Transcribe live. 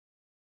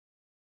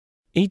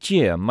Each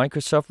year,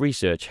 Microsoft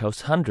Research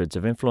hosts hundreds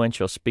of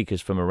influential speakers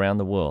from around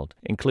the world,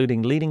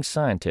 including leading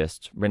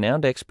scientists,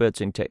 renowned experts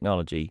in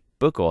technology,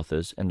 book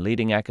authors, and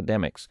leading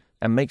academics,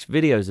 and makes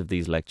videos of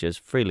these lectures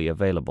freely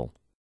available.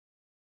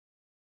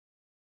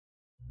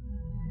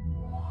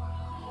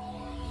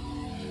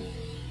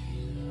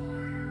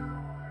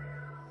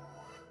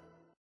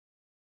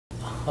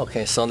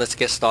 Okay, so let's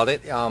get started.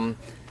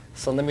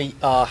 So let me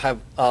have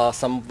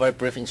some very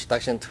brief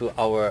introduction to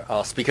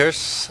our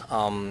speakers.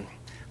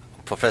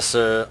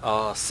 Professor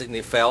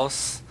Sidney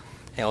Fells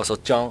and also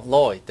John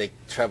Lloyd. They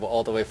travel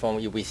all the way from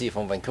UBC,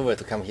 from Vancouver,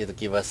 to come here to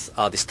give us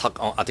this talk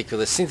on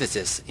articulate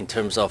synthesis in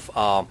terms of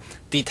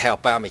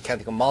detailed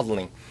biomechanical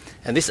modeling.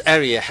 And this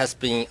area has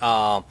been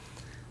up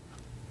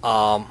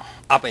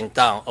and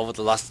down over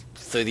the last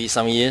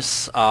 30-some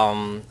years.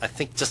 I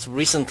think just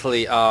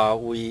recently,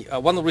 one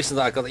of the reasons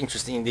I got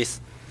interested in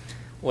this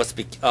was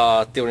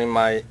during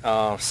my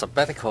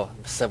sabbatical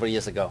several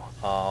years ago.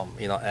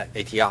 At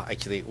ATR,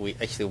 actually, we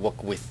actually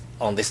worked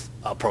on this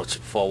approach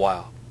for a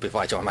while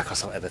before I joined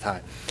Microsoft at the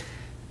time.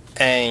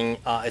 And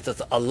it's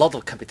a lot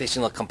of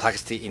computational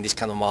complexity in this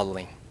kind of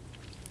modeling.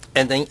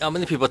 And then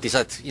many people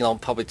decide,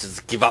 probably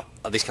just give up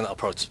this kind of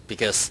approach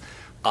because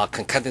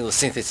concatenated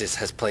synthesis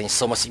has played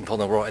so much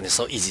important role and it's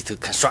so easy to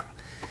construct.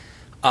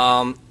 A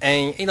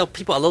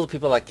lot of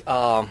people like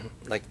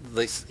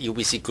this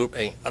UBC group,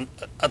 and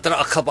there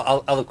are a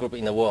couple other groups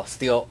in the world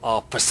still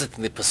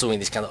persistently pursuing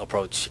this kind of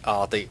approach.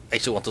 They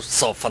actually want to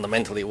solve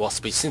fundamentally what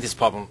speech synthesis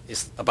problem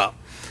is about.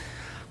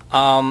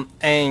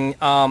 And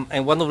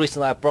one of the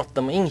reasons I brought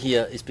them in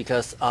here is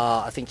because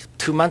I think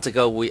 2 months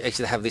ago we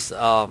actually have this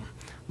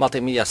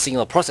multimedia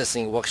signal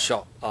processing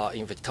workshop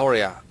in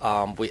Victoria.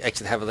 We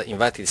actually have the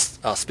invited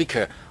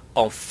speaker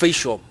on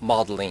facial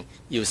modeling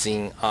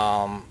using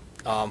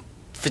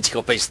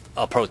physical-based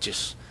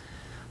approaches.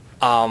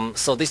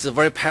 So this is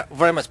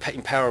very much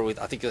in parallel with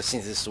articulate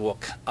synthesis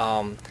work.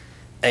 And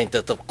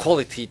the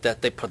quality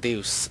that they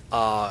produce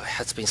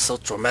has been so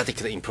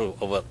dramatically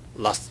improved over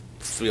the last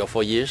 3 or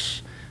 4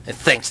 years. And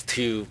thanks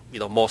to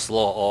Moore's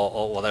law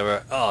or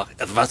whatever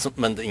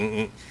advancement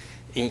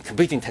in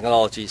computing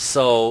technology.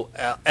 So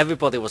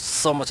everybody was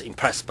so much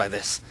impressed by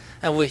this.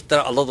 And there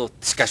are a lot of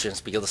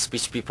discussions because the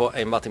speech people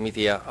and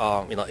multimedia,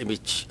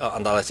 image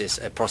analysis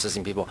and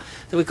processing people.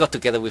 So we got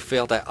together. We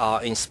felt that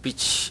in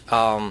speech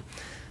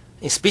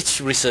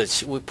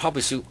research, we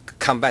probably should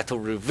come back to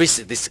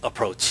revisit this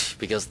approach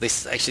because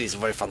this actually is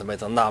very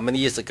fundamental. Now, many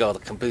years ago, the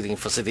computing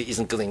facility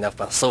isn't good enough,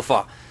 but so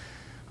far,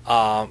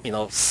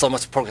 so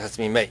much progress has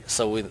been made.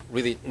 So we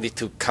really need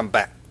to come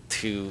back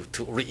to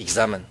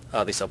re-examine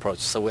this approach.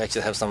 So we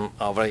actually have some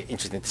very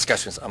interesting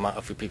discussions among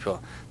a few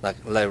people, like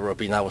Larry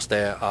Robina was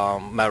there,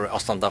 Mary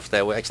Ostendorf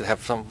there. We actually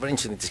have some very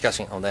interesting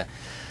discussion on that.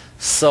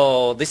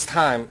 So this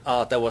time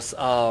there was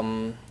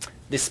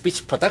this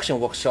speech production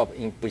workshop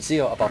in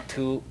Brazil about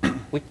 3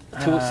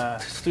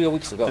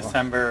 weeks ago.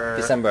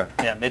 December.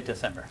 Yeah,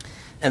 mid-December.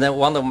 And then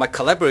one of my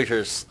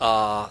collaborators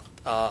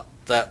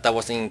that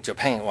was in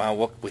Japan when I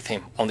worked with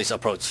him on this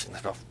approach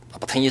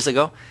about 10 years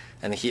ago.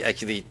 And he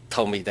actually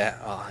told me that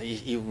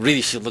you really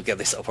should look at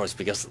this approach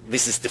because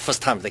this is the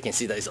first time they can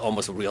see that it's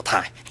almost real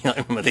time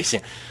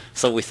implementation.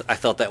 So I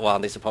thought that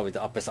this is probably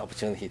the best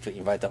opportunity to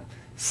invite them.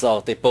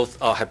 So they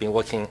both have been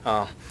working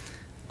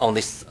on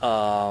this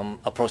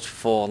approach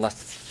for the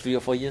last 3 or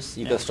 4 years.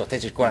 You got a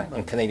strategic grant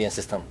in Canadian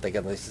system. They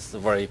got this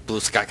very blue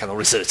sky kind of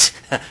research,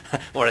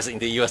 whereas in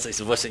the US it's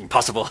virtually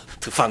impossible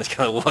to find this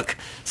kind of work.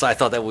 So I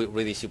thought that we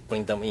really should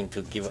bring them in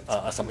to give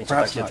some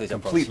introduction to the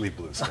approach. Completely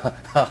blue sky.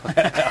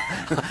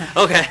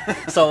 Okay,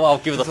 so I'll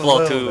give the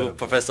floor to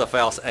Professor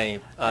Fells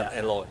and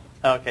Lloyd.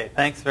 Okay,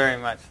 thanks very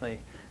much, Lee,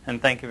 and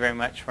thank you very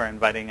much for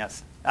inviting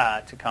us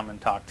to come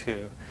and talk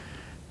to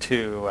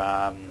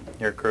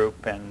your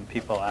group and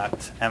people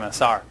at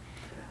MSR.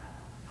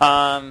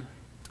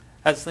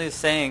 As Lee was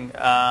saying,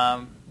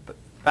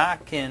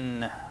 back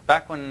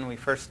when we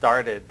first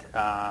started,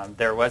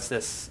 there was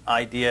this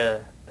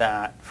idea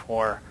that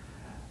for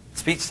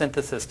speech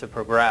synthesis to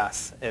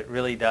progress, it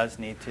really does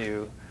need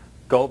to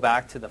go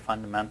back to the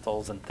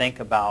fundamentals and think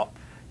about,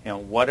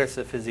 what is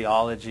the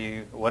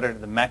physiology, what are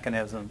the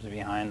mechanisms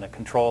behind the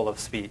control of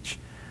speech,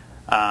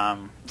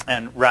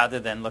 and rather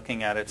than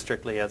looking at it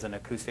strictly as an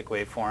acoustic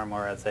waveform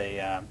or as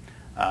a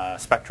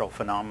spectral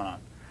phenomenon.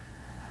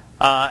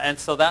 And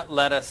so that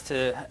led us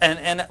to,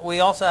 and we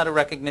also had a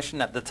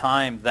recognition at the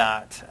time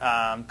that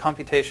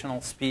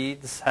computational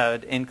speeds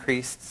had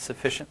increased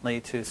sufficiently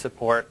to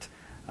support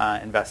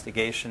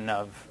investigation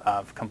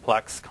of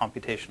complex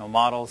computational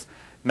models.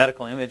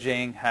 Medical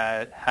imaging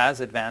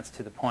has advanced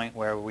to the point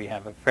where we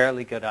have a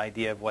fairly good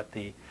idea of what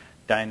the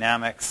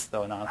dynamics,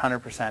 though not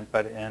 100%,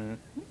 but in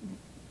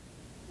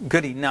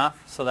good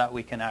enough so that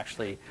we can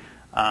actually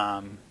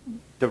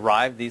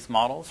derive these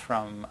models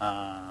from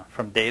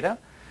data.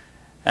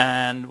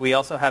 And we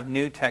also have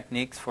new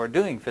techniques for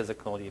doing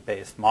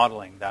physically-based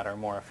modeling that are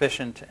more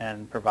efficient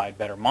and provide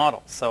better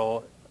models.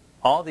 So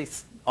all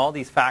these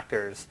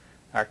factors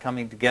are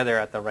coming together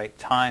at the right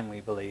time, we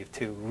believe,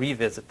 to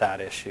revisit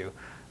that issue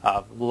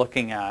of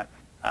looking at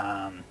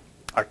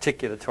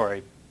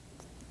articulatory,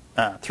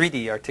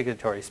 3D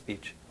articulatory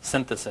speech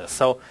synthesis.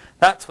 So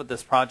that's what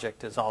this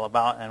project is all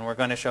about, and we're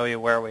going to show you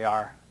where we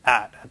are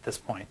at this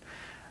point.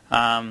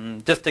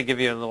 Just to give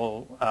you a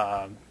little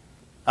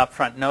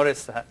upfront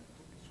notice that.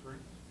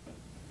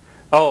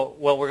 Oh,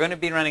 well, we're going to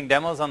be running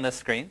demos on this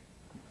screen,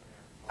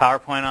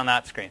 PowerPoint on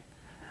that screen.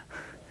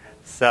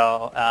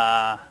 So,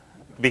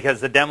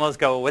 because the demos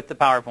go with the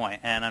PowerPoint,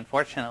 and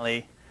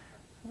unfortunately,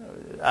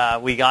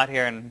 we got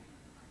here and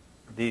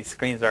these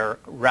screens are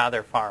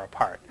rather far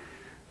apart.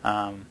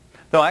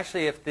 Though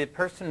actually, if the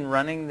person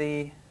running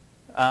the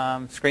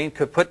screen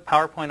could put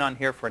PowerPoint on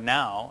here for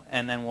now,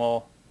 and then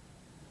we'll,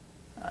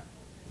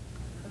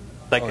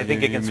 like, I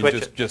think you can switch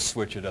it. Just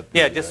switch it up.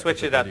 Yeah, just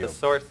switch it at the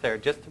source there,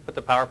 just to put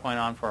the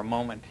PowerPoint on for a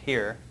moment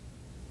here.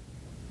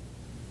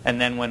 And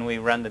then when we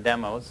run the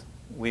demos,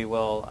 we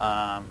will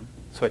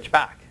switch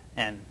back,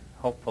 and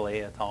hopefully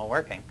it's all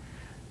working.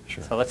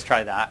 Sure. So let's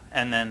try that,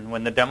 and then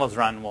when the demos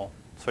run, we'll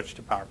switch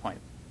to PowerPoint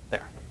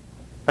there.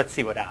 Let's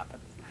see what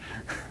happens.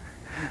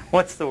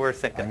 What's the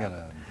worst that can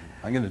happen?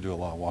 I'm gonna do a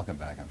lot of walking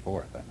back and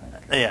forth, I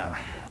think. Yeah.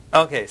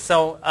 Okay,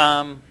 so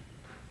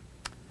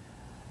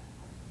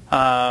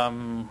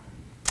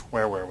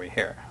where were we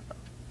here?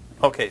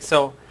 Okay,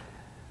 so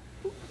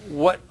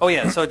what? Oh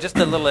yeah, so just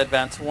a little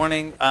advance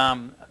warning.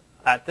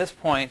 At this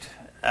point,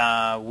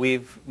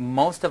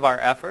 most of our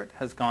effort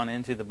has gone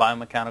into the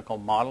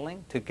biomechanical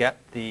modeling to get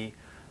the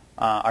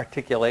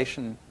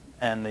articulation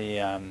and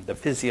the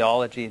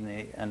physiology and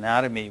the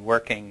anatomy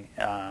working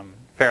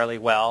fairly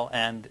well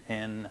and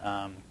in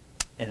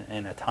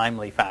a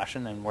timely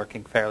fashion and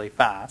working fairly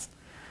fast.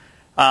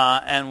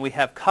 And we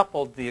have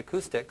coupled the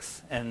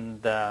acoustics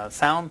and the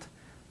sound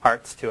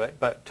parts to it,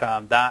 but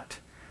that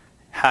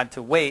had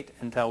to wait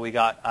until we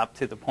got up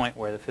to the point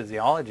where the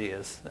physiology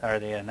is, or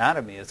the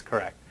anatomy is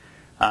correct.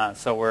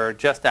 So we're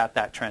just at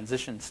that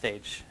transition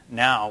stage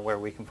now where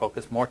we can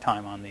focus more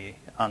time on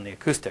the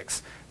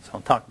acoustics. So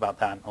I'll talk about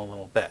that in a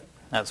little bit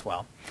as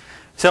well.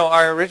 So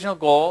our original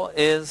goal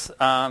is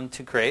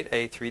to create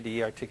a 3D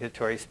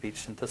articulatory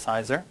speech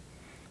synthesizer,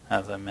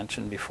 as I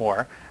mentioned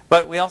before.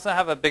 But we also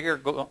have a bigger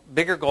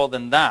goal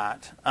than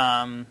that,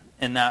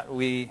 in that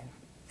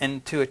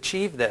and to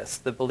achieve this,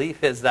 the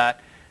belief is that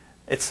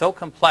it's so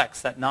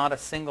complex that not a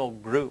single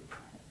group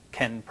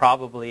can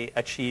probably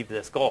achieve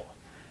this goal.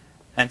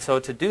 And so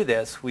to do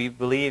this, we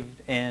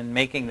believed in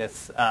making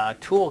this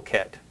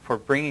toolkit for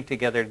bringing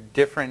together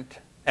different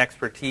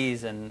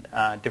expertise and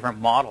different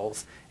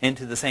models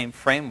into the same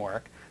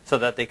framework so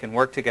that they can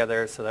work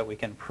together, so that we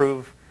can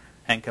prove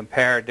and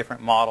compare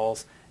different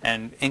models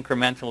and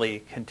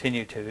incrementally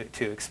continue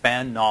to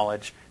expand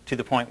knowledge to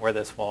the point where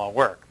this will all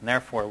work. And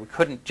therefore, we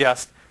couldn't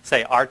just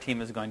say our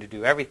team is going to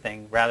do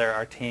everything. Rather,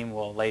 our team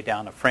will lay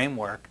down a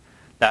framework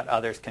that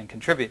others can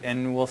contribute.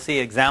 And we'll see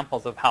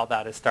examples of how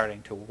that is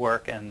starting to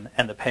work and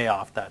the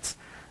payoff that's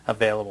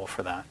available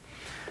for that.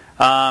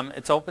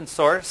 It's open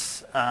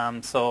source,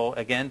 so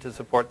again, to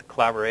support the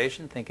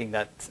collaboration, thinking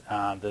that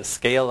the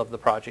scale of the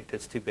project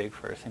is too big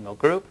for a single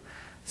group.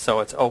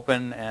 So it's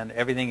open, and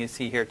everything you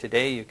see here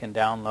today you can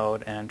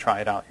download and try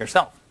it out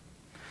yourself.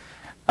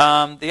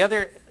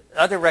 The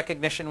other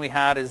recognition we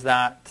had is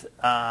that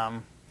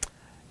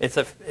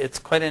it's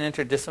quite an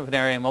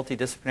interdisciplinary and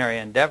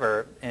multidisciplinary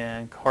endeavor,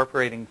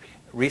 incorporating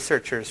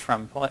researchers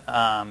from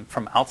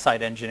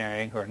outside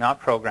engineering who are not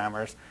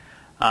programmers,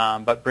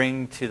 but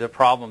bring to the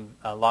problem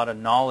a lot of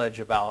knowledge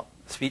about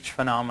speech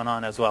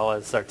phenomenon as well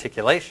as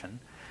articulation.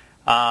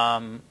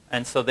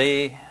 And so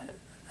they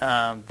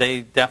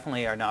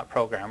definitely are not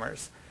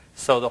programmers.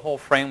 So the whole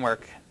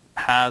framework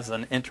has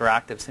an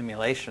interactive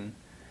simulation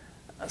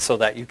so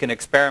that you can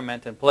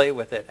experiment and play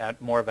with it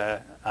at more of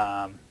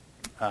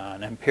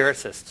an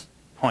empiricist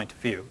point of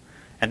view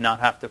and not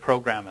have to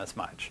program as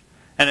much.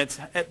 And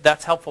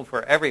that's helpful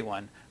for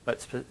everyone,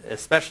 but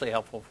especially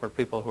helpful for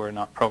people who are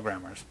not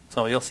programmers.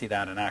 So you'll see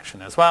that in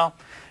action as well.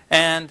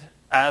 And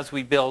as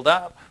we build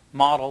up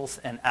models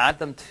and add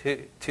them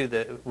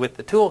with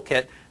the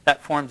toolkit,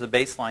 that forms a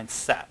baseline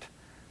set.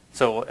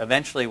 So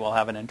eventually we'll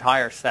have an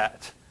entire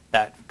set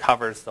that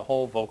covers the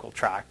whole vocal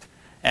tract,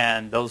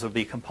 and those will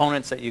be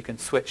components that you can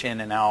switch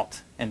in and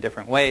out in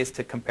different ways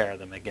to compare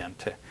them again,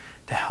 to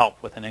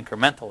help with an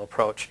incremental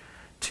approach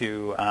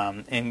to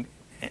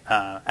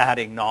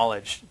adding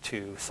knowledge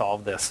to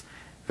solve this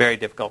very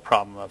difficult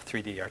problem of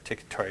 3D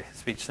articulatory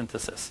speech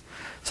synthesis.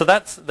 So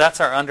that's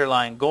our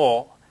underlying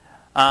goal.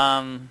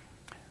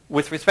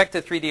 With respect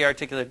to 3D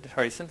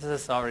articulatory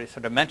synthesis, I already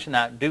sort of mentioned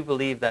that. I do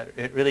believe that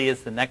it really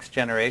is the next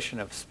generation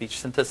of speech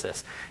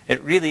synthesis.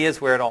 It really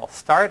is where it all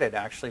started,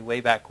 actually,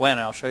 way back when.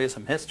 And I'll show you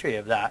some history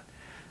of that,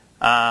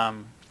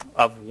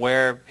 of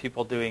where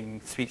people doing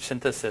speech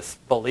synthesis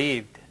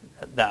believed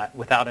that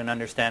without an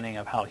understanding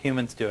of how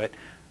humans do it,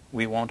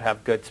 we won't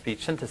have good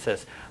speech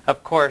synthesis.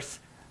 Of course,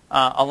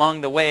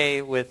 along the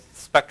way with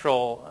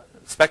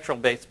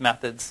spectral-based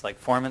methods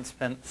like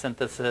formant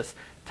synthesis,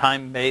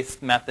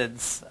 time-based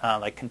methods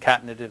like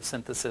concatenative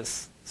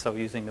synthesis, so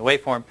using the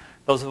waveform,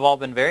 those have all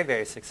been very,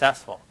 very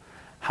successful.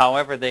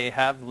 However, they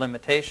have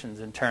limitations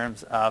in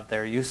terms of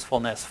their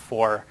usefulness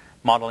for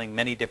modeling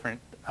many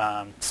different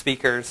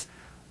speakers,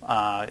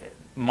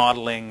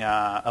 modeling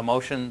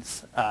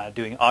emotions,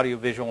 doing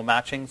audio-visual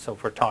matching, so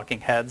for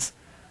talking heads,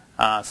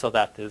 so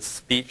that the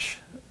speech,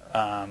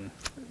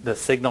 the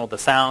signal, the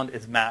sound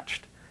is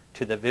matched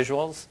to the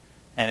visuals.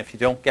 And if you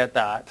don't get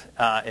that,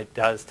 it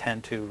does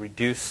tend to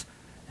reduce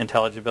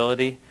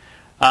intelligibility.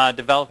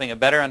 Developing a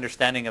better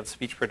understanding of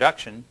speech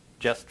production,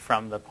 just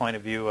from the point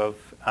of view of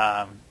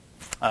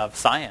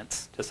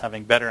science, just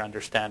having better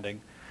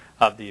understanding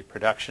of the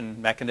production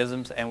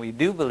mechanisms. And we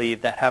do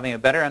believe that having a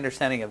better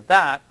understanding of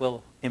that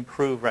will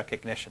improve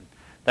recognition.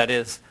 That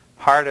is,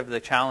 part of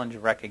the challenge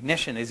of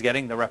recognition is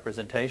getting the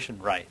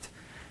representation right,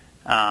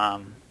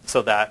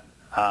 so that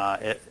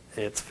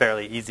it's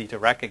fairly easy to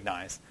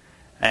recognize.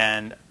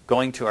 And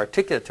going to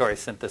articulatory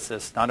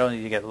synthesis, not only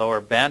do you get lower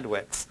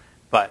bandwidths,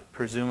 but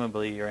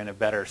presumably you're in a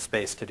better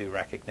space to do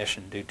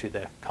recognition due to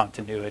the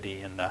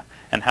continuity and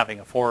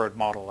having a forward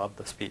model of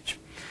the speech.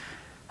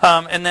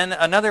 And then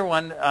another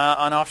one,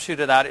 an offshoot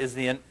of that, is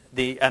the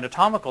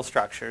anatomical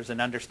structures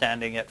and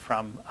understanding it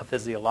from a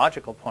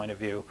physiological point of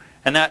view.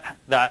 And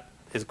that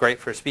is great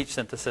for speech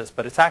synthesis,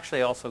 but it's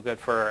actually also good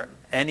for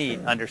any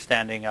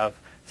understanding of,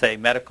 say,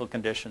 medical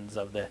conditions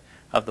of the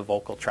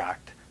vocal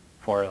tract,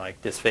 for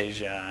like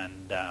dysphagia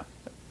and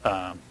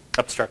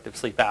obstructive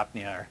sleep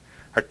apnea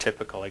are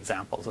typical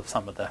examples of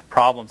some of the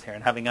problems here.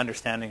 And having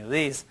understanding of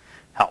these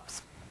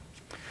helps.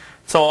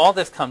 So all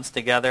this comes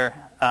together.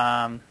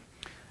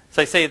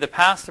 So I say the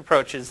past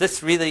approaches,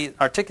 this really,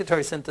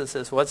 articulatory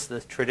synthesis was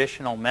the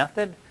traditional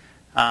method,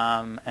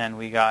 and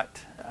we got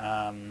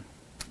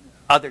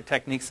other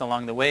techniques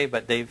along the way,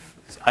 but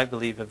I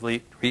believe, have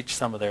reached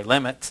some of their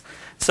limits.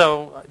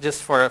 So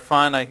just for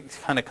fun, I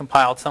kind of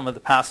compiled some of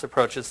the past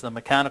approaches,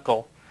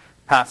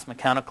 past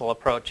mechanical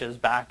approaches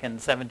back in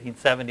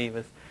 1770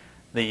 with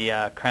the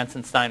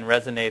Kranzenstein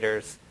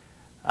resonators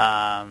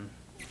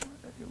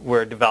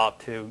were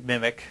developed to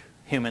mimic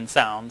human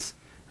sounds,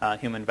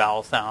 human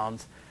vowel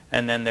sounds.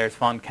 And then there's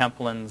von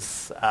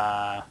Kempelen's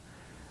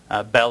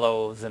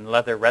bellows and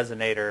leather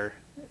resonator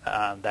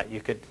that you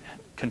could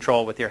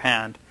control with your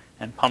hand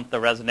and pump the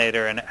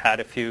resonator, and it had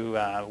a few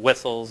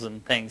whistles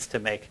and things to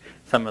make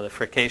some of the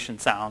frication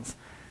sounds.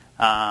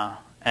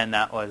 And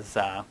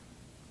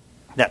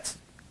that's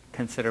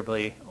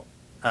considerably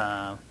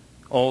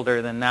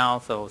older than now,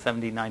 so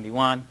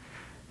 1791.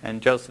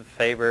 And Joseph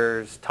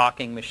Faber's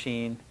talking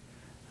machine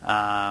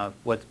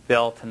was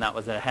built, and that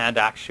was a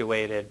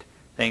hand-actuated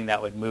thing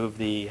that would move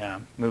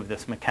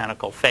this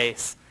mechanical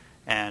face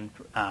and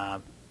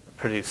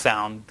produce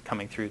sound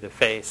coming through the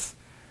face.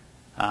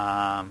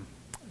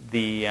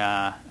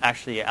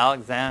 Actually,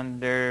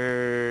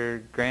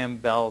 Alexander Graham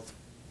Bell's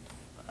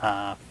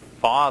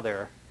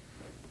father,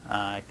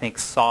 I think,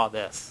 saw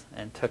this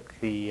and took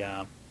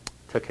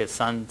his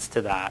sons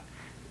to that,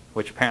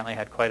 which apparently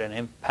had quite an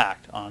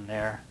impact on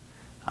their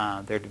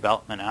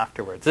development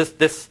afterwards.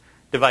 This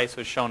device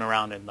was shown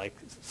around in like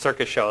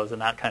circus shows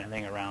and that kind of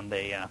thing around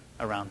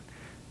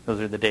those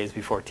are the days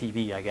before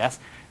TV, I guess,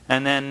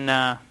 and then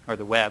or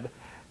the web.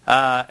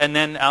 And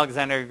then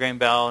Alexander Graham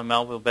Bell and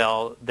Melville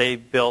Bell, they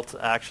built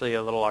actually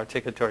a little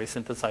articulatory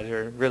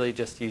synthesizer, really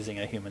just using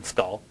a human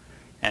skull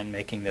and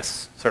making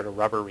this sort of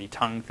rubbery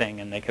tongue thing,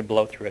 and they could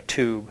blow through a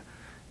tube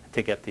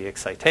to get the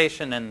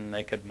excitation, and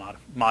they could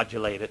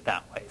modulate it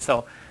that way.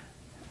 So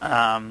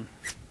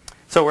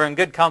we're in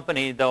good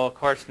company, though of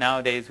course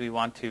nowadays we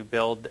want to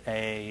build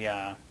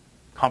a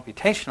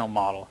computational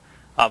model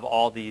of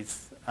all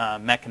these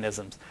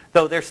mechanisms.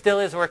 Though there still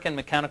is work in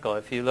mechanical.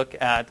 If you look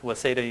at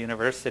Waseda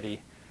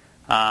University,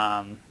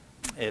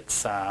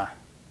 it's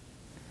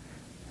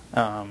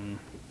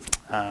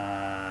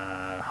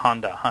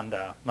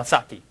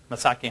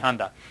Masaki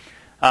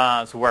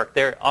Honda's work.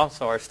 They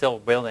also are still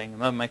building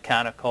a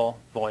mechanical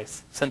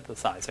voice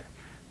synthesizer,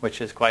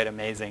 which is quite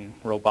amazing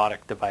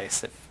robotic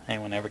device if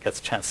anyone ever gets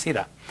a chance to see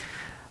that.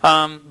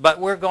 But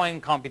we're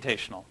going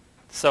computational.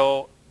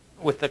 So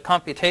with the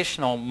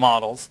computational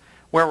models,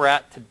 where we're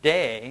at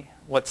today,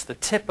 what's the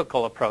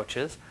typical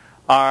approaches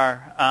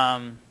are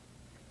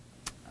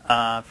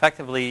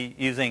effectively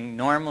using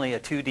normally a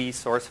 2D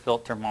source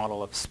filter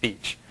model of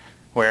speech,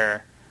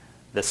 where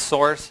the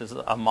source is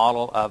a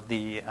model of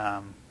the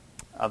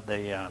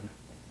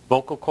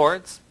vocal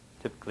cords,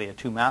 typically a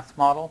 2-mass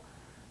model,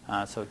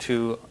 so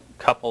 2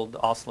 coupled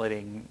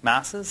oscillating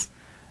masses,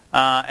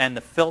 and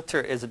the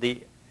filter is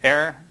the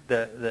air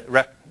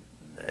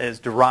is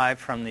derived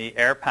from the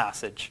air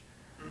passage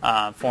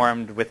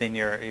formed within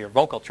your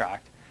vocal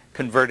tract,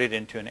 converted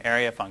into an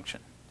area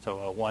function. So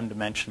a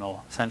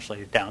one-dimensional,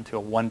 essentially down to a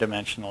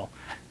one-dimensional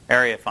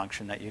area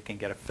function that you can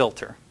get a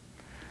filter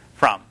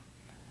from.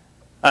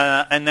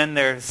 And then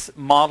there's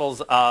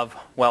models of,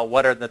 well,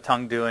 what are the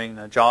tongue doing,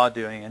 the jaw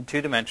doing in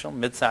 2-dimensional,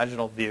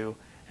 mid-sagittal view,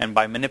 and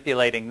by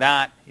manipulating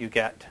that, you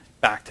get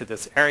back to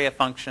this area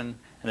function,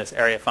 and this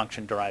area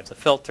function derives a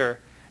filter,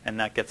 and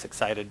that gets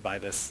excited by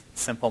this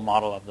simple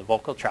model of the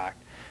vocal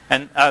tract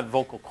and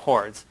vocal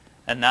cords,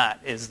 and that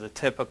is the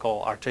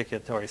typical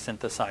articulatory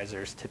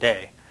synthesizers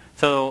today.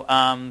 So,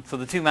 so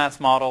the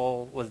two-mass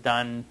model was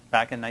done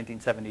back in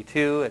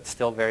 1972. It's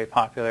still very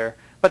popular,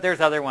 but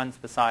there's other ones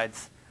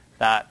besides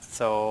that.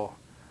 So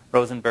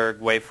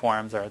Rosenberg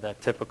waveforms are the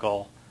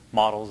typical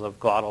models of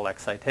glottal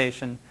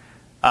excitation.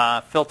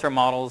 Filter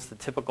models, the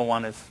typical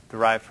one is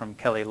derived from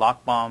Kelly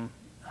Lochbaum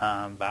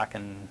back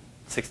in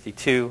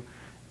 '62,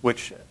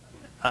 which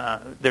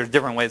there's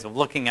different ways of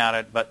looking at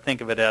it, but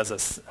think of it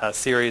as a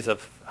series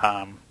of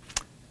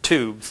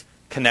tubes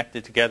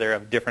connected together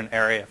of different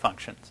area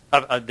functions,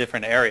 of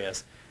different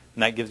areas,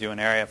 and that gives you an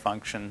area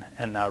function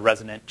and a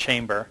resonant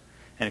chamber.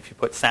 And if you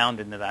put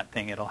sound into that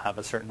thing, it'll have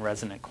a certain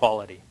resonant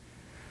quality.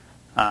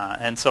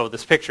 And so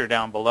this picture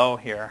down below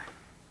here,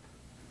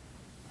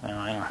 I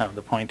don't have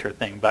the pointer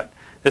thing, but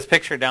this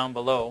picture down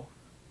below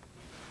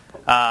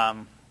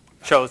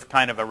shows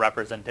kind of a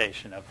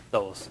representation of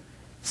those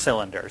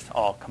cylinders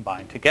all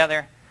combined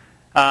together.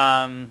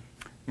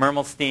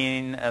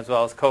 Mermelstein as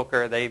well as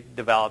Coker, they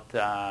developed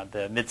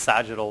the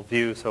mid-sagittal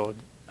view, so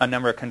a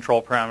number of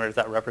control parameters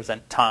that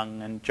represent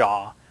tongue and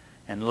jaw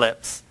and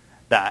lips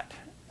that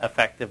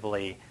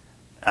effectively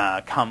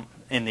come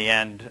in the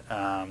end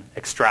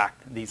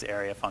extract these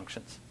area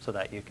functions so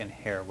that you can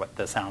hear what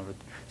the sound would.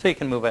 So you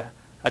can move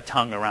a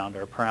tongue around,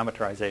 or a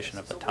parameterization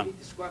of the tongue. When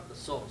you describe the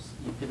source,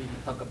 you typically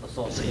talk about the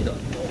source in the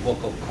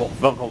vocal cord.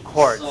 Vocal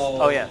cords.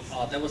 So, oh yes.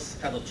 That was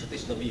kind of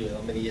traditional view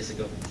many years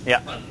ago.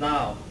 Yeah. But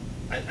now,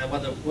 I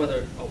wonder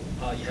whether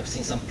you have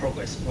seen some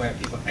progress where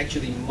people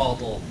actually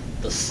model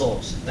the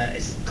source that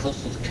is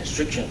close to the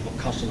constriction of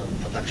consonant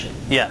production.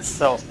 Yes.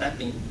 So Has that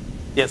been?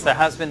 yes, that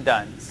has been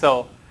done.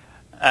 So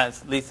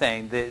as Lee's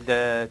saying,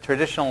 the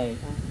traditional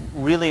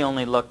really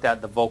only looked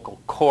at the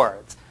vocal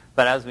cords.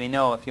 But as we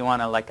know, if you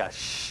want to like a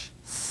sh,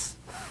 s,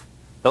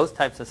 those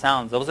types of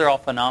sounds, those are all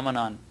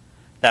phenomenon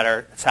that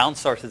are sound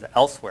sources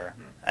elsewhere.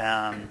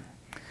 And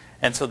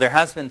so there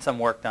has been some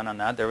work done on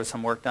that. There was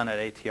some work done at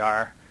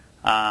ATR.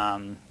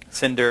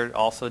 Cinder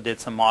also did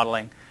some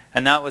modeling.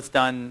 And that was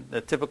done,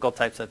 the typical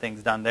types of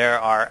things done there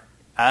are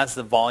as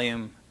the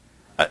volume,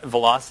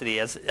 velocity,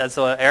 as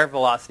the air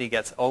velocity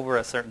gets over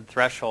a certain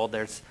threshold,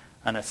 there's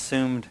an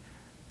assumed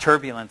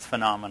turbulence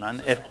phenomenon.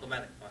 So it's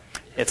automatic.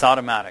 It's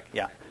automatic,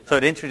 yeah. So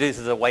it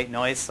introduces a white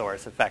noise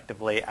source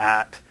effectively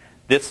at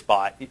this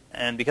spot.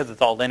 And because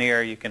it's all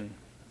linear, you can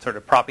sort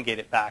of propagate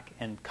it back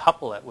and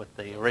couple it with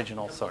the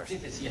original source.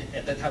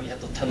 At that time, you have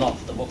to turn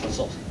off the vocal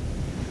source.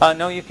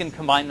 No, you can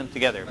combine them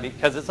together.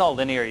 Because it's all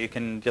linear, you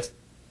can just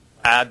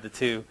add the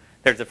two.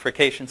 There's a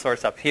frication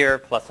source up here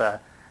plus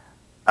a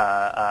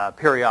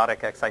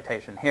periodic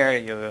excitation here.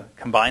 You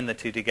combine the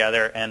two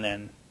together and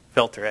then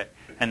filter it.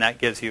 And that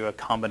gives you a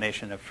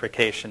combination of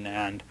frication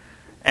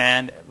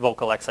and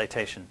vocal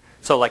excitation.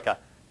 So like a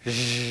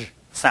zh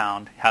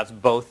sound has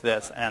both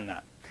this and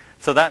that.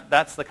 So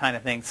that's the kind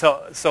of thing.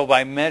 So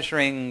by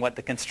measuring what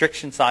the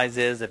constriction size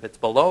is, if it's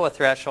below a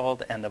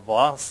threshold, and the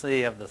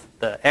velocity of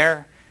the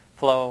air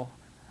flow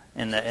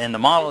in the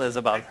model is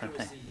about the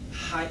thing.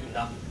 High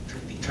enough to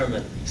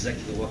determine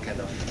exactly what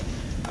kind of.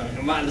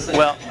 My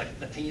understanding,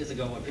 like 10 years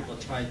ago, when people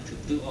tried to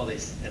do all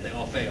this and they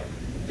all failed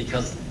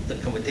because the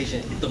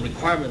computation, the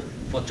requirement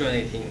for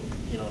generating,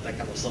 that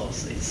kind of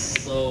source is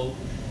so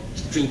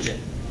stringent.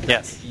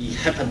 Yes. If you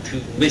happen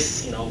to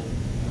miss,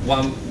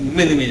 1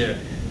 millimeter,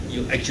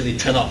 you actually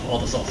turn off all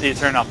the source. You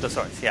turn off the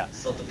source, yeah.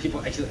 So the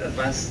people actually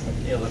advance.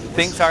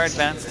 Things are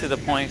advanced to the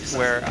point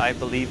where I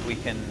believe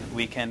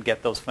we can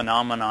get those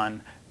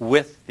phenomenon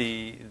with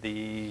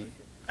the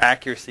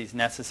accuracies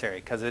necessary.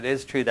 Because it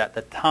is true that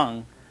the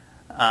tongue,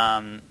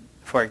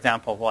 for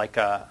example, like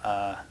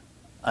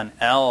an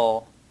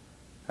L,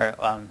 or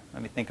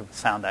let me think of a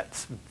sound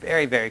that's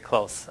very, very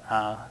close.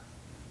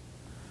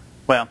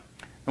 Well,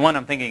 the one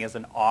I'm thinking is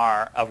an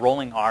R, a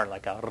rolling R,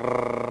 like a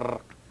rrr.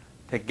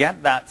 To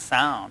get that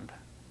sound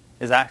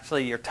is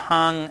actually your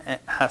tongue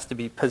has to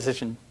be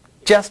positioned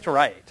just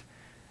right.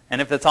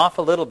 And if it's off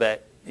a little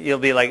bit, you'll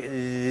be like,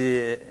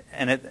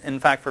 and in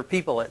fact, for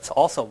people, it's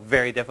also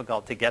very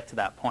difficult to get to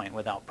that point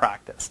without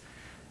practice.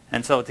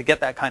 And so to get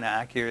that kind of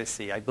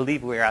accuracy, I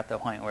believe we're at the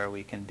point where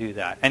we can do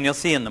that. And you'll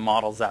see in the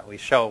models that we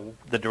show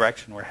the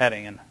direction we're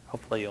heading, and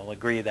hopefully you'll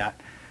agree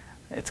that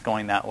it's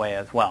going that way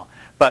as well.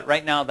 But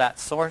right now, that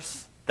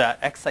source, that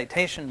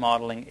excitation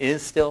modeling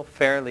is still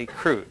fairly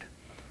crude.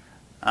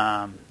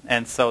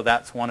 And so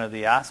that's one of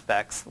the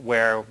aspects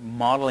where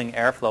modeling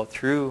airflow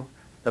through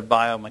the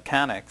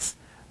biomechanics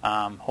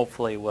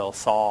hopefully will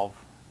solve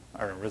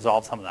or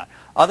resolve some of that.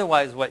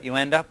 Otherwise, what you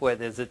end up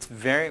with is it's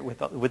very,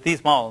 with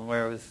these models,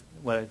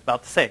 what I was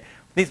about to say,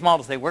 these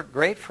models, they work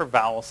great for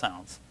vowel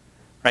sounds,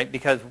 right?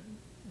 Because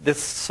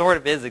this sort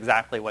of is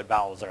exactly what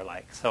vowels are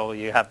like. So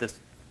you have this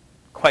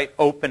quite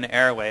open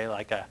airway,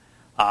 like a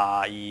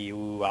ah, ee,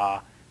 ooh,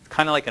 ah. It's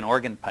kind of like an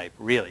organ pipe,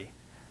 really.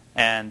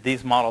 And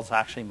these models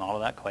actually model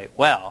that quite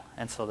well.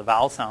 And so the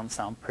vowel sounds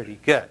sound pretty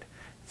good.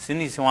 As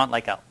soon as you want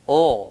like a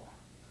ul,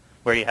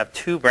 where you have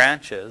two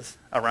branches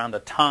around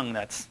the tongue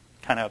that's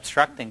kind of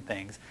obstructing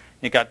things,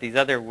 you've got these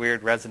other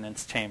weird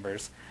resonance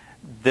chambers,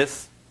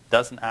 this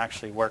doesn't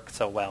actually work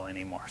so well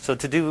anymore. So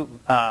to do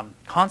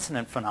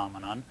consonant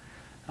phenomenon,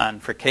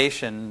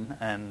 frication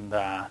and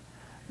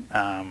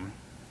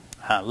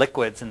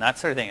liquids and that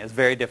sort of thing is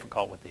very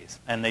difficult with these,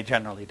 and they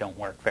generally don't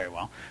work very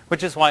well,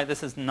 which is why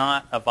this is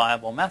not a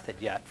viable method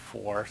yet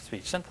for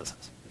speech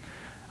synthesis.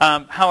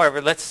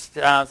 However, the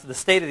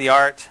state of the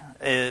art,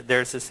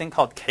 there's this thing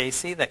called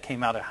Casey that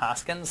came out of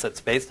Haskins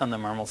that's based on the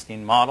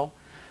Mermelstein model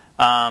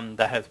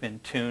that has been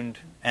tuned,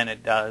 and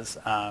it does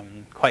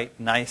quite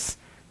nice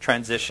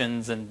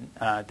transitions and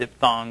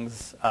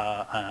diphthongs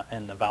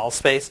in the vowel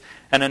space.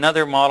 And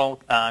another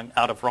model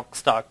out of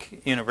Rostock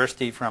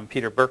University from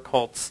Peter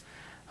Burkholz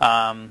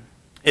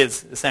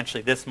is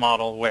essentially this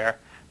model where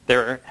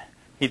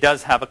he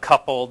does have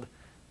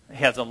he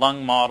has a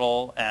lung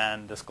model,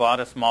 and this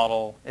glottis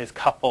model is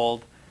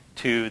coupled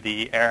to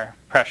the air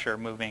pressure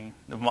moving,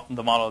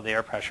 the model of the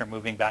air pressure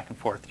moving back and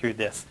forth through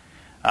this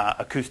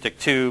acoustic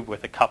tube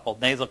with a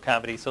coupled nasal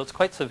cavity. So it's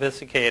quite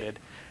sophisticated.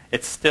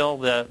 It's still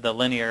the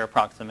linear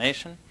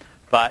approximation,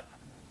 but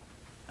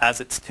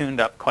as it's tuned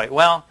up quite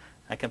well,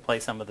 I can play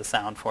some of the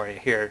sound for you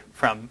here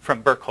from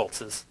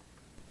Burkholz's.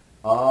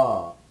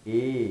 A,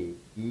 E,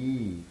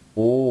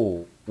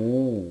 O,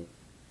 U.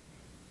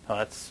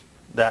 So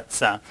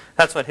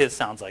that's what his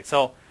sounds like.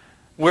 So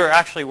we're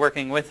actually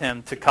working with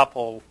him to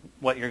couple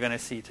what you're going to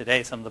see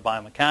today, some of the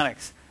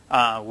biomechanics,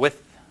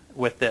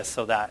 with this,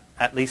 so that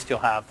at least you'll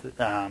have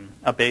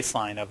a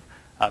baseline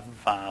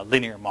of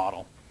linear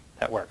model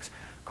that works.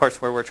 Of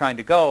course, where we're trying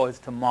to go is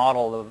to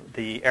model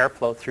the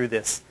airflow through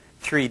this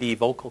 3D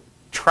vocal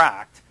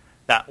tract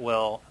that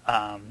will,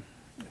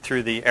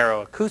 through the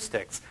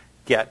aeroacoustics,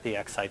 get the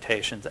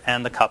excitations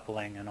and the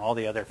coupling and all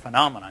the other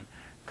phenomena.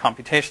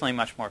 Computationally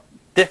much more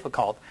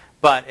difficult,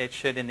 but it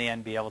should in the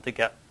end be able to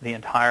get the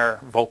entire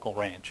vocal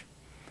range.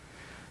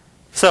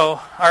 So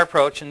our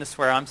approach, and this is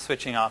where I'm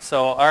switching off,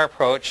 so our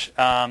approach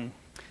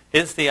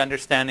is the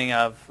understanding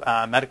of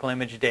medical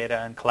image data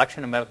and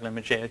collection of medical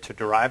image data to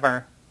derive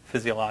our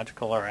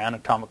physiological or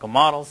anatomical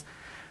models,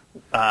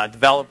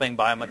 developing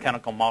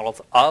biomechanical models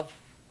of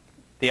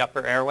the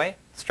upper airway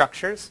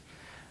structures,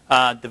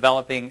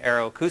 developing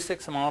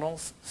aeroacoustics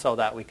models so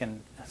that we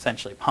can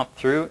essentially pump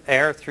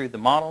air through the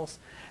models,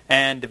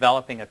 and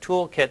developing a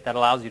toolkit that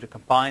allows you to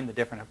combine the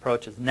different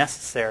approaches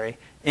necessary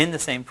in the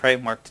same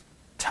framework,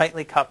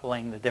 tightly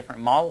coupling the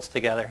different models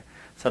together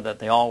so that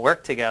they all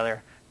work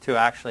together to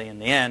actually, in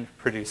the end,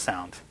 produce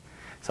sound.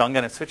 So I'm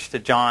going to switch to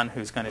John,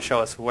 who's going to show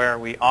us where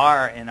we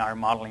are in our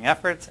modeling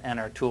efforts and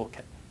our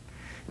toolkit.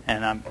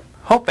 And I'm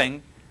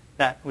hoping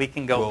that we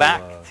can go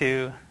back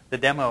to the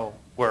demo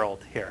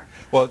world here.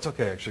 Well, it's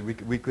okay, actually. I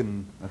think we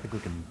can.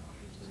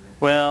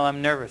 Well,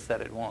 I'm nervous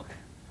that it won't.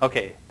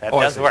 Okay, that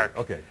does work.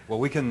 Okay, well,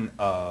 we can,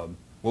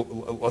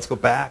 let's go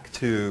back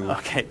to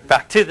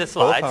back to the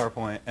slides.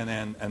 PowerPoint, and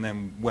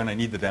then when I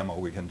need the demo,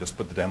 we can just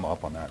put the demo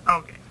up on that.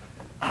 Okay.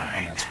 On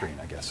that screen,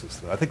 I guess.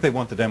 I think they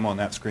want the demo on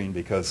that screen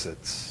because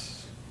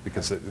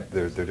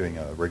they're doing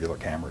a regular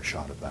camera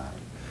shot of that.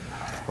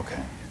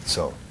 Okay,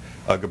 so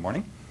good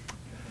morning.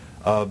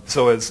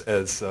 So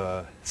as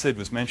Sid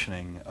was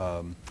mentioning,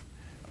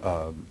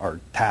 our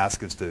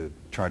task is to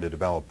try to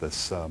develop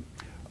this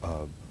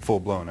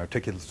full-blown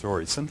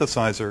articulatory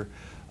synthesizer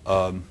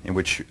in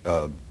which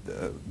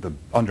the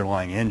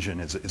underlying engine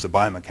is a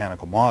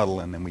biomechanical model,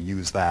 and then we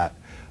use that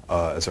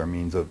as our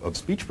means of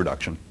speech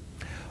production.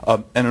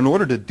 And in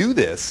order to do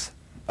this,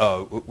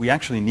 we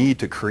actually need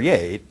to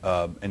create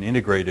an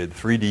integrated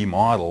 3D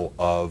model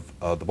of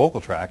the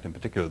vocal tract, in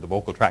particular the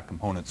vocal tract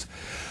components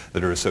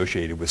that are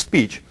associated with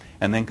speech,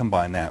 and then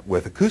combine that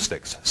with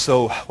acoustics.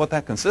 So what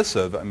that consists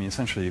of, I mean,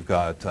 essentially you've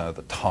got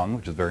the tongue,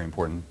 which is a very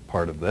important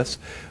part of this.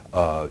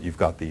 You've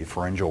got the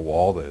pharyngeal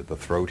wall, the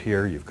throat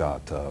here. You've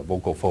got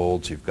vocal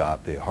folds. You've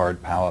got the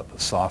hard palate, the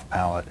soft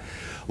palate,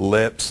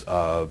 lips,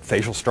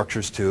 facial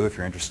structures too, if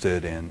you're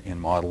interested in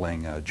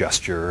modeling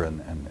gesture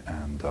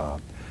and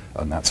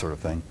that sort of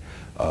thing,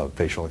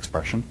 facial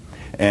expression.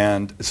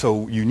 And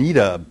so you need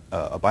a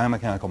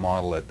biomechanical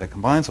model that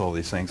combines all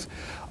these things.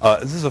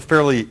 This is a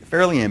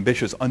fairly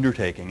ambitious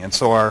undertaking, and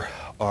so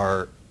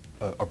our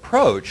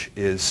approach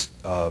is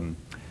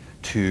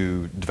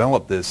to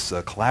develop this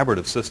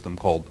collaborative system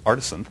called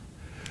ArtiSynth,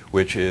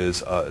 which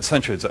is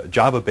essentially it's a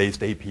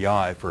Java-based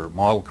API for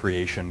model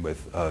creation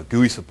with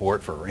GUI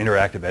support for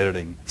interactive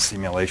editing,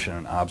 simulation,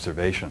 and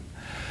observation.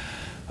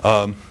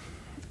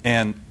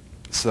 And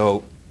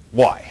so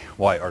why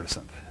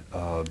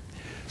ArtiSynth?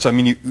 So I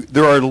mean,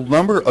 there are a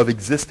number of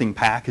existing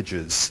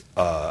packages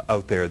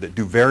out there that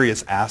do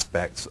various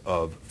aspects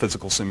of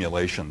physical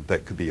simulation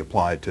that could be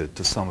applied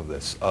to some of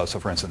this. So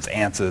for instance,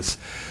 ANSYS,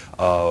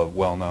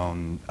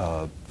 well-known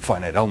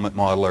finite element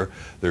modeler.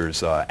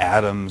 There's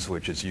Atoms,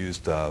 which is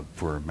used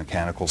for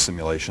mechanical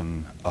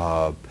simulation.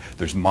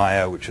 There's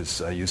Maya, which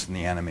is used in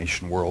the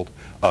animation world.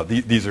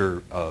 These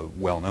are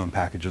well-known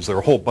packages. There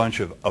are a whole bunch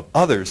of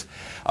others,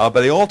 but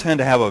they all tend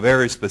to have a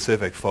very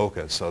specific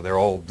focus. So they're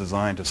all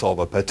designed to solve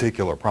a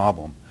particular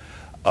problem.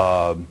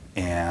 When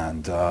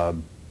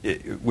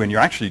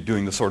you're actually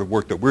doing the sort of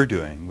work that we're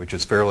doing, which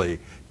is fairly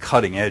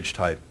cutting-edge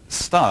type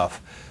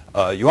stuff,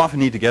 you often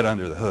need to get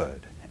under the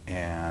hood.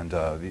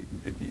 and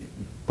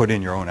put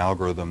in your own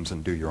algorithms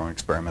and do your own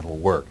experimental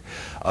work.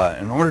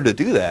 In order to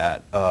do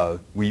that,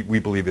 we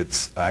believe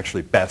it's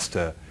actually best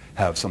to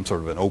have some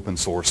sort of an open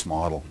source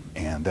model,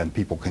 and then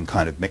people can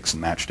kind of mix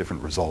and match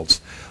different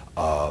results.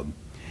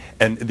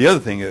 And the other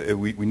thing,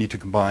 we need to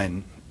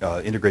combine,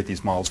 integrate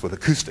these models with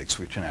acoustics,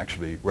 which can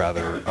actually be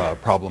rather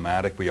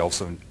problematic. We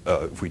also,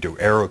 if we do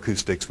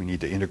aeroacoustics, we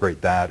need to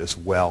integrate that as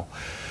well.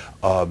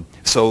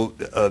 So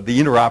the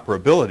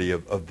interoperability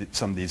of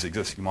some of these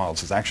existing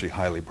models is actually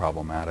highly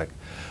problematic.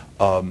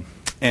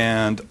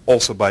 And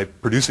also by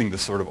producing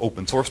this sort of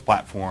open source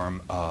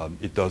platform,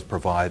 it does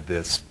provide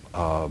this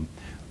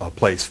a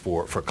place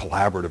for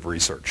collaborative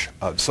research.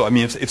 So I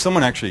mean, if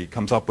someone actually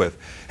comes up with,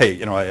 hey,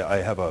 you know, I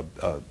have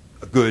a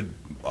good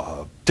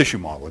tissue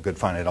model, a good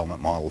finite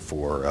element model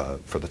for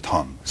the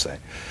tongue, say,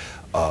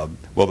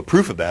 well, the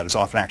proof of that is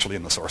often actually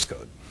in the source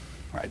code.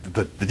 Right,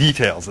 the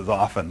details is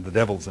often, the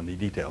devil's in the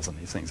details in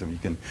these things. I mean, you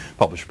can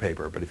publish a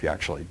paper, but if you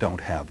actually don't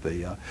have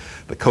the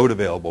code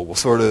available, well,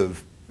 sort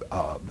of,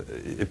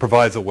 it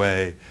provides a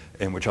way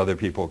in which other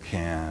people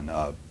can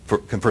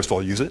first of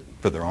all use it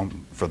for their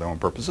own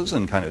purposes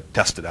and kind of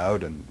test it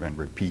out and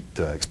repeat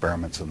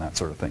experiments and that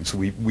sort of thing. So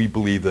we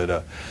believe that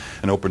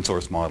an open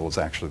source model is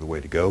actually the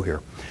way to go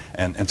here,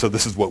 and so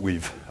this is what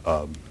we've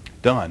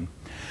done.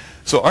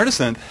 So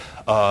ArtiSynth,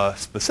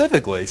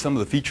 specifically, some of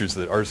the features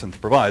that ArtiSynth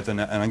provides,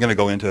 and I'm going to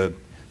go into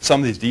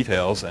some of these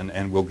details,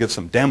 and we'll give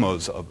some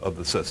demos of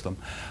the system.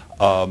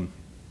 So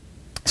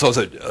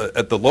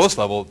at the lowest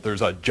level,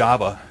 there's a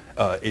Java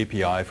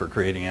API for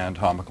creating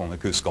anatomical and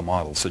acoustical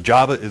models. So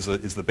Java is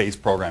the base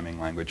programming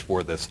language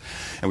for this,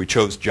 and we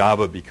chose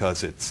Java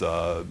because it's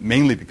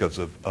mainly because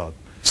of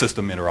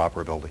system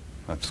interoperability.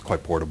 That's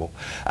quite portable,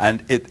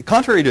 and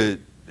contrary to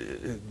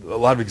a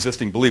lot of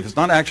existing belief, it's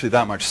not actually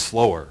that much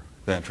slower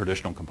than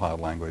traditional compiled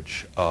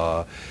language.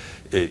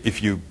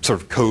 If you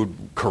sort of code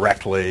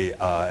correctly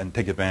and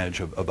take advantage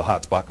of the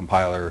hotspot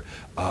compiler,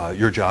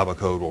 your Java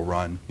code will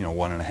run,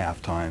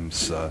 1.5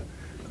 times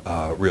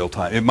real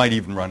time. It might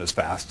even run as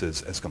fast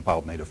as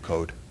compiled native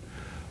code.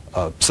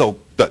 So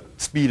the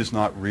speed is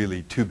not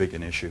really too big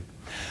an issue.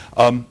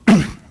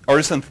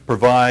 ArtiSynth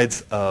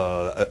provides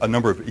a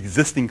number of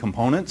existing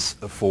components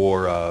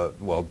for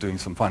doing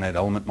some finite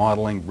element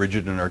modeling,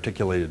 rigid and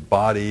articulated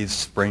bodies,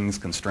 springs,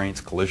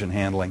 constraints, collision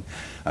handling.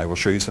 I will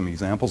show you some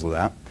examples of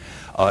that.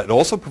 It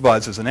also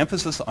provides as an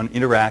emphasis on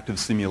interactive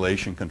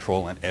simulation,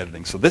 control, and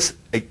editing. So this,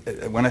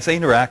 when I say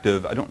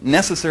interactive, I don't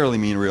necessarily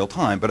mean real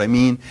time, but I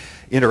mean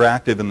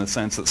interactive in the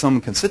sense that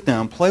someone can sit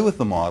down, play with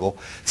the model,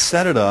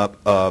 set it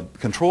up,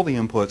 control the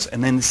inputs,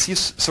 and then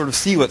sort of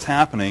see what's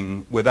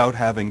happening without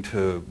having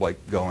to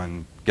go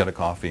and get a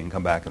coffee and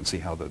come back and see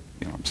how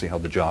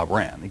the job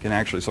ran. You can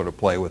actually sort of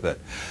play with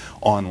it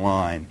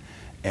online,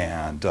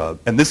 and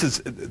this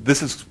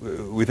is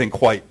we think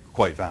quite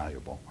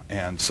valuable.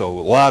 And so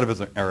a lot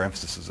of our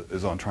emphasis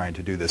is on trying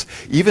to do this.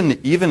 Even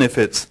if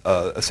it's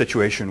a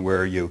situation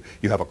where you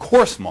have a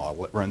coarse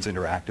model that runs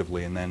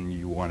interactively, and then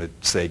you want to,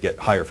 say, get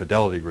higher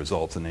fidelity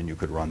results, and then you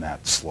could run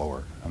that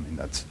slower. I mean,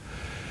 that's,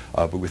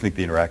 but we think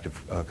the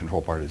interactive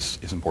control part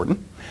is important.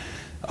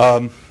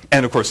 And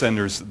of course, then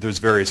there's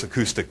various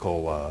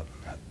acoustical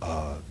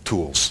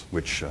tools,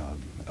 which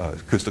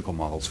acoustical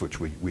models, which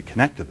we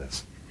connect to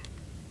this.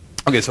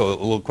 Okay, so a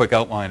little quick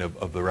outline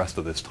of the rest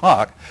of this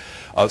talk.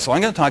 So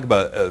I'm going to talk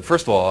about,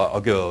 first of all,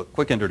 I'll give a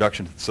quick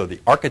introduction to the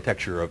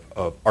architecture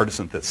of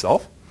ArtiSynth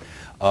itself.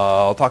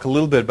 I'll talk a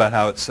little bit about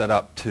how it's set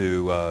up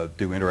to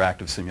do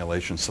interactive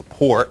simulation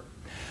support.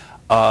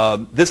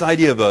 This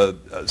idea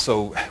of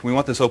so we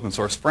want this open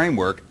source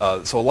framework.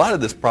 So a lot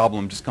of this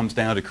problem just comes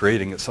down to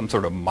creating some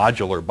sort of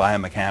modular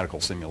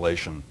biomechanical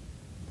simulation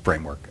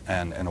framework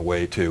and a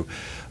way to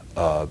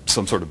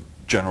some sort of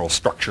general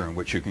structure in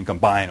which you can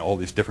combine all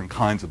these different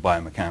kinds of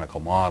biomechanical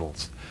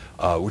models,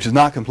 which is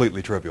not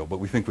completely trivial, but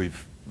we think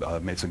we've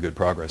made some good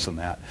progress in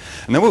that.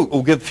 And then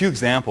we'll give a few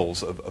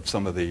examples of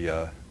some of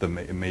the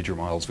major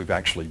models we've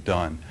actually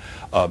done.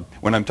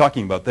 When I'm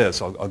talking about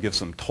this, I'll give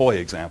some toy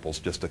examples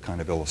just to kind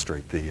of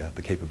illustrate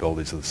the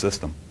capabilities of the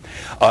system.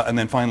 And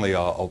then finally,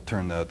 I'll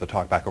turn the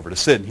talk back over to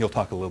Sid, and he'll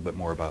talk a little bit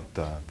more about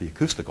the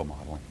acoustical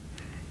modeling.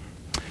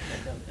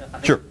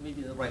 Sure.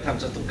 Maybe the right time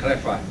just to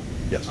clarify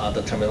Yes.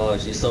 The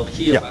terminology. So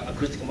here, by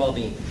acoustic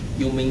modeling,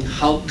 you mean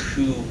how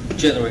to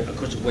generate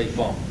acoustic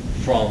waveform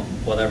from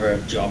whatever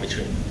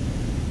geometry.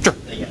 Sure.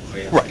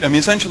 Right. I mean,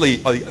 essentially,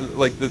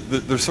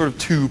 there's sort of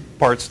two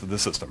parts to the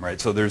system, right?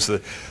 So there's the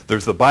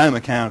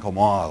biomechanical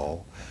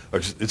model,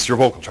 which it's your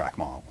vocal tract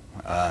model,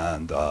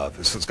 and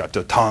it's got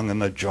the tongue and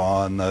the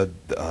jaw and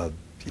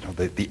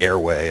the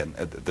airway and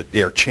the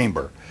air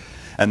chamber.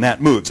 And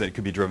that moves. It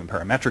could be driven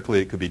parametrically.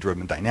 It could be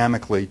driven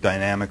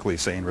dynamically,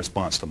 say, in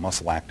response to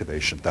muscle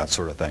activation, that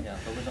sort of thing. Yeah,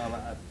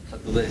 so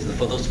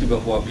for those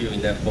people who are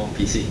viewing that from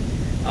PC,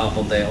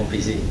 from their own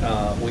PC,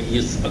 we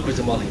use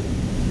acoustic modeling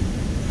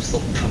so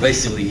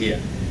pervasively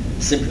here.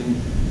 Simply,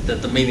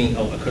 the meaning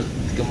of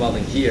acoustic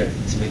modeling here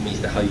simply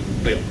means that how you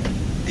build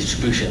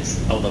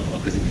distributions out of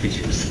acoustic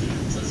features.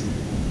 So it's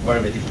very,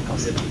 very different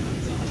concept.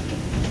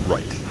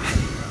 Right.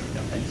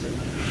 Yeah, thanks.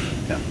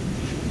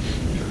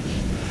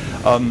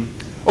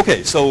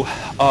 Okay, so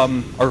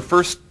our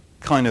first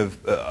kind of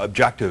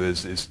objective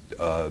is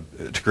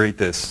to create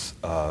this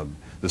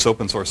this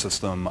open source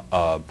system,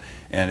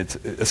 and it's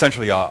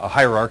essentially a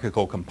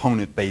hierarchical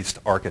component-based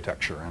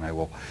architecture, and I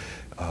will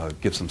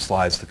give some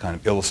slides to kind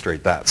of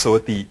illustrate that. So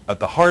at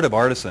the heart of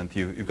ArtiSynth,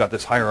 you've got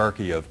this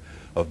hierarchy of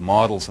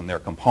models and their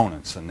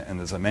components, and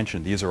as I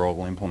mentioned, these are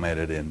all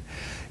implemented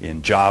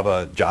in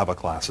Java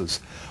classes.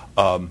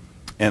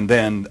 And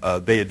then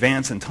they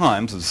advance in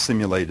time as a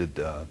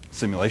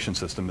simulation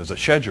system. There's a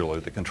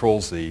scheduler that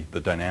controls the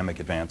dynamic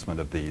advancement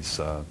of these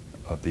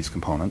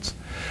components.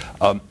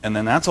 And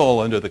then that's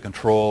all under the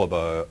control of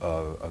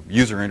a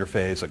user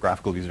interface, a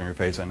graphical user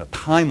interface, and a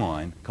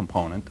timeline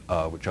component,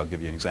 which I'll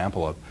give you an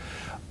example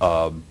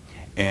of.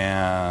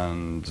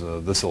 And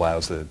this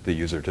allows the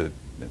user to,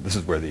 this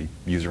is where the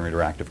user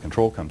interactive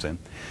control comes in.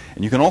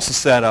 And you can also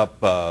set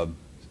up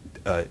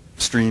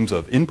streams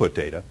of input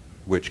data,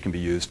 which can be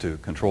used to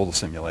control the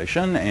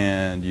simulation,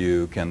 and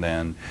you can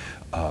then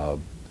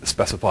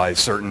specify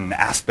certain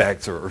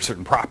aspects or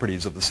certain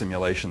properties of the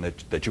simulation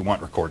that you want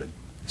recorded.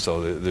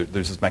 So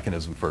there's this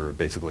mechanism for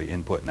basically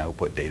input and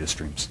output data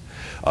streams.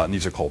 And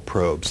these are called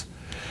probes.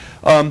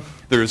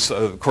 There's,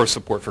 of course,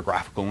 support for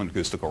graphical and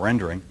acoustical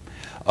rendering.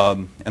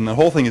 And the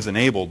whole thing is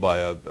enabled by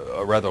a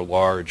rather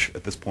large,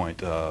 at this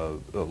point,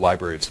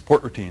 library of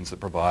support routines that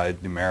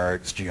provide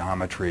numerics,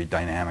 geometry,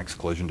 dynamics,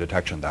 collision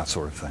detection, that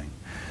sort of thing.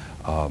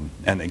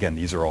 And again,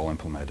 these are all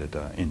implemented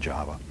in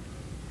Java.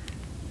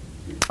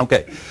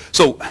 Okay,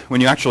 so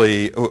when you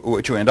actually,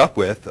 what you end up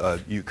with,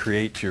 you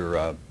create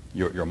your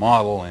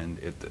model, and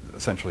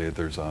essentially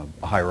there's a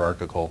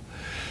hierarchical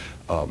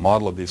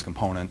model of these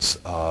components.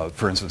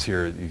 For instance,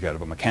 here you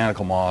have a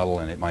mechanical model,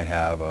 and it might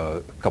have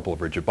a couple of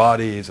rigid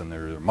bodies, and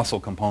there are muscle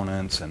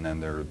components, and then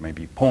there may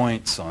be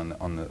points on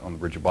the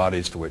rigid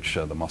bodies to which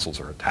the muscles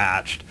are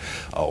attached.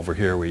 Over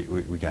here we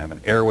can have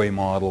an airway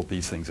model.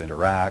 These things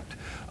interact.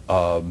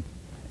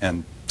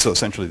 And so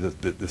essentially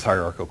this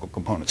hierarchical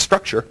component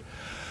structure.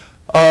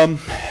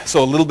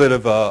 So a little bit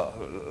of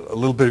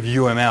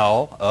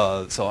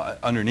UML. So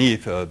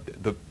underneath,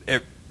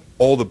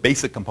 all the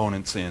basic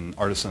components in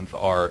ArtiSynth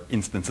are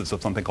instances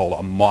of something called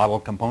a model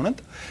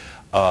component,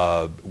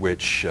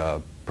 which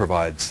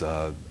provides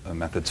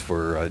methods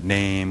for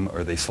name,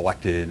 or they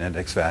selected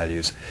index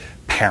values,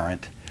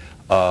 parent.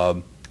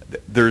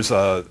 There's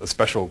a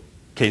special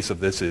case of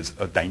this is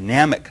a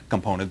dynamic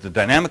component. The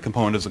dynamic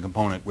component is a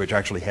component which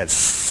actually has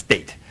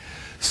state.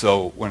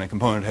 So when a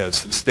component has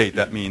state,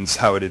 that means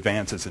how it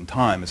advances in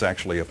time is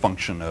actually a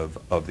function of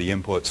the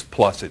inputs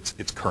plus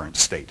its current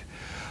state.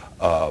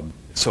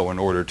 So in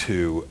order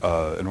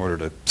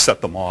to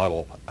set the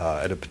model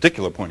at a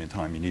particular point in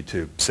time, you need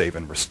to save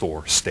and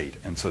restore state,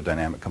 and so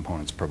dynamic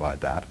components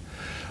provide that.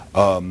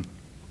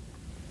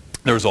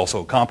 There's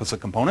also a composite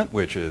component,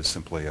 which is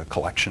simply a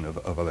collection of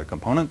other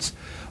components.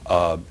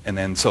 And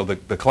then so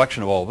the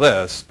collection of all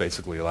this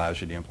basically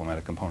allows you to implement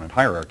a component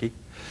hierarchy.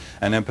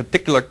 And then a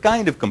particular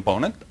kind of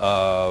component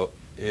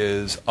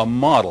is a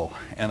model.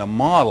 And a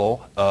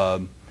model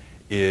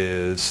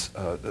is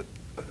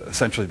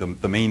essentially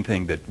the main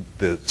thing that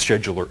the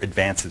scheduler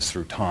advances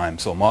through time.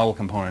 So a model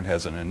component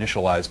has an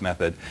initialize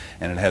method,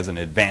 and it has an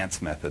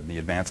advance method. And the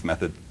advance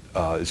method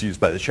is used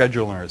by the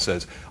scheduler. It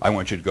says, I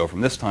want you to go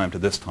from this time to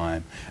this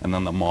time, and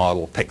then the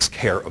model takes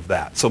care of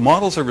that. So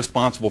models are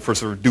responsible for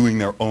sort of doing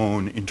their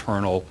own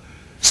internal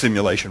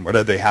simulation,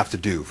 whatever they have to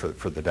do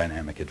for the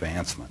dynamic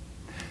advancement.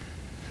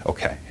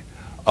 Okay.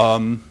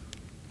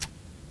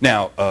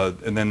 Now,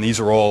 and then these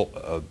are all,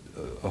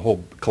 a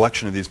whole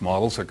collection of these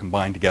models are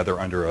combined together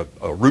under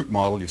a root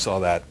model. You saw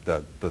that,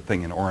 the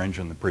thing in orange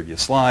in the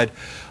previous slide.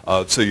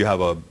 So you have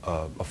a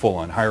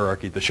full-on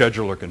hierarchy. The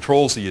scheduler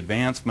controls the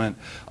advancement.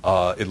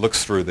 It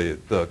looks through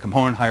the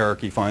component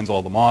hierarchy, finds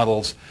all the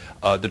models,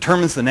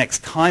 determines the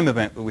next time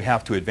event that we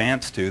have to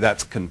advance to.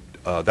 That's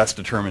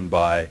determined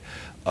by,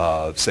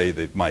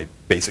 say, my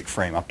basic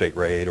frame update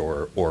rate,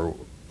 or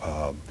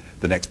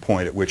the next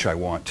point at which I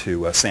want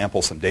to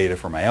sample some data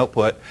for my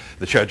output.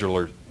 The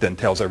scheduler then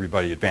tells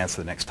everybody advance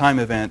to the next time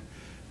event,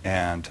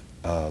 and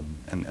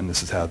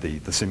this is how the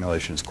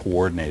simulation is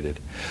coordinated.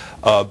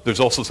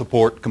 There's also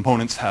support.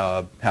 Components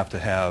have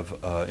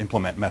to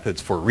implement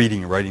methods for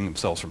reading and writing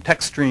themselves from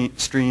text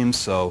streams.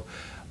 So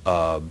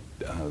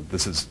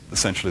this is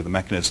essentially the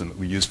mechanism that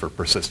we use for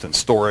persistent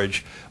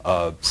storage.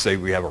 Say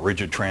we have a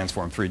rigid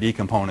transform 3D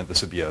component.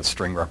 This would be a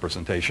string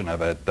representation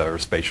of it, or a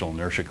spatial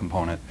inertia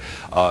component.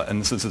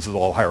 And since this is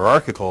all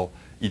hierarchical,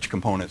 each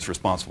component is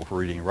responsible for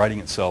reading and writing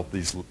itself.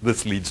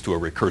 This leads to a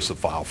recursive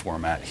file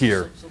format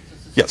here.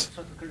 Yes?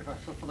 So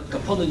for the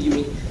component, you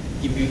mean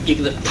if you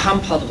ignore the time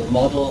part of the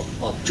model,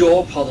 or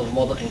jaw part of the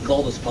model, and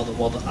glottis part of the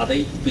model, are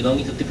they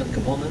belonging to different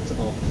components,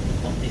 or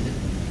is it?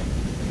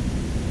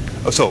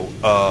 So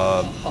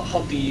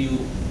how do you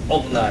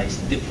organize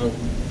different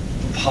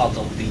parts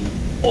of the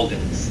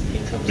organs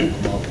in terms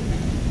of the model?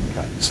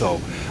 Okay, so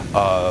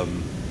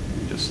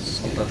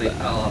just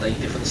are they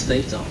in different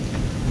states? Or?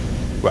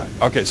 Right.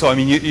 Okay. So I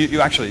mean, you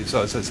actually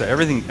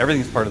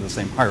everything's part of the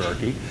same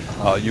hierarchy.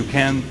 You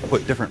can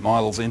put different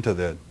models into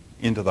the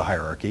into the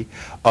hierarchy.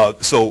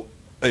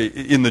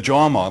 In the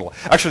jaw model,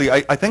 actually,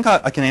 I think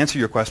I can answer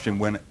your question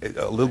when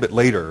a little bit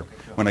later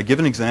when I give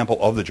an example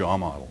of the jaw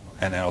model,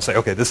 and then I'll say,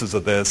 okay, this is a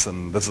this,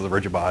 and this is a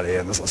rigid body,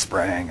 and this is a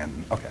spring,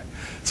 and okay.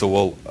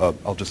 So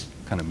I'll just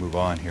kind of move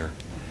on here.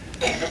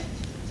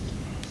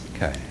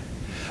 Okay.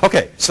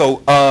 Okay.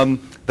 So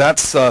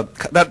that's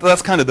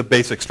kind of the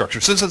basic structure.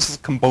 So this is a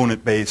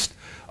component-based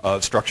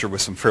structure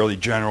with some fairly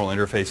general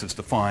interfaces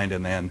defined,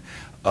 and then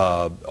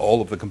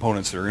all of the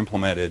components that are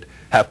implemented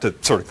have to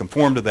sort of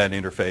conform to that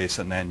interface,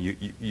 and then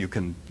you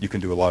can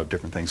do a lot of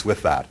different things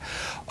with that.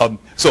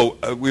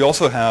 We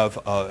also have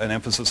an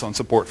emphasis on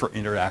support for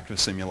interactive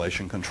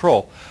simulation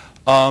control.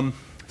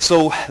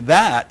 So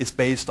that is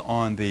based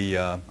on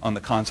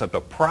the concept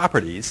of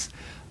properties.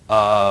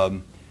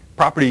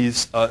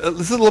 Properties.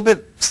 This is a little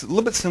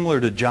bit similar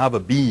to Java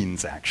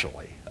Beans,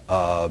 actually.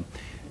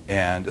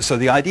 And so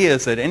the idea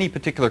is that any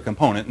particular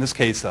component, in this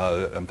case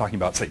I'm talking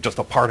about, say, just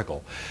a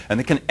particle, and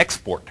it can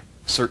export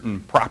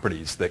certain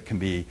properties that can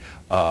be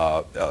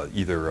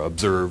either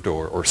observed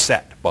or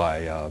set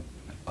by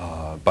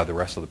the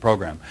rest of the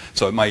program.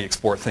 So it might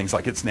export things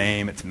like its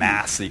name, its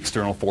mass, the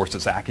external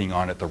forces acting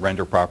on it, the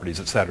render properties,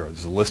 etc.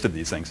 There's a list of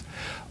these things.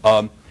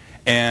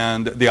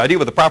 And the idea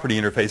with the property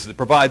interface is it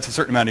provides a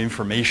certain amount of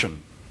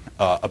information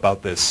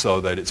about this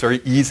so that it's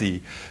very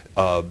easy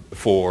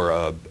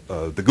for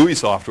the GUI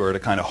software to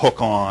kind of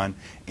hook on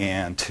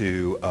and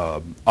to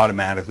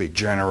automatically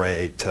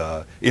generate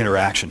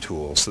interaction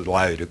tools that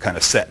allow you to kind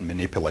of set and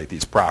manipulate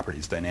these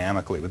properties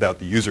dynamically without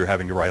the user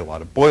having to write a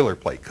lot of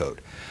boilerplate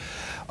code.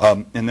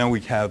 And then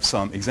we have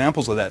some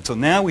examples of that. So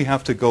now we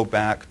have to go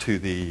back to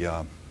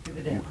the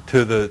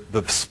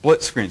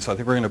split screen. So I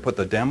think we're going to put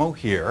the demo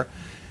here,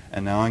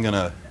 and now I'm going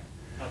to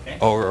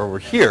over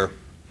here.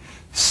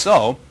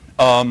 So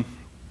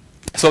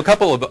so a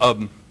couple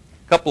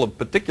of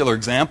particular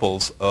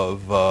examples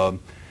of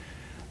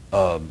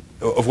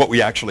what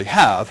we actually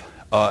have,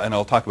 and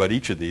I'll talk about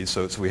each of these.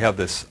 So we have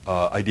this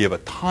idea of a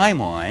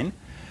timeline,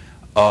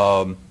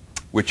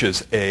 which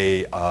is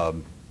a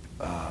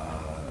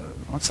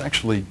let's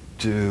actually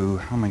do.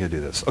 How am I going to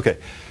do this? Okay,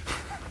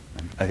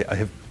 I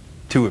have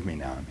two of me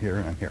now. I'm here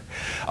and I'm here.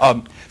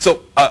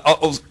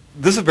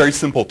 This is a very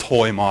simple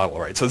toy model,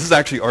 right? So this is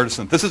actually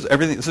ArtiSynth. This is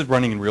everything. This is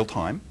running in real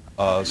time.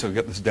 So we've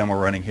got this demo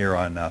running here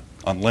on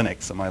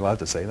Linux. Am I allowed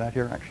to say that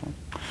here, actually?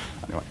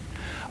 Anyway.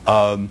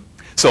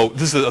 So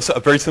this is a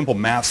very simple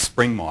mass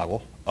spring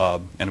model,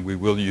 and we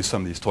will use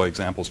some of these toy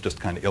examples just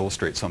to kind of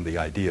illustrate some of the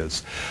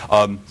ideas.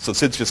 So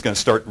Sid's just going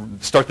to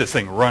start this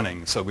thing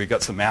running. So we've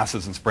got some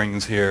masses and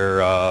springs here.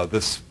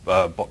 This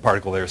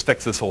particle there is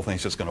fixed. This whole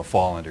thing's just going to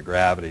fall into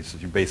gravity. This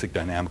is your basic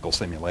dynamical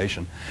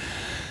simulation.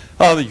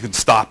 You can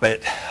stop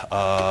it,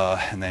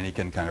 and then you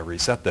can kind of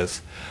reset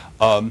this.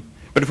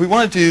 But if we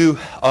want to do,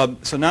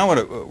 so now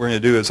what we're going to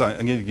do is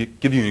I'm going to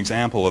give you an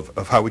example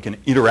of how we can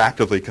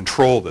interactively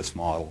control this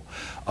model.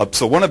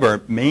 So one of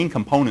our main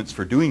components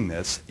for doing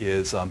this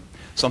is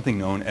something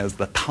known as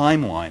the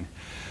timeline.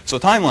 So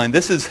timeline,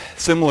 this is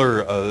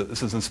similar,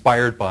 this is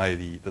inspired by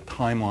the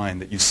timeline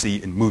that you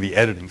see in movie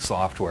editing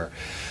software.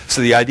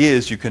 So the idea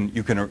is you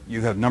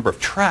have a number of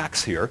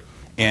tracks here,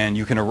 and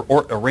you can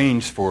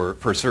arrange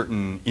for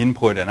certain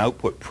input and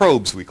output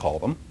probes, we call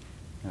them.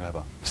 I have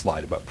a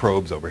slide about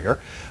probes over here.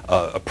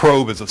 A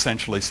probe is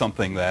essentially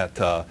something that,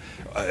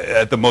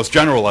 at the most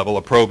general level,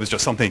 a probe is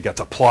just something that gets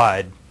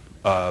applied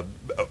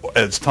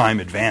as time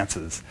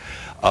advances.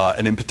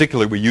 And in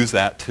particular, we use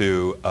that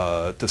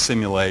to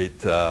simulate,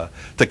 to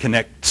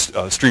connect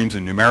streams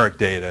of numeric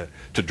data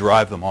to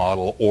drive the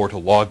model or to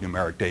log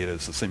numeric data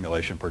as the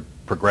simulation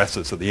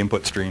progresses. So the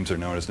input streams are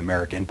known as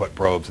numeric input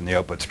probes, and the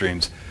output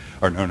streams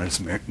are known as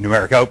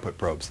numeric output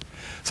probes.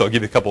 So I'll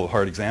give you a couple of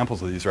hard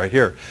examples of these right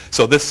here.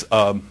 So this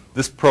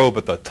probe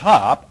at the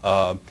top,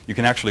 you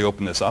can actually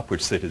open this up,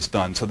 which Sid has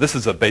done. So this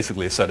is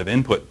basically a set of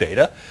input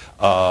data.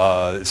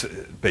 It's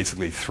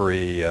basically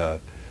three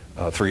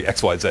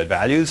XYZ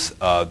values.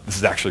 This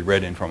is actually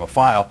read in from a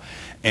file.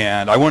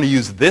 And I want to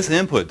use this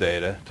input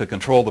data to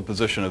control the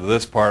position of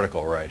this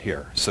particle right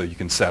here. So you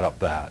can set up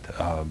that.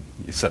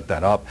 You set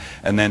that up.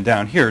 And then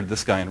down here,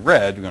 this guy in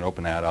red, we're going to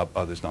open that up.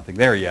 Oh, there's nothing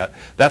there yet.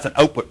 That's an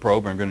output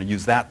probe. And I'm going to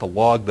use that to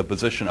log the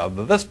position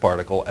of this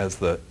particle as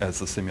the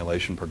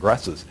simulation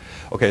progresses.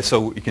 Okay,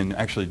 so you can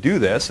actually do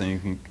this, and you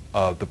can.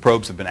 The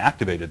probes have been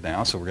activated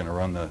now, so we're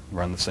going to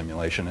run the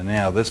simulation. And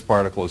now this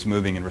particle is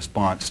moving in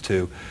response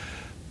to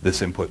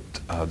this input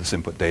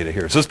data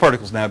here. So this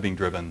particle is now being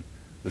driven.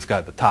 This guy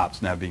at the top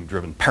is now being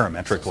driven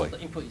parametrically. So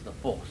the input is the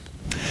force.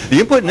 The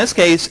input in this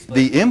case,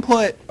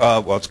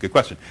 well, it's a good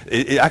question.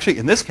 Actually,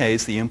 in this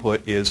case, the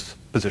input is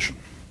position.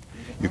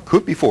 You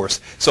could be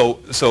force. So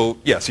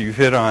you've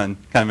hit on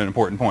kind of an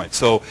important point.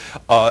 So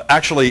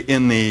actually,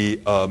 in the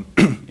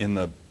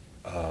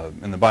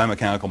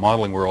biomechanical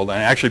modeling world,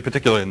 and actually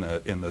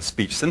particularly in the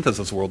speech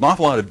synthesis world, an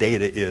awful lot of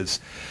data is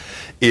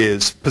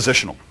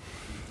positional.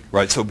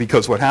 Right, so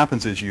because what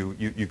happens is you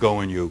go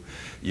and you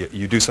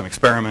do some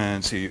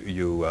experiments, you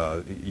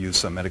use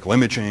some medical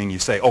imaging, you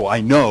say, oh,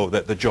 I know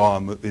that the jaw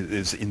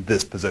is in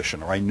this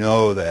position, or I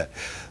know that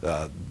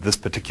this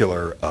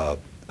particular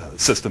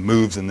system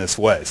moves in this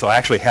way. So I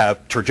actually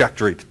have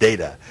trajectory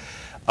data,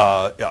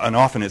 and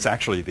often it's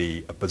actually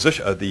the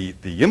position,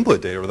 the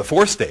input data or the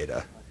force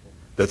data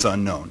that's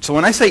unknown. So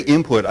when I say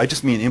input, I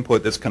just mean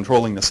input that's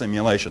controlling the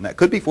simulation. That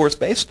could be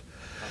force-based.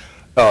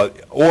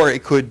 Or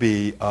it could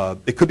be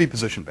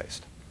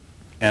position-based,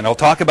 and I'll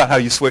talk about how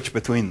you switch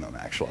between them.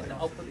 Actually, The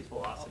output is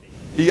velocity.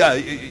 yeah,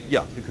 it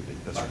could be.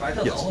 That's right. I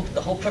thought Yes.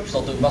 the whole purpose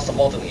of the muscle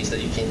modeling is that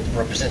you can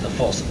represent the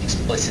force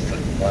explicitly.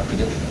 Right?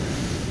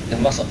 The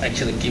muscle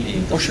actually give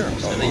you the Oh, sure.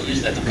 force, and they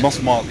use that to The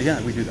muscle model. Yeah,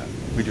 we do that.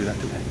 We do that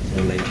too.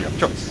 Yeah,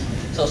 sure.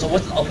 So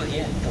what's the output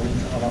here? Can we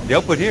talk about The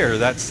output here,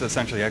 that's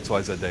essentially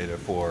XYZ data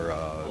for,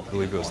 I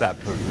believe it was that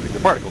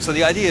particular particle. So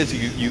the idea is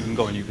you can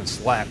go and you can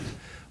select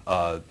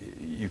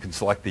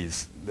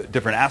these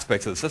different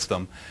aspects of the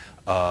system,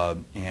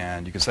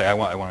 and you can say, I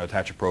want to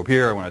attach a probe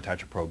here, I want to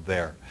attach a probe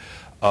there.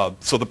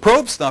 So the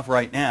probe stuff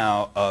right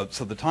now,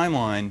 so the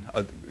timeline,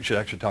 we should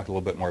actually talk a little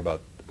bit more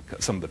about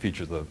some of the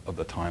features of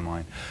the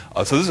timeline.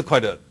 So this is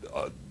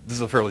this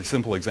is a fairly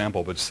simple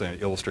example, but just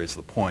illustrates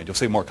the point. You'll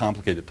see a more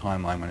complicated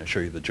timeline when I show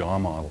you the jaw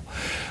model.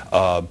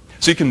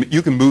 So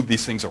you can move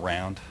these things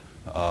around.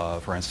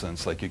 For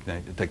instance, like you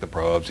can take the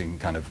probes, you can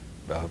kind of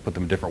put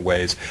them in different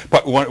ways.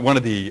 But one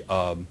of the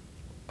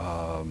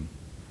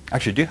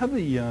actually, do you have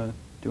the? Do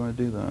you want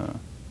to do the?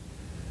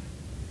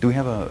 Do we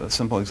have a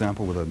simple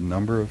example with a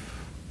number of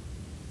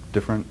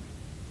different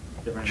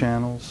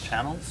channels?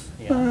 Channels?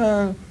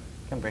 Yeah.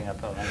 Can bring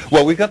up a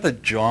Well, we've got the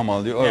jaw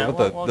model. Yeah,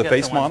 What we'll the get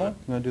face the ones model? with-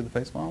 You want to do the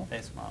face model?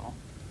 face model.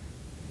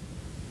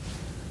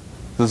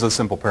 This is a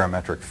simple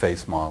parametric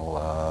face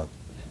model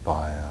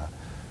by,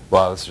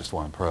 well, it's just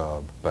one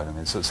probe, but I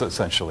mean, it's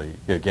essentially,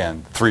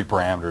 again, 3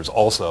 parameters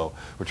also,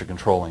 which are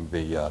controlling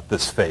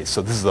this face.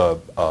 So this is a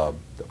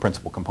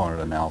principal component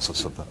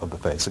analysis of the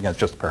face. Again, it's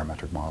just a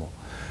parametric model.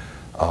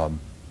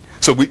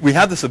 So we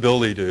have this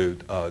ability to,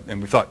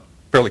 and we thought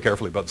fairly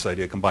carefully about this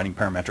idea of combining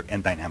parametric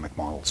and dynamic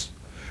models.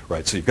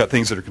 Right, so you've got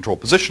things that are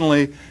controlled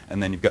positionally,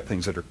 and then you've got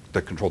things that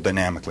are controlled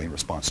dynamically in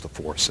response to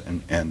force.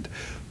 And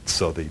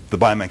so the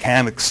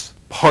biomechanics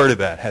part of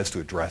that has to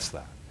address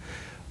that.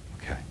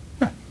 Okay,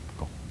 yeah,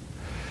 cool.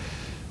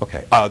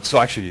 Okay,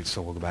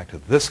 so we'll go back to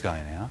this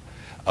guy now.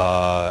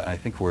 I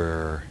think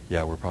we're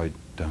probably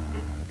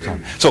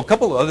done. So a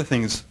couple of other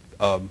things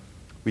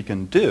we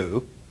can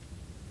do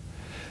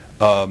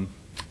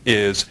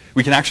is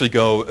we can actually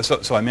go.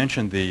 So I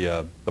mentioned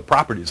the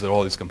properties that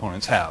all these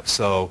components have.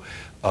 So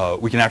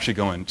we can actually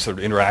go and sort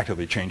of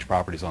interactively change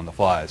properties on the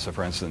fly. So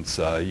for instance,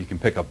 you can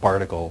pick a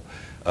particle,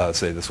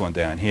 say this one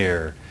down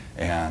here,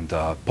 and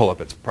pull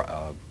up its,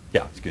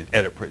 you can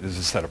edit, there's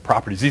a set of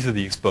properties. These are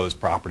the exposed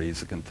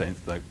properties that contain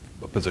the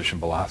position,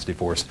 velocity,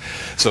 force.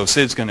 So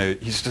Sid's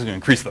he's just going to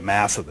increase the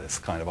mass of this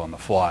kind of on the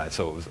fly.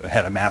 So it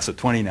had a mass of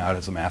 20, now it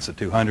has a mass of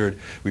 200.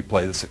 We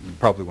play this, we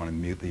probably want to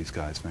mute these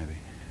guys maybe.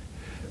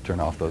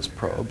 Turn off those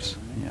probes.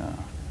 Yeah,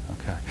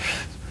 okay.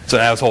 So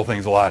now this whole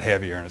thing's a lot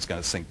heavier and it's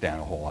going to sink down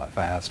a whole lot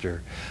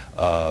faster.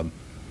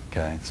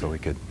 Okay, so we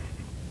could.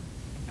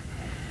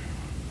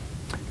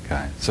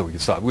 Okay, so we can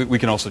stop. We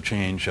can also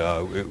change.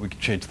 We can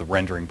change the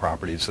rendering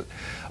properties.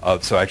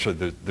 So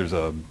actually, there's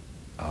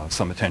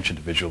some attention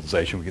to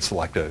visualization. We can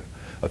select a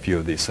few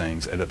of these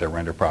things, edit their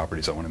render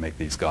properties. I want to make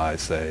these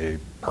guys say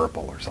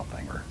purple or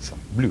something, or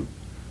some blue.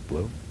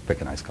 Blue.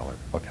 Pick a nice color.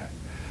 Okay.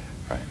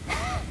 All right.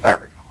 There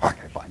we go.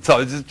 Okay, fine.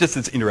 So it's just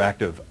this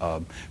interactive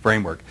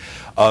framework.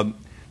 Then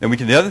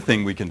the other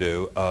thing we can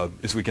do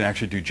is we can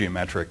actually do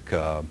geometric,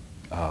 so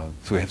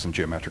we have some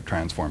geometric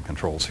transform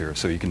controls here.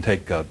 So you can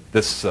take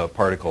this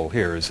particle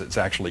here, it's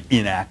actually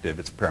inactive,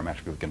 it's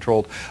parametrically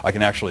controlled. I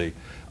can actually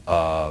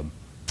hook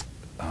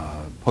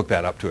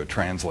that up to a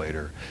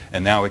translator,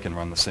 and now we can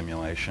run the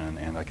simulation,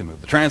 and I can move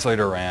the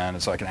translator around,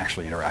 and so I can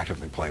actually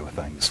interactively play with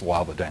things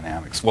while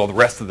the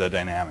rest of the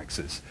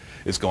dynamics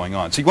is going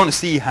on. So you want to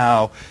see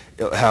how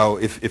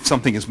if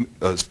something is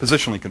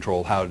positionally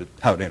controlled, how it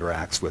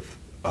interacts with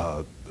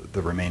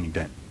the remaining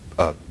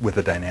with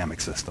the dynamic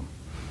system.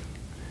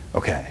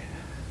 Okay.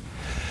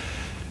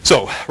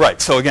 So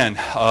so again,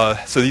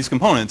 so these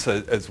components,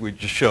 as we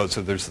just showed,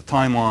 so there's the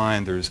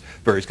timeline, there's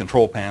various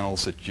control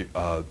panels that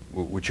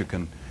which you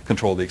can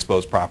control the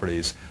exposed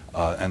properties,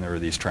 and there are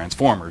these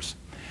transformers.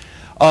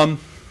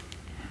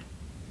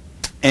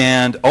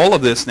 And all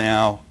of this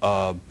now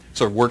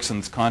sort of works in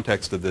this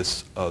context of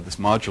this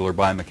modular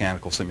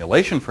biomechanical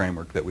simulation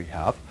framework that we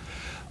have.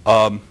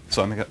 So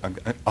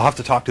I'll have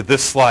to talk to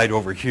this slide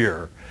over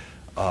here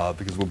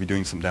because we'll be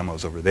doing some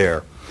demos over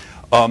there.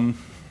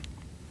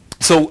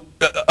 So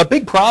a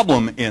big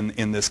problem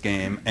in this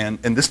game, and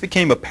this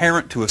became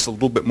apparent to us a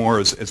little bit more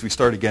as we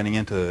started getting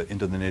into the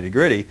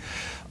nitty-gritty,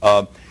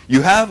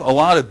 you have a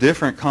lot of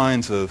different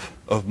kinds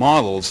of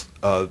models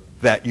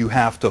that you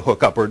have to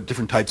hook up, or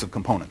different types of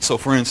components. So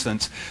for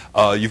instance,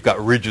 you've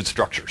got rigid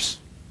structures.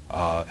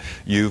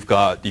 You've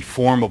got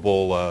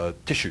deformable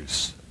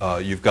tissues.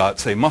 You've got,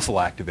 say,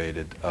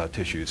 muscle-activated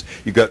tissues.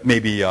 You've got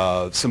maybe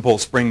simple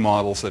spring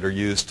models that are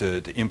used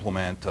to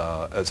implement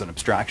as an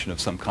abstraction of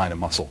some kind of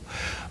muscle.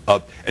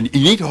 And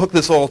you need to hook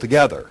this all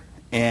together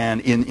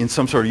and in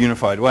some sort of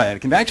unified way. And it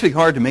can be actually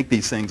hard to make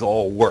these things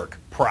all work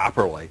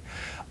properly.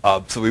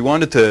 So we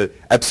wanted to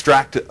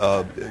abstract,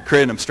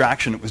 create an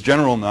abstraction that was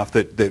general enough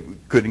that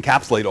could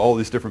encapsulate all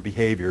these different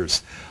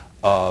behaviors.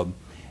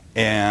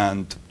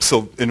 And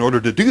so in order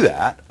to do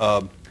that,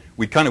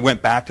 we kind of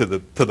went back to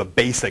the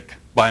basic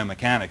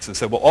biomechanics and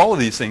said, well, all of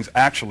these things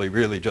actually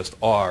really just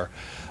are,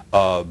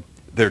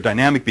 their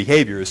dynamic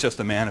behavior is just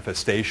a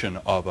manifestation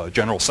of a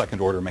general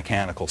second-order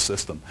mechanical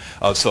system.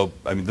 So,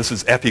 I mean, this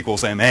is F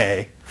equals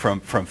ma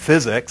from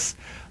physics.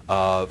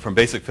 From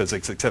basic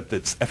physics, except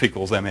it's F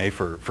equals ma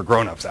for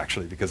grown-ups,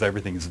 actually, because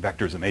everything is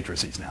vectors and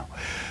matrices now.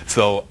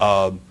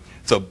 So,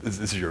 so this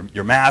is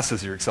your mass,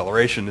 this is your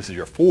acceleration, this is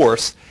your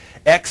force.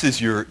 X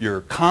is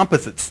your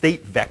composite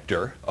state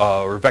vector,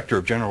 or vector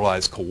of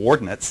generalized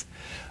coordinates.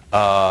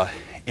 So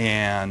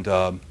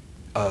the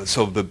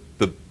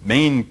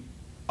main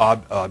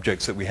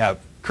objects that we have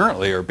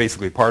currently are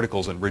basically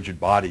particles and rigid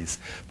bodies.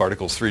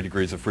 Particles 3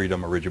 degrees of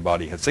freedom, a rigid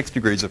body has 6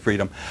 degrees of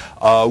freedom.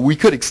 We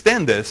could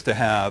extend this to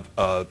have,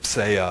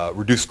 say, a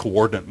reduced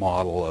coordinate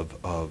model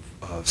of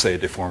say, a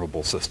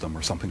deformable system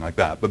or something like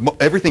that. But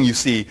everything you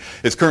see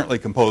is currently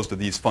composed of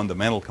these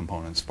fundamental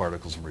components,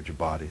 particles and rigid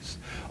bodies.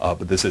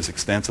 But this is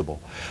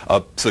extensible.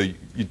 So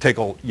you take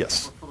all,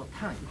 yes? For the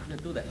tank, you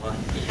couldn't do that, right?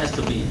 It has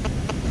to be,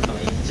 I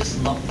mean, it's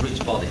just not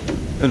rigid body.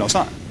 No, it's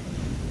not.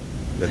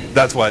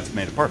 That's why it's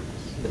made of particles.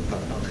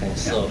 Okay,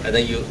 so and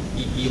then you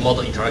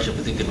model interaction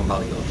between different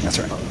particles. That's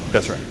right.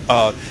 That's right.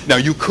 Now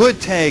you could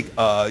take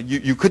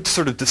you could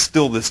sort of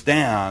distill this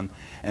down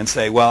and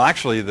say, well,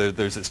 actually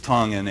there's this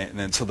tongue in it,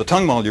 and so the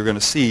tongue model you're going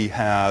to see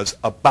has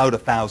about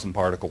 1,000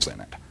 particles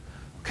in it.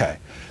 Okay,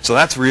 so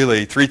that's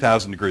really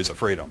 3,000 degrees of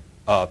freedom.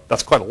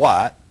 That's quite a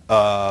lot.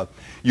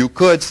 You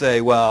could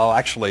say, well,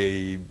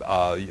 actually,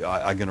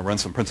 I'm going to run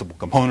some principal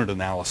component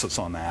analysis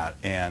on that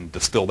and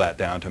distill that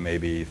down to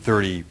maybe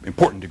 30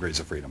 important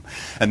degrees of freedom.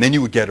 And then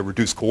you would get a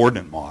reduced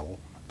coordinate model.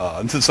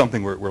 This is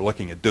something we're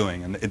looking at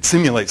doing, and it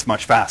simulates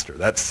much faster.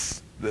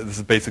 This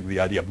is basically the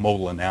idea of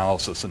modal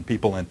analysis, and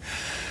people in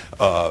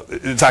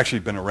it's actually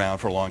been around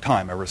for a long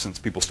time, ever since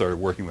people started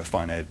working with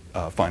finite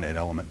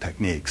element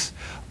techniques.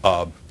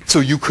 So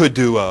you could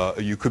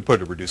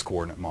put a reduced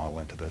coordinate model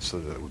into this, so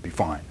that it would be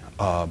fine.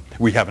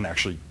 We haven't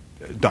actually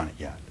done it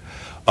yet.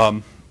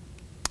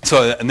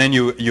 So and then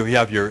you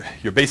have your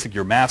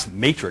mass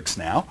matrix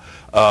now.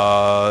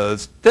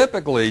 It's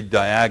typically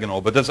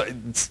diagonal, but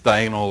it's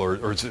diagonal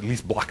or it's at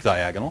least block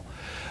diagonal.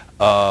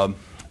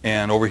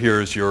 And over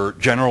here is your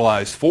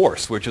generalized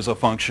force, which is a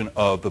function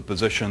of the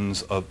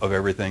positions of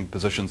everything,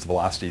 positions,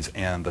 velocities,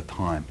 and the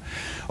time.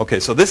 Okay,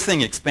 so this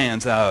thing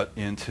expands out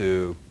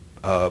into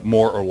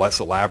more or less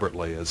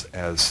elaborately as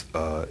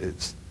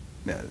it's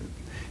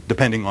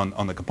depending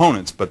on the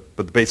components, but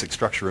the basic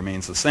structure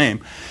remains the same.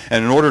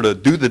 And in order to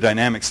do the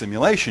dynamic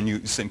simulation,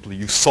 you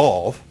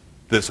solve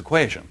this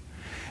equation.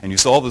 And you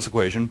solve this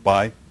equation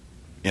by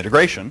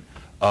integration.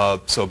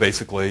 So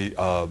basically,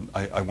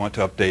 I want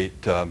to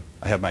update,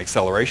 I have my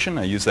acceleration.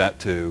 I use that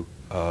to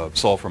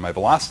solve for my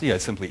velocity. I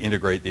simply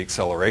integrate the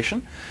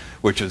acceleration,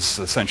 which is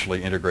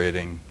essentially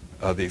integrating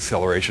the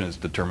acceleration is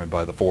determined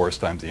by the force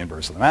times the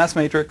inverse of the mass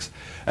matrix.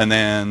 And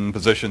then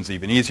position's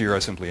even easier. I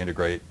simply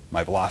integrate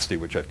my velocity,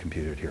 which I've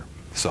computed here.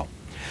 So,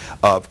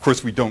 of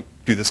course, we don't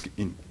do this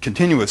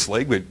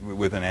continuously.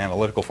 With an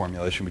analytical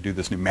formulation, we do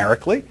this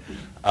numerically.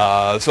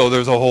 So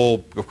there's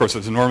there's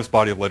an enormous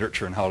body of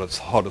literature on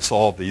how to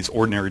solve these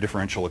ordinary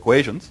differential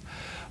equations.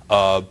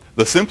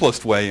 The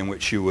simplest way in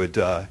which you would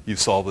you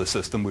solve this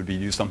system would be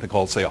to use something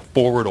called, say, a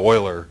forward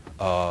Euler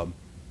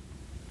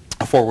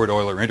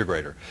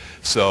integrator.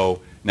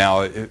 So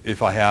now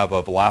if I have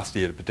a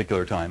velocity at a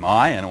particular time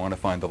I, and I want to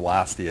find the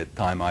velocity at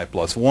time I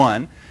plus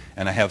 1,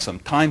 and I have some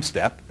time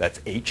step,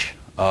 that's h,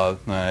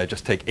 I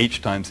just take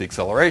h times the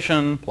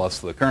acceleration plus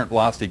the current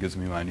velocity gives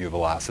me my new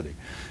velocity.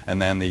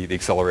 And then the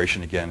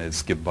acceleration, again,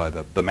 is given by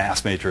the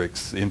mass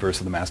matrix, the inverse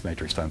of the mass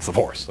matrix times the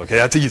force. Okay,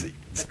 that's easy.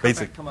 It's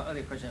basic. To my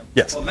earlier question.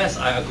 Yes. For mass,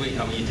 I agree.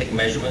 I mean, you take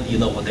measurement, you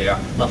know what they are.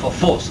 Now for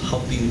force, how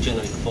do you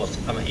generate the force?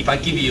 I mean, if I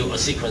give you a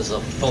sequence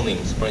of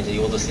phonemes, for instance,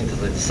 you want to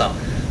synthesize the sound,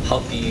 how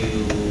do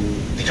you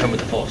determine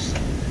the force?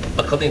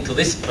 According to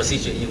this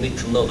procedure, you need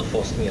to know the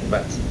force in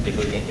advance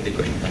before you can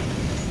integrate.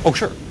 Oh,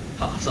 sure.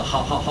 So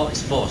how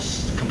is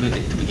force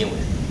computed to begin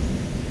with?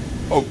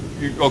 Oh,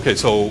 okay.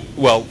 So,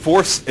 well,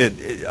 force,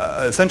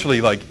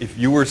 essentially, like if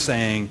you were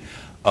saying,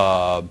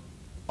 I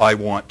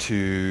want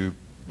to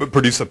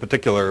produce a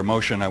particular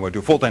motion, I would do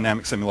a full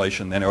dynamic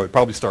simulation, then I would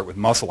probably start with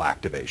muscle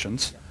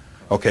activations.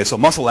 Okay, so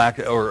muscle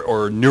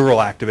or neural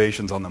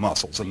activations on the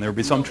muscles, and there would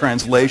be some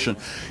translation.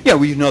 Yeah,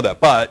 we know that,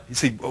 but you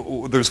see,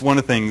 there's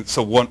one thing.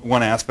 So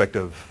one aspect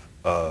of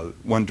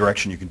one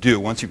direction you can do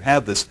once you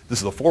have this. This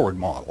is a forward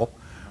model.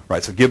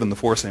 right? So given the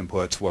force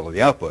inputs, what are the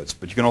outputs?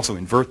 But you can also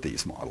invert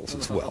these models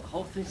as well. The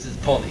whole thing is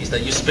important is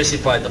that you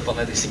specify the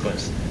phonetic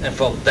sequence, and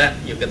from that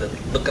you're going to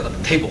look at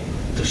the table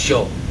to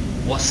show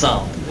what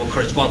sound will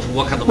correspond to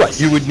what kind of Right,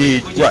 you would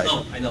need, right.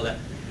 I know that.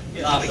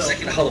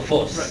 Exactly how the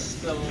force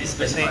So is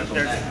specified from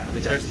that.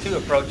 there's two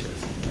approaches,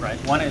 right?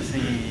 One is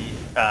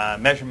the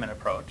measurement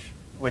approach,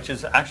 which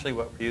is actually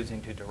what we're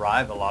using to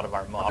derive a lot of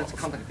our models.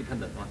 That's context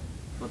dependent, right?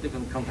 For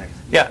different contexts.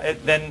 Yeah,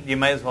 then you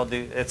might as well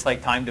do, it's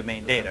like time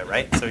domain data,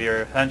 right? So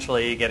you're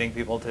essentially getting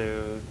people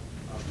to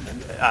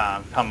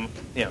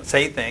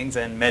say things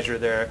and measure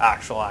their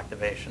actual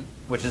activation,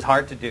 which is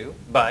hard to do,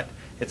 but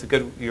it's a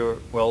good,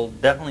 we'll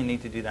definitely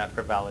need to do that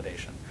for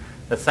validation.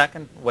 The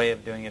second way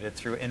of doing it is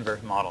through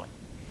inverse modeling,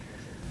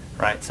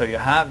 right? So you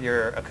have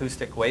your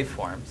acoustic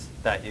waveforms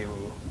that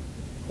you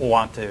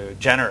want to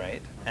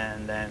generate,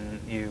 and then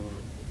you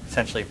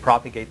essentially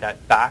propagate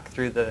that back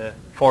through the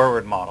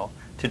forward model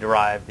to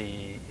derive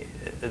the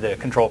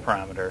control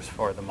parameters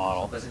for the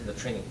model. That's in the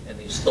training,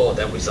 and you store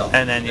that result.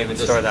 And then you can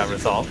store that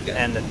result.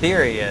 And the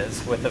theory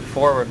is, with a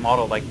forward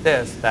model like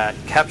this that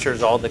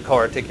captures all the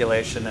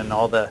co-articulation and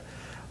all the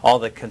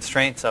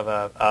constraints of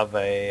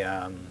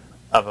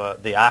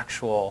the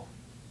actual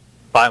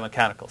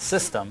biomechanical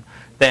system,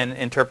 then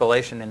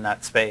interpolation in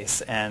that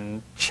space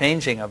and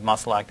changing of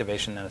muscle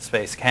activation in a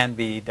space can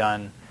be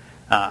done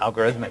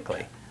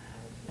algorithmically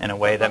in a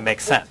way that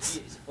makes sense.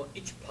 For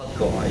each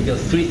particle, you got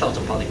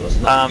 3,000 particles.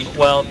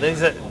 Well,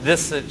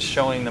 this is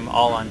showing them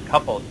all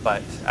uncoupled,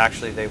 but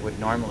actually they would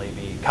normally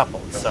be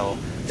coupled. So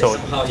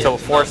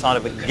force on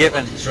a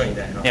given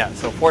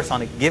force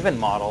on a given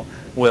model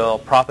will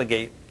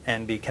propagate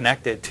and be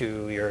connected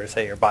to your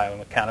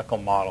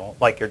biomechanical model,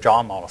 like your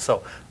jaw model.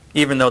 So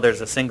even though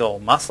there's a single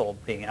muscle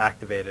being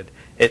activated,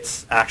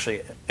 it's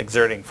actually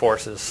exerting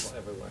forces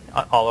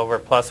all over.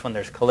 Plus, when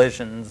there's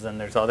collisions and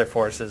there's other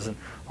forces, and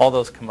all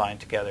those combine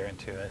together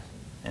into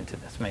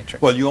this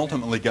matrix. Well, you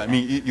ultimately get,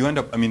 you end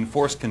up,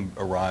 force can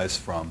arise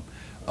from,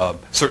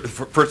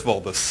 first of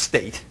all, the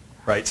state,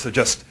 right? So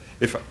just,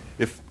 if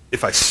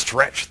I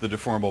stretch the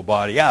deformable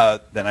body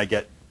out, then I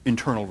get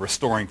internal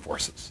restoring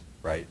forces,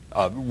 right?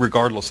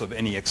 Regardless of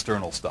any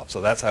external stuff. So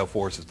that's how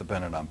force is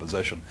dependent on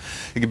position.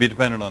 It can be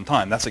dependent on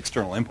time. That's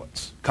external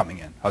inputs coming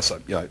in. I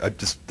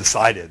just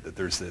decided that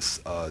there's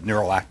this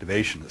neural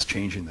activation that's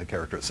changing the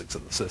characteristics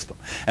of the system.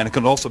 And it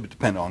can also be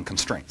dependent on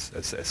constraints,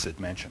 as Sid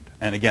mentioned.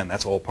 And again,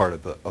 that's all part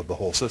of the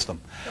whole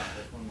system. John,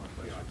 there's one more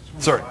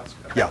question. Sorry.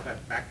 About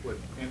that backward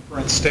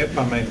inference step.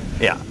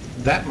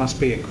 That must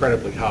be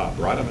incredibly hard,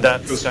 right?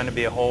 That's going to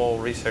be a whole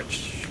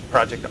research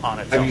project on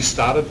its own. Have you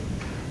started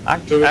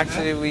doing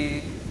Actually,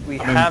 we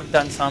have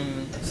done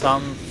some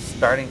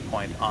starting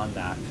point on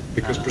that.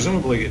 Because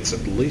presumably it's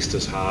at least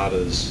as hard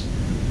as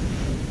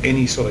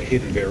any sort of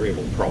hidden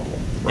variable problem,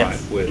 right?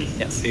 Yes.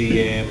 With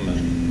EM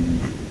and...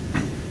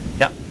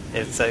 Yeah,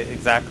 it's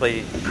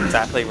exactly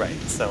right.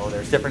 So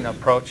there's different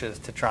approaches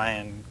to try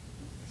and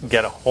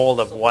get a hold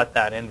of what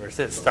that inverse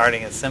is,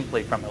 starting as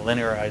simply from a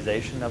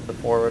linearization of the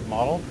forward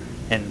model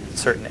in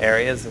certain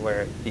areas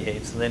where it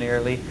behaves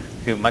linearly,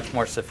 to much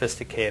more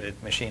sophisticated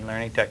machine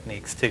learning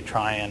techniques to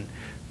try and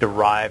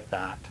derive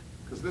that.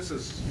 Because this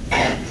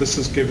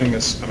is giving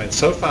us,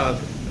 so far,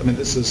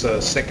 this is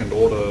a second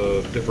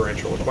order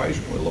differential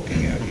equation we're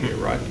looking at here,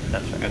 right?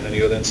 That's right. And then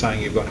you're then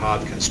saying you've got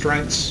hard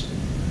constraints.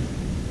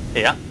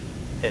 Yeah,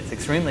 it's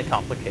extremely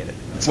complicated.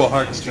 Well,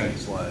 hard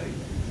constraints like...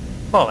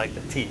 Well, like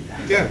the teeth.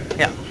 Yeah.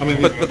 Yeah.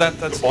 But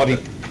that's... The body...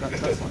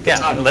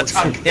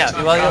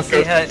 Well, you'll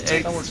see how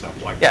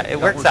it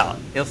works out.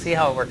 You'll see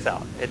how it works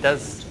out. It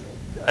does...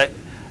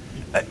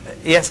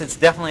 yes, it's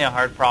definitely a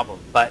hard problem,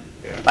 but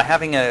by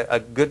having a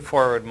good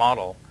forward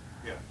model,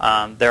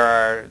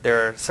 there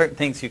are certain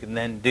things you can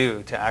then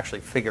do to actually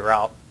figure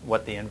out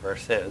what the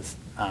inverse is.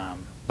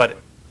 But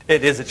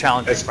it is a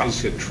challenging problem.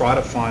 You try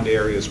to find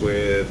areas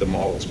where the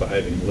model's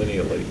behaving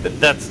linearly.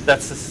 That's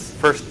the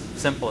first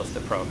simplest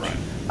approach. Right.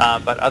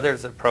 But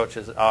others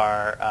approaches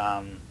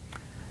are,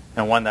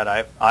 and one that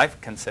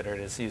I've considered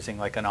is using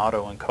like an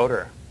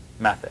autoencoder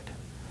method,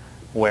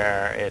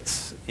 where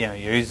it's, you're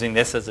using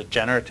this as a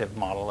generative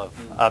model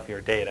of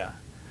your data,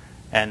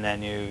 and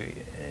then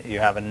you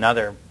have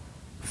another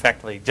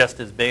effectively just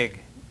as big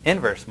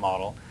inverse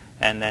model,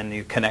 and then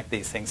you connect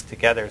these things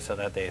together so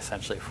that they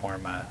essentially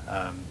form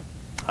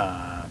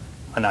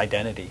an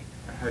identity.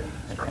 How do you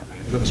construct the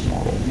inverse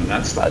model? And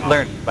that's the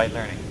by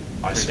learning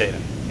through data.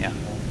 Yeah.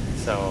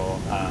 So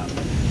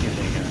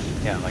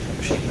using like a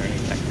machine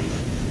learning technique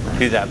to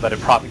do that, but it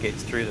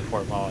propagates through the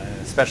forward model,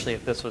 and especially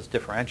if this was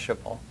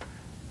differentiable,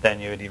 then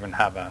you would even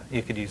have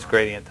you could use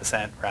gradient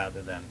descent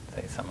rather than,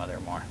 say, some other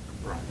more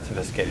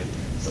sophisticated.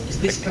 So is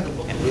this kind of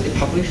book really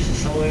published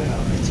somewhere?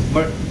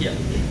 Yeah.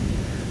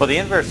 Well, the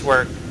inverse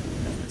work,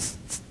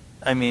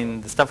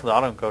 the stuff with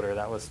autoencoder,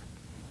 that was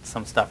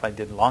some stuff I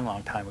did a long,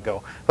 long time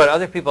ago. But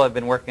other people have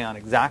been working on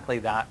exactly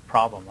that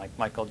problem, like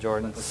Michael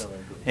Jordan's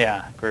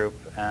group,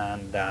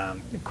 and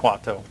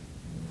Quato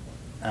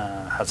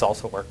has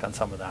also worked on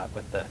some of that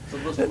with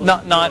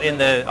not in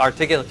the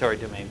articulatory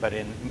domain, but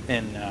in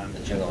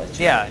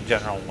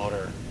general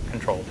motor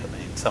control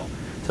domain. So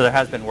there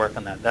has been work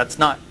on that.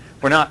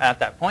 We're not at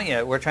that point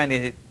yet. We're trying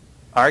to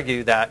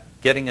argue that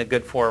getting a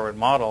good forward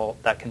model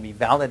that can be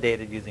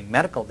validated using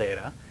medical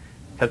data,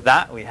 because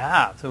that we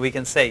have, so we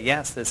can say,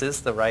 yes, this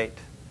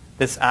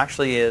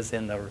actually is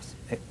in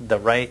the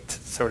right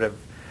sort of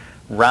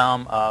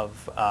realm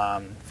of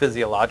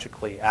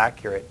physiologically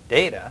accurate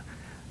data.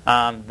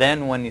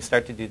 Then when you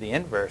start to do the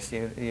inverse,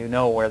 you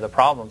know where the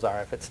problems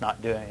are if it's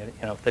not doing it.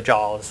 If the jaw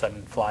all of a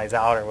sudden flies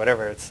out or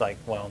whatever, it's like,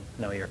 well,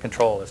 no, your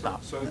control is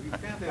not. So have you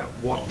found out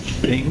what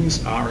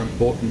things are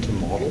important to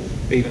model,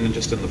 even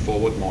just in the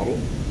forward model?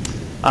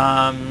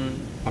 I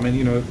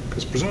mean,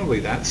 because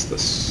presumably that's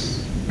this.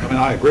 I mean,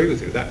 I agree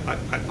with you. That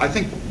I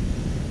think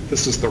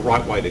this is the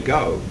right way to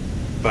go,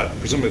 but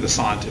presumably the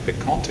scientific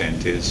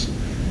content is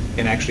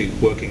in actually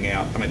working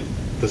out. I mean,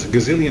 there's a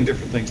gazillion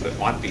different things that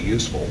might be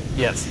useful.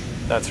 Yes.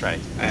 That's right.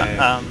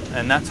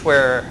 And that's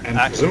where... And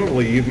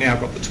presumably you've now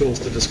got the tools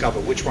to discover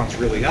which ones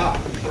really are.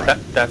 Right?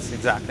 That's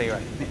exactly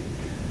right.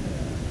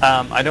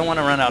 I don't want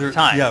to run out of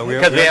time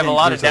because we have a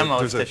lot of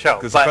demos to show.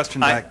 But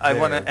I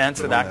want to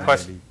answer that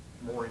question.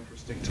 More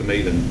interesting to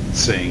me than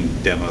seeing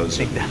demos.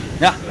 Okay,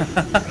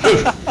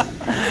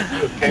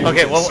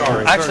 well,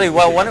 sorry. Actually,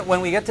 when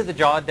we get to the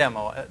jaw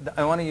demo,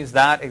 I want to use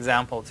that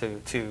example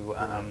to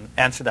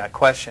answer that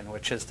question,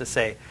 which is to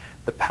say,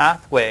 the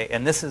pathway,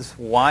 and this is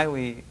why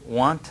we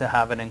want to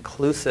have an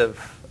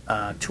inclusive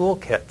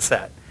toolkit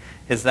set,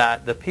 is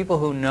that the people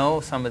who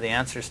know some of the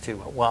answers to,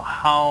 well,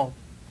 how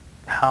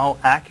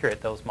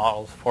accurate those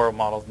forward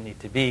models need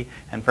to be,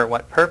 and for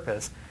what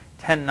purpose,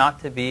 tend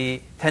to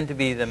be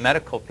the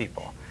medical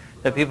people,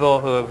 the people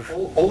who have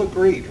all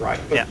agreed,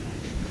 right? Yeah.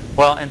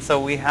 Well, and so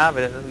we have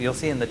it. You'll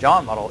see in the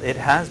jaw model, it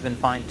has been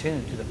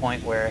fine-tuned to the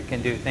point where it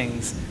can do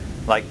things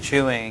like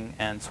chewing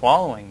and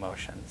swallowing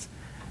motions,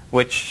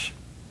 which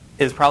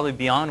is probably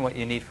beyond what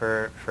you need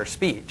for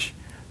speech,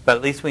 but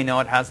at least we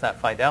know it has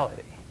that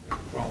fidelity.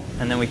 Well,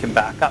 and then we can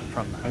back up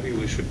from that. Maybe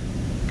we should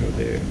go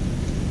there.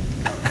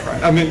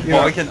 Right. I mean,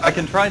 I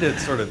can try to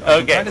sort of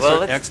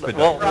expedite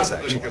this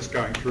rather than just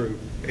going through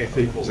F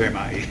equals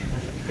MA.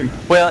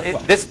 Well,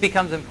 this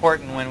becomes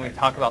important when we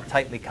talk about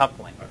tightly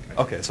coupling.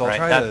 Okay, so I'll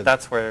try to...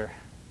 That's where...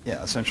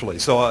 Yeah, essentially.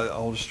 So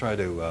I'll just try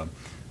to...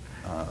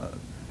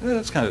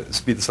 let's kind of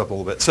speed this up a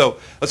little bit. So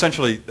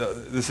essentially,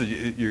 this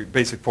is your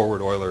basic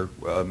forward Euler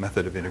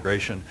method of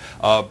integration.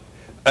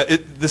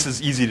 This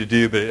is easy to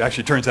do, but it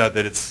actually turns out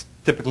that it's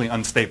typically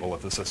unstable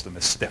if the system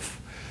is stiff.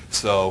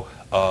 So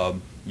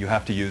you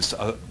have to use,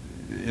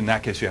 in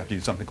that case, you have to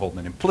use something called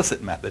an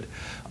implicit method,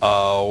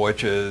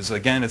 which is,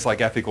 again, it's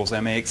like F equals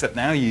MA, except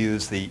now you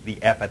use the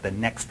F at the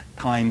next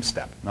time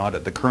step, not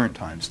at the current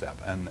time step.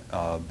 And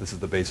this is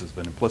the basis of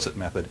an implicit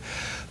method.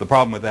 The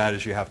problem with that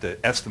is you have to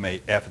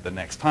estimate F at the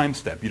next time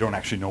step. You don't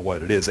actually know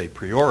what it is a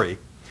priori.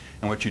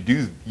 And what you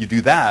do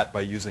that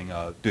by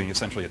doing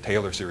essentially a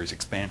Taylor series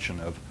expansion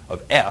of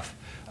F,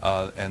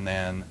 and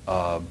then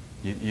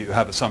you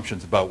have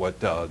assumptions about what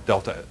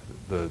delta,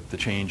 the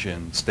change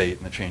in state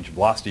and the change in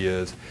velocity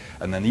is,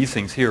 and then these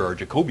things here are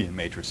Jacobian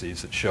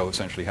matrices that show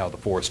essentially how the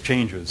force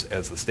changes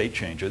as the state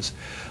changes.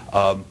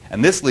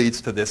 And this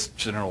leads to this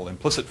general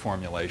implicit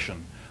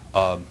formulation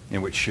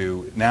in which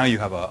you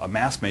have a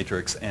mass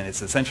matrix, and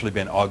it's essentially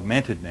been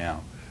augmented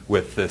now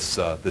with this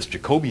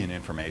Jacobian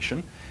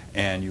information,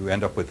 and you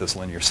end up with this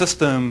linear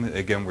system.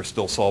 Again, we're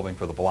still solving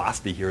for the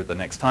velocity here at the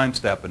next time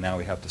step, and now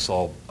we have to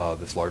solve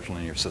this large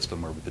linear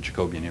system where the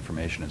Jacobian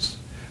information is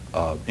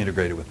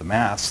integrated with the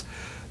mass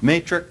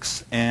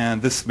matrix,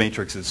 and this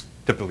matrix is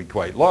typically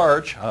quite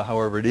large.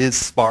 However, it is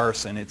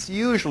sparse, and it's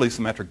usually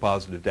symmetric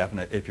positive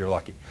definite if you're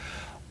lucky.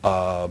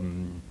 So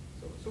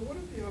what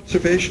are the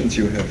observations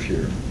you have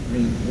here? I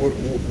mean,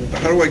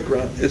 how do I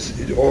ground?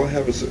 All I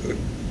have is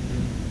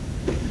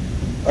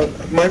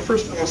my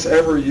first house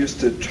ever used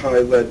to tie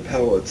lead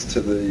pellets to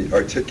the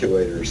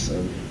articulators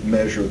and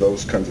measure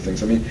those kinds of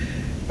things. I mean,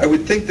 I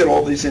would think that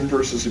all these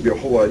inverses would be a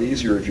whole lot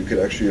easier if you could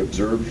actually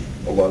observe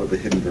a lot of the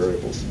hidden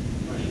variables.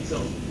 Right. So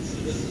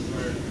this is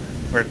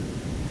where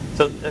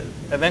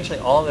eventually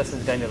all of this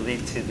is going to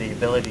lead to the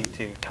ability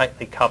to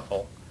tightly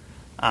couple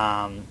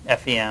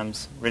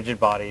FEMs, rigid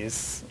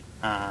bodies,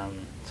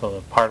 so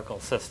the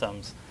particle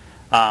systems,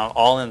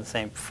 all in the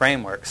same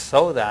framework,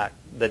 so that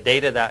the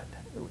data that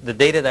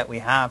we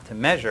have to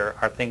measure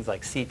are things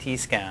like CT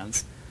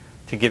scans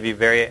to give you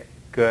very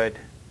good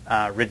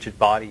rigid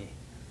body,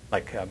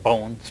 like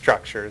bone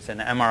structures, and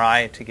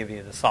MRI to give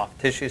you the soft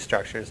tissue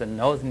structures, and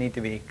those need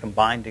to be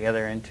combined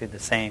together into the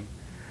same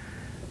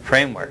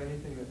framework.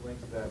 Anything that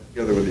links that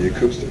together with the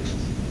acoustics?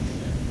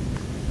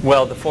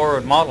 Well, the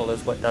forward model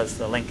is what does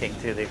the linking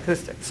to the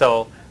acoustics.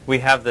 So we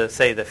have the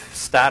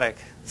static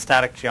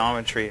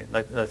geometry.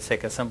 Let's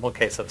take a simple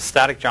case of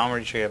static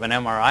geometry of an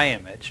MRI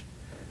image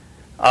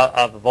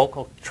of a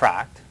vocal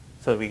tract,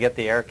 so we get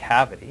the air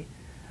cavity,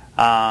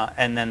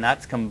 and then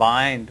that's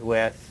combined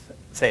with,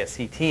 say, a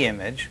CT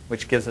image,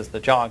 which gives us the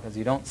jaw, because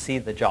you don't see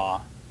the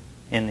jaw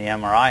in the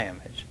MRI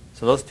image.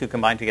 So those two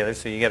combine together,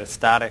 so you get a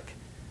static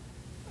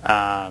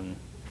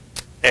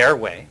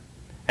airway.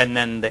 And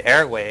then the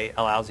airway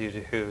allows you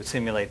to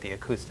simulate the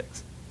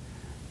acoustics,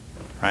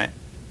 right?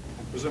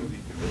 Presumably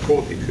you can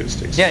record the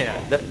acoustics. Yeah.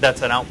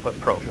 That's an output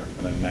probe.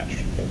 And then match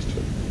those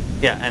two.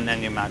 Yeah, and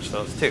then you match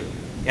those two.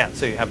 Yeah,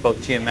 so you have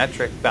both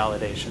geometric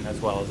validation as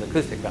well as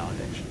acoustic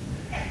validation.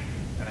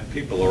 And then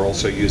people are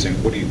also using,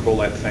 what do you call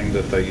that thing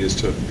that they use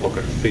to look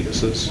at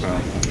fetuses?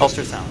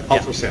 Ultrasound.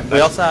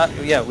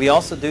 Ultrasound. Yeah. We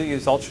also do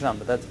use ultrasound,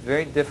 but that's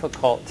very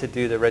difficult to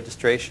do the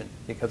registration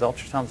because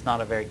ultrasound's not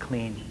a very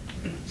clean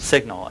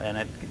signal,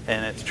 and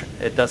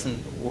it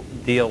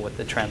doesn't deal with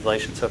the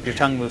translation. So if your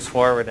tongue moves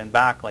forward and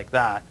back like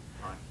that,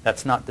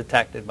 that's not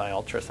detected by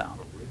ultrasound.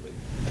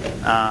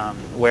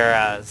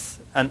 Whereas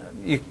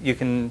you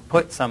can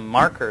put some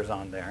markers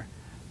on there,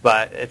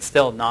 but it's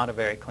still not a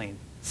very clean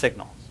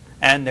signal.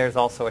 And there's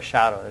also a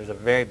shadow. There's a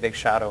very big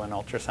shadow in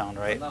ultrasound,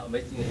 right?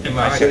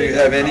 So do you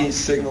have any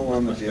signal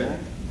on the velum?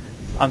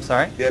 I'm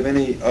sorry? Do you have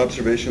any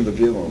observation of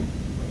the velum?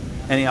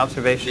 Any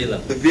observation?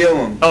 The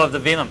velum. Oh, of the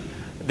velum.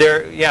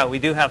 Yeah, we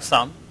do have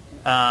some.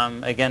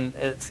 Again,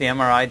 it's the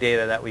MRI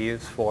data that we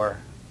use for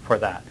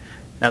that.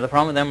 Now, the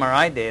problem with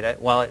MRI data,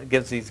 while it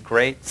gives these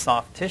great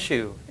soft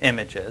tissue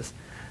images,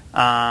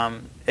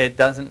 it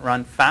doesn't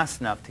run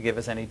fast enough to give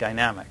us any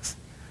dynamics.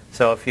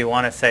 So if you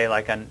want to say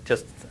like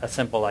just a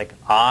simple like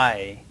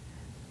eye,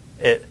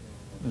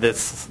 the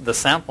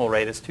sample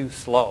rate is too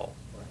slow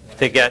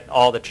to get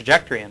all the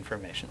trajectory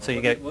information. So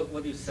you get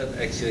what you said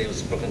actually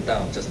was broken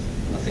down just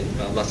I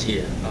think last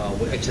year.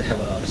 We actually have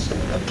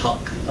a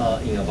talk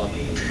in about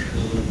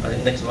I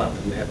think next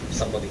month we have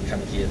somebody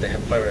come here. They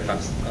have very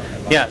fast.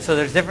 Yeah, so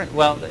there's different.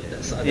 Well,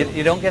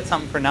 you don't get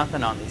something for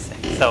nothing on these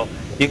things. So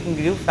you can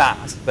do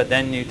fast, but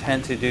then you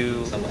tend to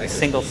do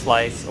single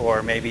slice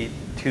or maybe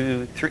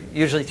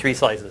usually three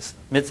slices,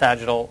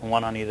 mid-sagittal and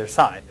one on either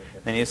side.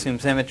 Then you assume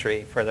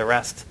symmetry for the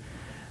rest.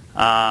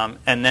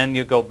 And then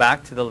you go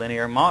back to the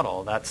linear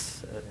model.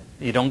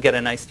 You don't get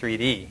a nice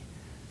 3D.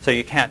 So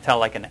you can't tell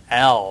like an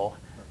L,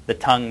 the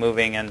tongue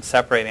moving and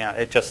separating out.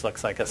 It just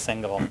looks like a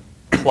single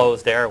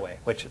closed airway,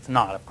 which it's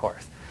not, of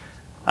course.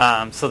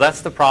 So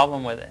that's the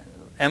problem with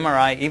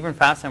MRI, even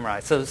fast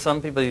MRI. So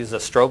some people use a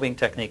strobing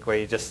technique where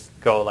you just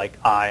go like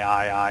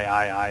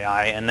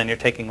I, and then you're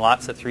taking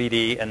lots of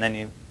 3D, and then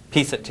you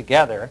piece it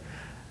together.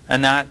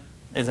 And that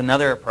is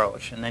another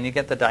approach. And then you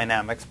get the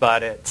dynamics,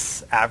 but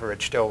it's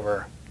averaged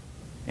over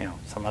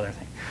some other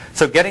thing.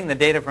 So getting the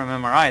data from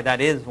MRI,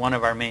 that is one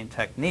of our main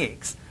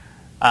techniques,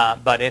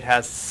 but it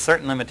has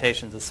certain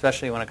limitations,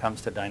 especially when it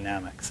comes to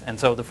dynamics. And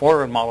so the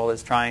forward model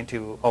is trying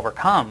to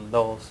overcome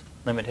those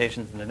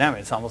limitations in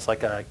dynamics. It's almost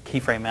like a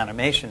keyframe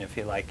animation, if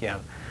you like. You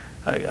have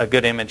a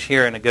good image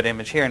here and a good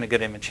image here and a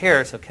good image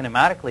here. So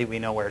kinematically, we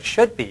know where it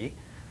should be,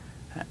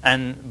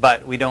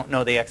 but we don't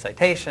know the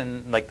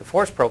excitation, like the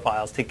force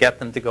profiles, to get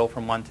them to go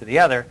from one to the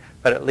other.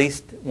 But at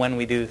least when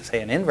we do,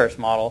 say, an inverse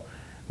model,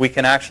 we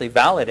can actually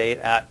validate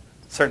at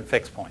certain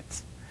fixed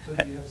points. So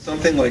do you have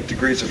something like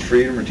degrees of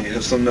freedom, or do you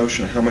have some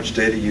notion of how much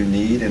data you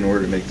need in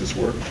order to make this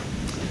work?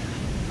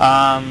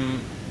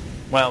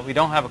 Well, we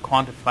don't have a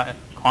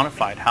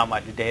quantified how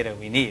much data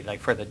we need. Like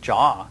for the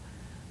jaw,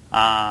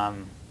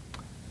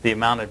 the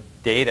amount of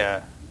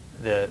data,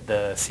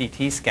 the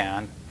CT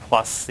scan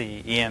plus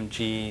the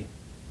EMG,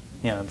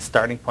 the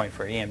starting point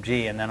for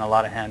EMG, and then a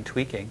lot of hand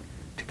tweaking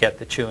to get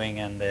the chewing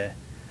and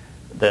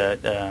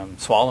the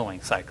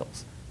swallowing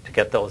cycles, to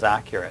get those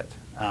accurate.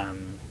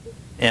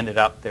 Ended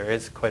up there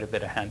is quite a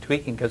bit of hand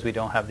tweaking because we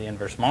don't have the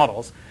inverse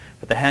models,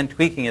 but the hand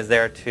tweaking is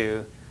there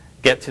to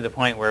get to the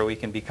point where we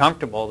can be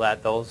comfortable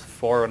that those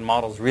forward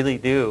models really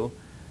do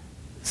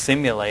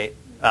simulate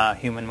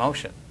human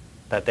motion,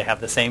 that they have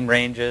the same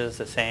ranges,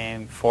 the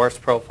same force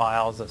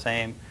profiles, the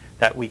same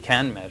that we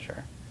can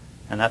measure.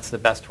 And that's the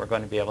best we're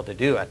going to be able to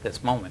do at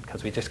this moment,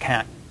 because we just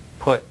can't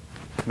put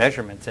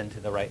measurements into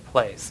the right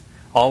place.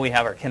 All we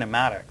have are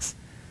kinematics.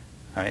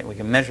 All right? We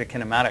can measure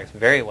kinematics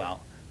very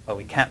well, but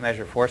we can't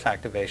measure force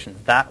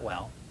activations that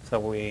well. So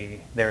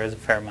there is a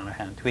fair amount of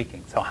hand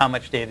tweaking. So how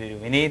much data do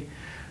we need?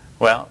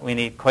 Well, we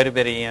need quite a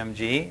bit of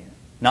EMG,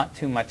 not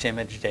too much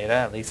image data,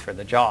 at least for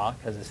the jaw,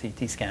 because the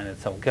CT scan is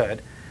so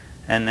good.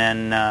 And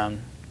then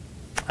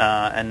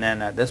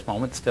at this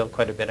moment, still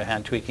quite a bit of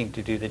hand tweaking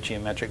to do the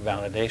geometric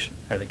validation,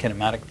 or the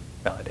kinematic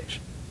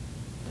validation.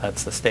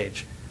 That's the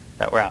stage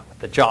that we're at with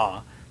the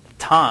jaw. The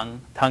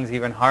tongue's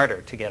even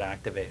harder to get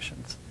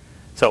activations.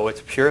 So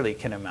it's purely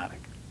kinematic.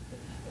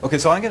 Okay,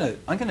 so I'm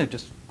gonna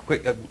just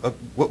quick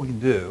what we can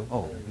do.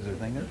 Oh, is there a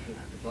thing there?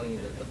 Plugging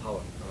the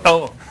power.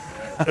 Oh,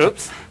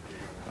 oops,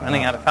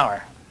 running out of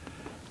power.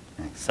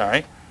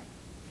 Sorry.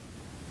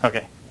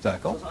 Okay. Is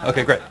that cool?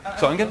 Okay, great.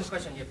 So I'm gonna.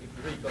 Question here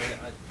before you go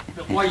ahead.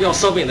 While you're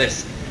solving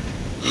this,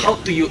 how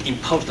do you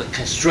impose the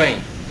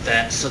constraint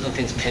that certain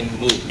things can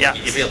move? Yeah.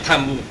 If your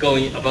tongue move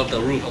going above the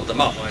roof of the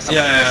mouth or something.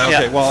 Yeah,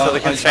 okay. Yeah. Well, So the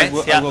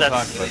constraints, I will talk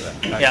about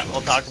that. Yeah, we'll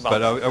talk about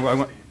But I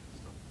want.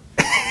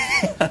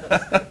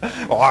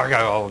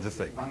 I'll just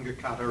say. Longer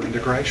cutter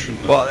integration.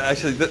 Well,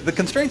 actually, the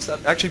constraints,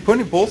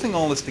 actually bolting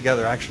all this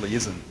together actually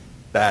isn't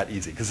that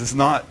easy, because it's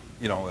not,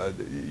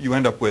 you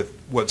end up with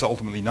what's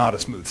ultimately not a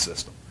smooth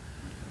system.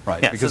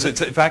 right? Yeah, Because so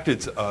in fact,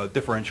 it's a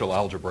differential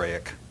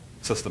algebraic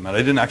system, and I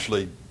didn't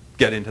actually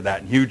get into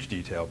that in huge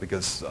detail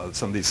because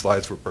some of these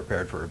slides were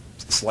prepared for a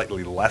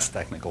slightly less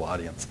technical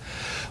audience.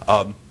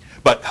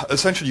 But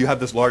essentially, you do have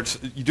this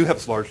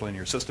large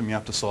linear system you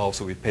have to solve,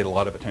 so we've paid a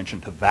lot of attention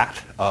to that.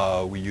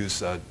 We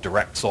use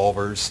direct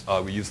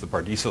solvers. We use the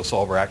Paradiso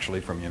solver,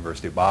 actually, from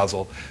University of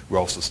Basel. We're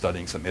also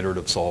studying some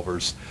iterative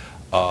solvers.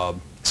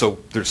 So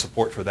there's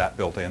support for that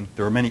built in.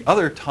 There are many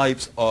other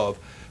types of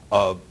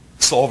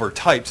solver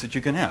types that you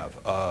can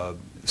have.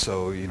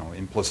 So,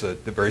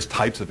 implicit, the various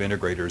types of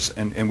integrators,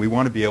 and we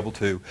want to be able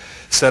to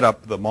set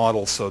up the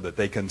models so that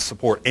they can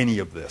support any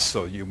of this.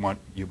 So you want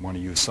to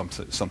use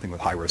something with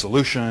high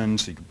resolution,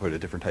 so you can put a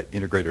different type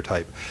integrator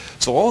type.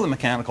 So all the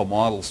mechanical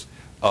models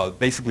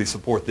basically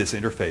support this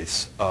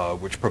interface,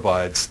 which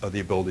provides the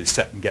ability to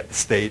set and get the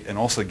state, and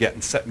also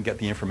set and get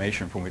the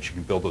information from which you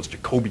can build those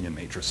Jacobian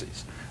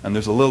matrices. And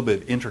there's a little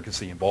bit of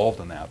intricacy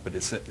involved in that, but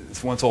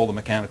it's once all the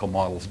mechanical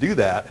models do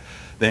that,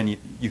 then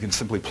you can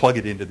simply plug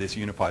it into this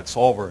unified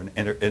solver,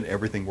 and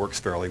everything works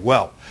fairly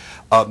well.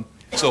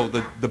 So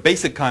the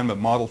basic kind of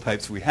model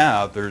types we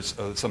have, there's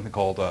something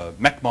called a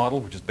mech model,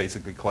 which is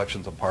basically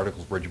collections of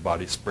particles, rigid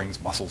bodies,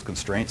 springs, muscles,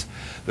 constraints.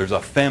 There's a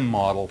FEM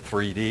model,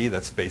 3D,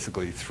 that's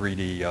basically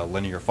 3D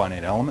linear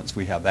finite elements.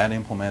 We have that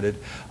implemented.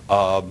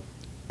 Mech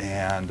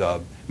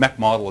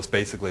model is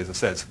basically, as I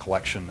said, it's a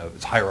collection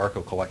it's a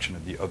hierarchical collection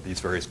of these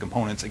various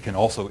components. It can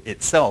also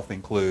itself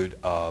include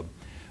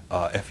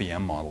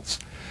FEM models.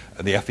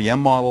 The FEM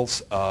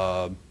models,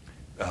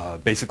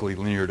 basically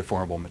linear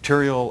deformable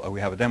material. We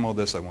have a demo of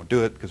this. I won't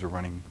do it because we're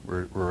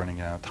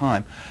running out of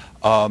time.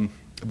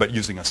 But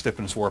using a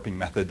stiffness warping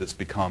method that's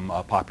become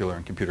popular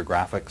in computer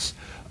graphics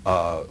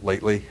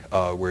lately,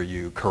 where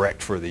you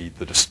correct for the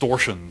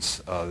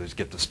distortions. There's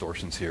get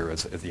distortions here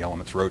as the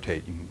elements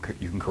rotate.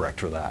 You can correct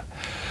for that.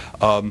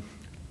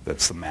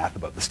 That's the math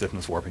about the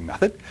stiffness warping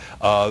method.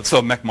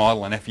 So mech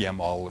model and FEM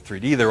model with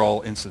 3D, they're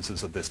all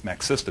instances of this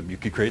mech system. You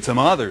could create some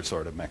other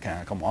sort of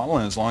mechanical model,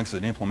 and as long as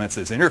it implements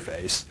this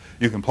interface,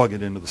 you can plug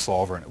it into the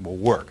solver and it will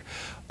work.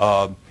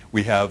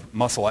 We have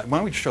muscle. Why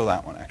don't we show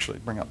that one, actually?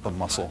 Bring up the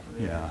muscle.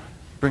 Yeah,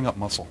 bring up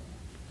muscle.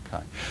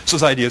 Okay. So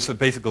this idea is a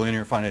basic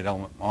linear finite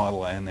element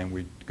model, and then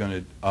we're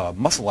going to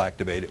muscle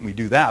activate it, and we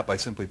do that by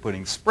simply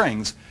putting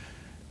springs,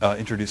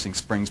 introducing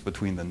springs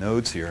between the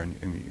nodes here, and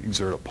you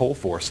exert a pull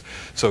force.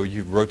 So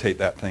you rotate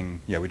that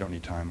thing. Yeah, we don't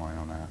need timeline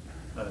on that.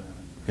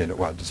 Yeah,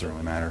 well, it doesn't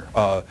really matter.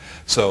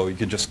 So you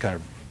can just kind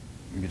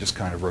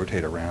of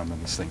rotate around on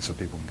this thing so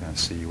people can kind of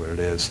see what it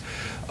is.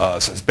 So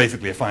it's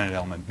basically a finite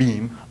element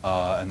beam,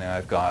 and then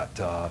I've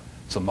got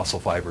some muscle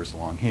fibers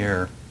along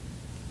here,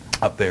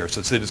 up there. So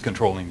it is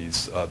controlling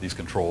these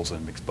controls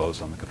and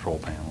exposed on the control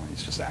panel, and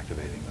it's just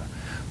activating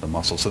the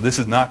muscle. So this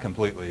is not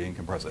completely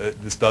incompressible.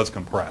 This does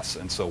compress,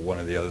 and so one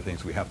of the other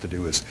things we have to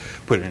do is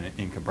put in an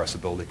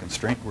incompressibility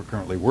constraint. We're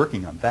currently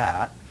working on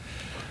that.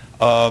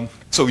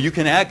 So you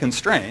can add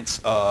constraints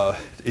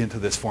into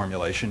this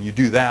formulation. You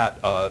do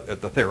that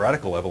at the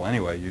theoretical level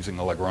anyway, using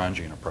the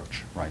Lagrangian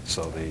approach, right?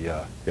 So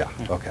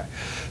okay.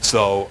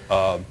 So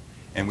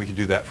and we can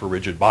do that for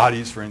rigid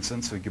bodies, for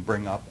instance. We could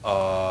bring up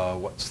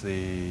it's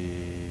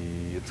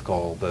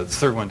called the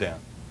third one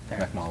down,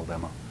 mech model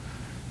demo.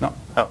 No.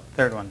 Oh,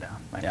 third one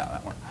down. Yeah,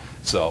 that one.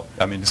 So,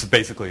 I mean, this is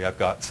basically, I've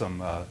got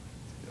a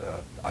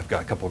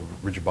couple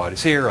of rigid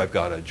bodies here. I've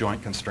got a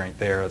joint constraint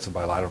there. It's a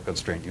bilateral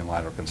constraint,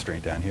 unilateral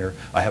constraint down here.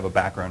 I have a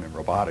background in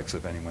robotics,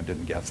 if anyone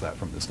didn't guess that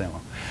from this demo.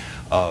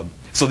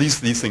 So these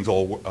things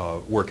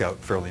all work out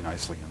fairly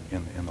nicely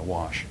in the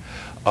wash.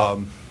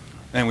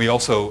 And we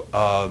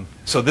also,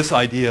 so this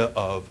idea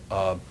of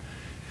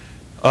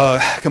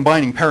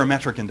combining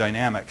parametric and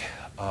dynamic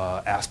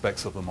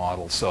aspects of the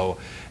model. So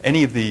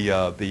any of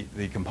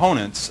the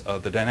components,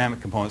 the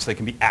dynamic components, they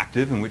can be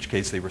active, in which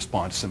case they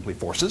respond to simply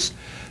forces.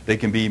 They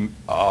can be,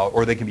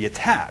 or they can be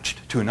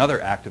attached to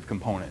another active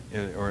component,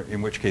 or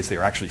in which case they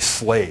are actually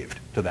slaved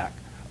to that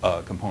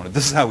component.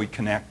 This is how we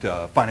connect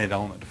a finite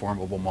element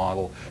deformable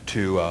model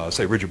to,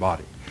 say, rigid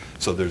body.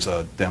 So there's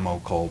a demo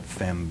called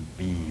FEM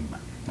beam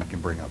I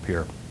can bring up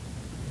here.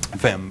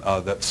 FEM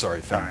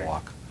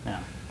block. Yeah.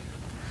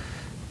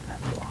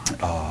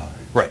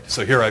 Right,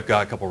 so here I've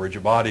got a couple of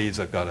rigid bodies.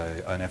 I've got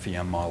an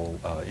FEM model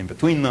in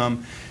between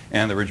them,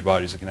 and the rigid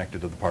bodies are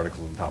connected to the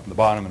particles on the top and the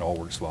bottom. It all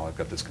works well. I've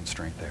got this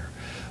constraint there.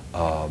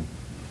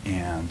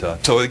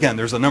 So again,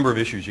 there's a number of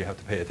issues you have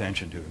to pay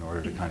attention to in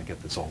order to kind of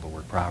get this all to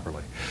work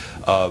properly.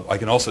 I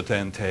can also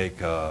then take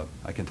a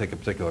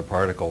particular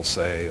particle,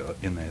 say,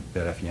 in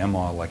that FEM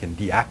model. I can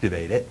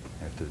deactivate it.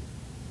 I have to,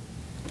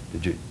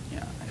 edit.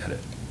 Yeah.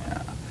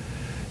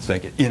 So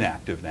make it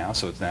inactive now,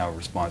 so it's now a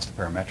response to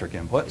parametric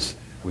inputs.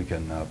 We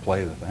can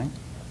play the thing,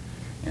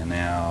 and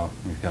now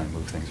we kind of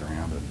move things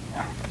around, and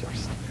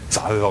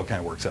so it all kind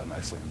of works out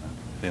nicely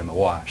in the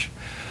wash.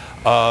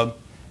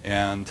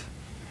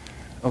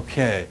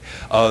 Okay,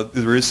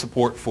 there is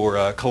support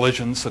for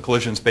collisions. So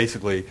collisions,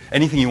 basically,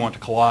 anything you want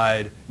to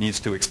collide needs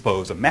to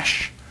expose a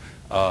mesh,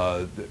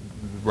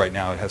 Right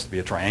now it has to be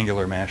a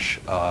triangular mesh,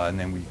 and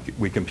then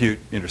we compute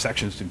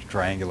intersections into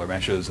triangular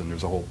meshes, and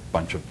there's a whole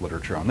bunch of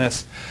literature on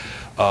this.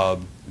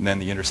 And then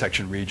the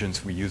intersection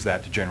regions, we use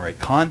that to generate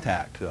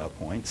contact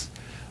points.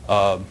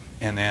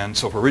 And then,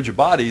 so for rigid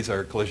bodies,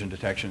 our collision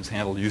detection is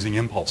handled using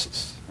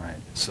impulses,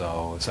 right?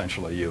 So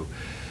essentially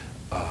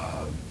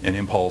an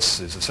impulse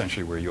is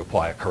essentially where you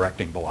apply a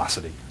correcting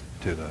velocity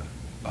to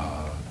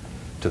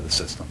the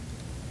system.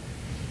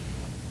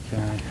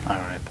 Okay. I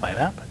don't want to play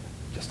that, but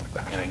Just like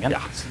that. Again?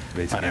 Yeah, it's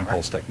basic Whatever.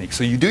 impulse technique.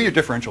 So you do your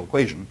differential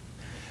equation,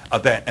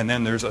 and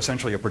then there's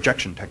essentially a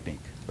projection technique.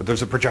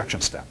 There's a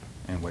projection step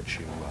in which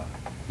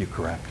you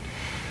correct.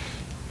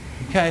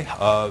 Okay,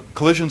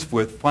 collisions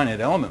with finite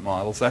element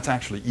models, that's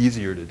actually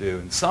easier to do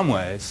in some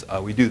ways.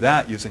 We do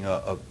that using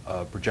a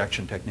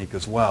projection technique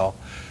as well,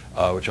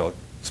 which I'll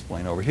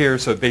explain over here.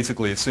 So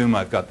basically assume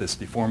I've got this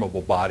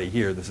deformable body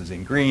here. This is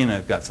in green.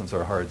 I've got some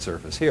sort of hard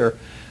surface here.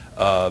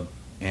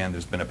 And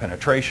there's been a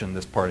penetration,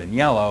 this part in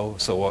yellow.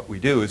 So what we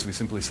do is we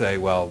simply say,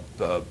 well,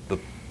 the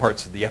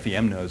parts of the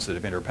FEM nodes that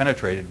have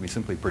interpenetrated, we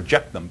simply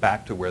project them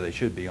back to where they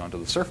should be onto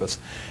the surface.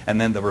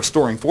 And then the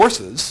restoring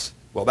forces,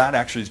 well, that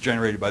actually is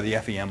generated by the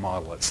FEM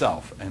model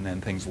itself. And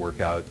then things work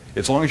out.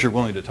 As long as you're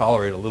willing to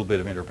tolerate a little bit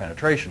of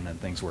interpenetration, then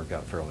things work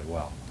out fairly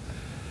well.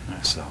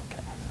 So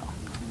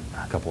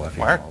a couple FEM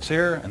models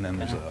here, and then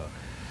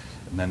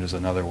there's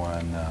another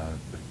one,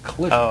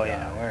 collision. Oh,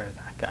 yeah, where is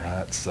that guy?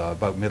 That's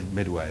about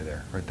midway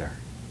there, right there.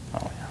 Oh,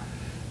 yeah.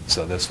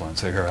 So this one,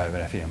 so here I have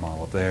an FEM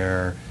model up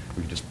there.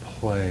 We can just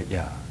play,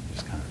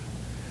 just kind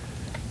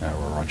of, now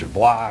we're on a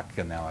block,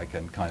 and now I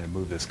can kind of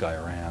move this guy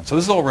around. So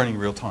this is all running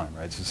real time,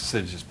 right? So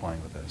Sid's just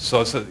playing with this.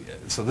 So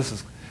this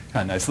is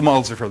kind of nice. The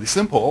models are fairly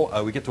simple.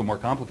 We get to a more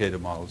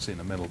complicated model. See in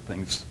the middle,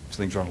 things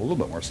run a little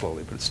bit more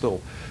slowly, but it's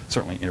still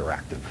certainly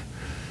interactive.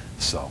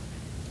 So.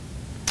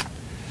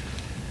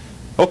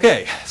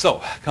 Okay,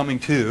 so coming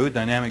to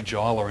dynamic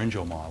jaw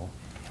laryngeal model.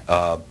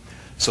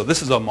 So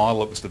this is a model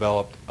that was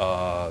developed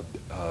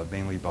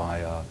mainly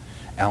by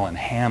Alan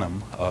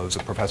Hannum, who's a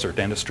professor of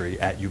dentistry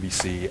at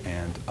UBC,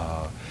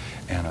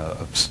 and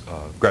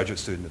a graduate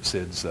student of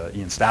Sid's,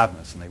 Ian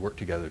Stavnus, and they worked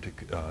together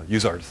to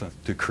use ArtiSynth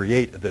to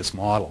create this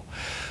model.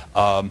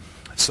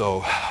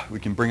 So we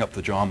can bring up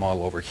the jaw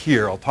model over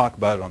here. I'll talk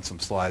about it on some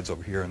slides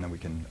over here, and then we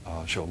can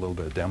show a little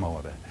bit of demo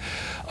of it.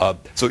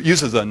 So it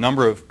uses a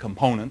number of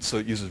components. So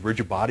it uses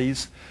rigid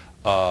bodies.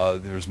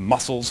 There's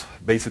muscles,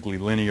 basically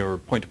linear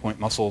point-to-point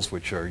muscles,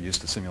 which are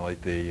used to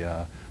simulate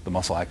the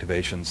muscle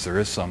activations. There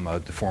is some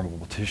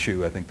deformable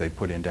tissue I think they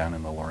put in down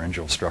in the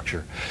laryngeal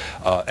structure.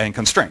 And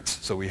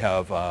constraints. So we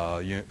have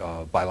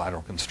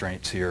bilateral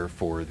constraints here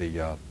for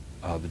the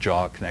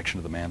jaw connection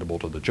of the mandible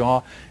to the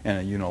jaw, and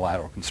a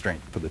unilateral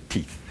constraint for the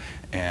teeth.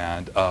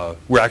 And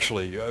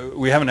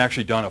we haven't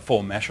actually done a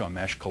full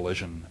mesh-on-mesh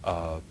collision,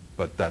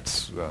 but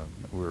that's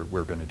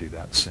we're going to do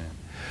that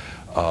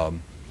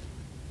soon.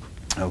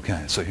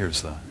 Okay, so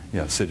here's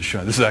Sid is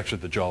showing. This is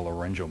actually the jaw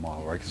laryngeal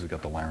model, right? Because we've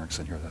got the larynx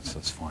in here.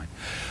 That's fine.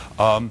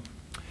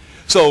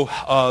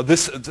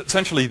 This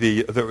essentially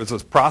there was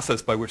this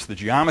process by which the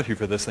geometry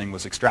for this thing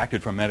was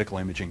extracted from medical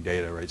imaging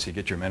data, right? So you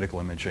get your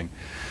medical imaging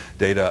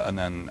data, and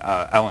then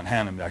Alan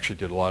Hannum actually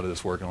did a lot of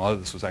this work, and a lot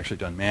of this was actually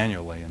done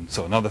manually. And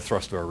so another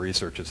thrust of our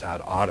research is how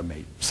to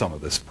automate some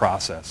of this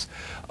process.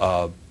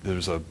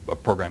 There's a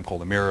program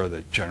called Amira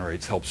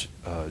that helps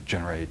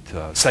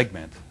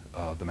segment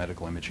the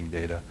medical imaging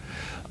data,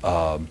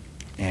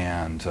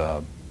 and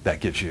that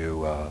gives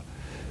you.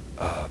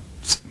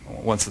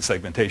 Once the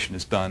segmentation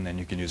is done, then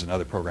you can use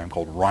another program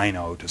called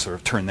Rhino to sort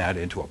of turn that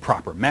into a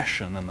proper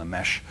mesh, and then the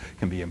mesh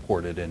can be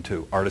imported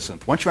into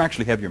ArtiSynth. Once you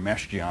actually have your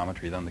mesh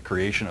geometry, then the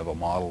creation of a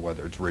model,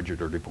 whether it's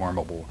rigid or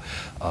deformable,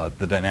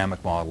 the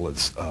dynamic model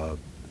is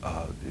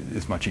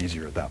much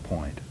easier at that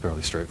point,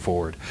 fairly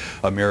straightforward.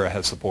 Amira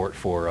has support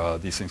for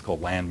these things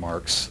called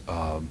landmarks,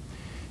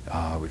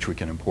 which we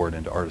can import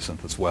into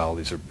ArtiSynth as well.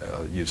 These are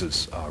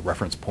uses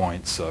reference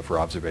points for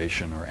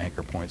observation or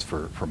anchor points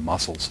for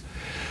muscles.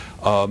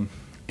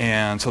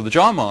 And so the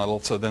jaw model,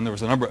 so then there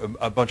was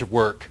a bunch of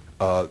work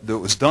that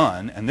was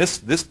done, and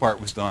this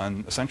part was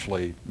done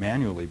essentially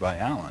manually by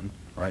Alan,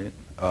 right?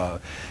 I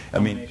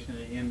mean, of the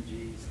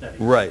EMG study.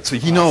 Right. So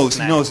he knows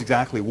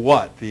exactly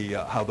what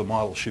how the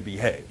model should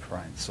behave,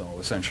 right? So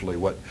essentially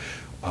what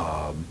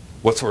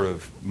sort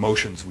of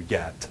motions we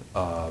get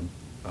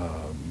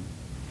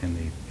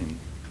in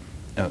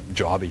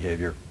jaw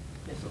behavior.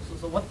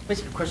 So one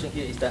basic question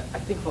here is that I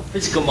think for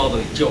physical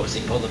modeling, jaw is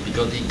important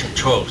because it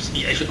controls,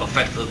 it actually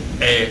affects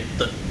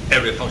the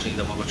area function in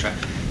the vocal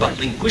tract. But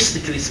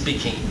linguistically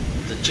speaking,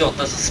 the jaw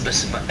doesn't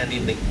specify any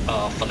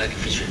phonetic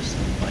features.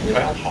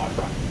 Vowel height,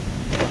 right?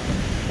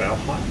 Vowel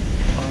height?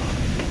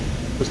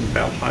 Isn't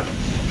vowel height?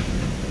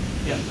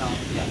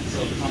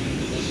 So the tongue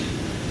position.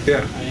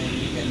 Yeah. And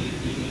you can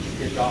keep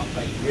your jaw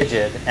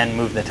rigid and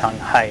move the tongue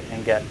height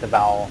and get the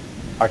vowel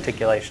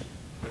articulation.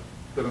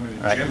 But I mean,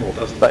 in Right. general,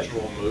 doesn't But- the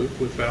jaw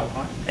move with vowel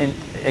height?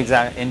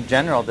 In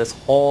general, this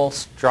whole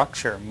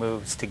structure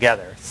moves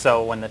together.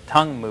 So when the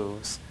tongue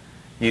moves,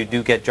 you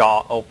do get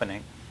jaw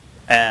opening.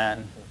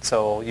 And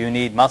so you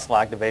need muscle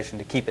activation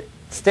to keep it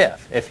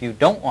stiff. If you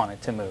don't want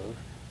it to move,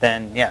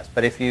 then yes.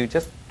 But if you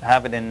just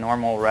have it in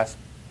normal rest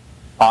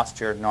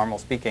posture, normal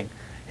speaking,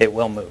 it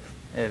will move.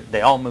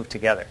 They all move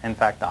together. In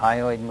fact, the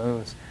hyoid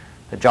moves,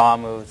 the jaw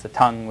moves, the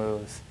tongue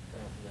moves.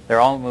 They're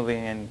all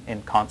moving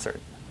in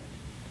concert.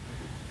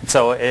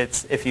 So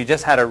if you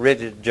just had a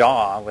rigid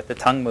jaw with the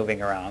tongue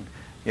moving around,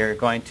 you're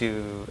going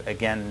to,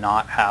 again,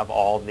 not have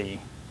all the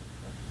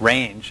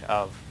range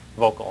of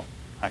vocal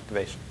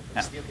activation.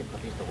 Yeah. Still can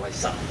produce the right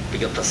sound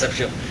because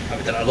perception. I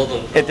mean, there are a lot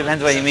of. It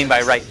depends what you mean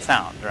by right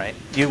sound, right?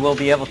 You will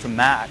be able to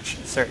match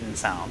certain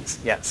sounds,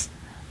 yes,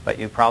 but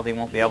you probably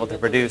won't be able to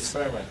produce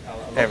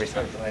every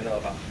sound. I know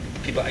about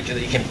people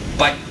actually you can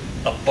bite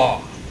a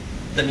bar.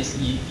 That means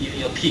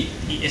your teeth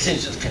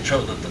essentially just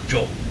control the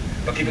jaw.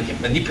 But people can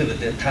manipulate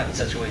their tongue in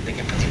such a way they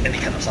can produce any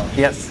kind of sound.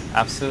 Yes,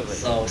 absolutely.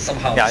 So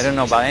somehow. Yeah, I don't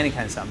know about any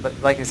kind of sound,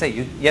 but like I say,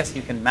 yes,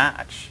 you can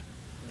match,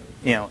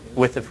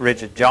 with a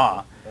rigid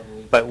jaw,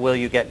 but will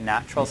you get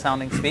natural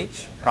sounding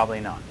speech? Probably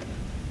not.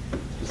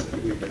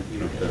 Specifically,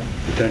 the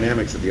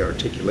dynamics of the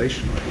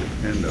articulation will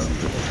depend on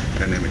the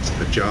dynamics of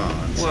the jaw.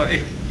 Well,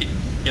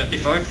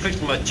 if I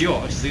fix my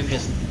jaw, you can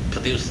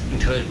produce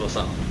intelligible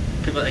sound.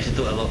 People actually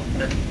do a lot.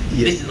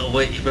 This is the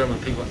way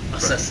experiment people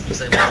assess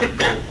the goal of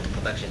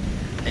production.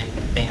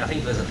 And I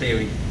think there's a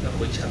theory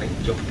which I think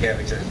Joe Pierre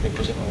has been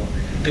pushing on.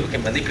 People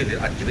can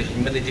manipulate articulation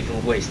in many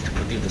different ways to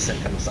produce the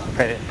same kind of sound.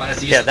 Right.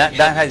 Yeah, that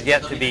has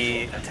yet to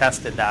be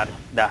tested, that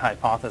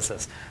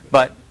hypothesis.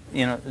 But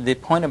the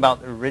point about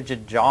the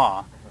rigid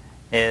jaw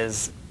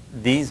is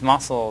these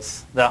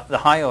muscles, the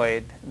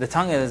hyoid, the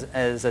tongue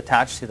is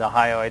attached to the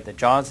hyoid, the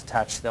jaw is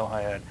attached to the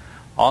hyoid.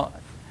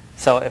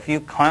 So if you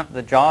clamp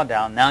the jaw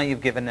down, now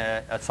you've given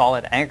a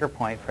solid anchor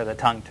point for the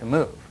tongue to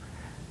move.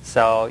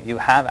 So you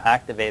have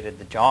activated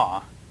the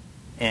jaw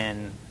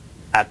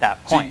at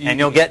that point, and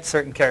you'll get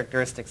certain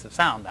characteristics of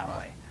sound that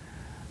way.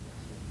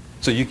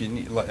 So you can,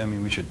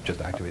 we should just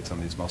activate some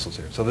of these muscles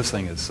here. So this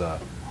thing is,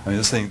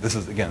 this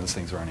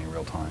thing's running in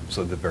real time.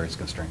 So the various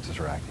constraints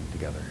are acting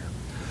together here.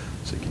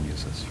 So you can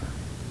use this for.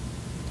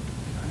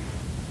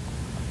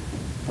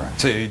 Right.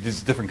 So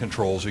these different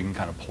controls you can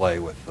kind of play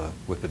with the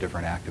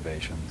different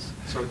activations.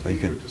 So you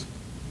can just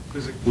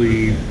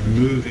physically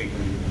moving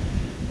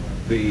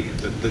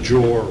the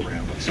jaw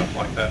around and stuff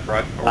like that,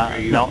 right?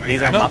 No,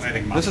 these are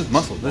muscle. This is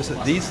muscle.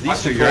 These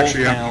control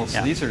panels.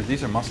 Yeah.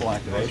 These are muscle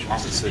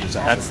activations.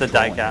 That's the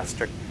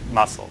digastric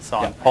muscle. So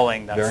I'm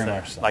pulling.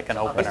 That's like an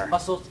opener. Are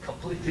muscles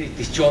completely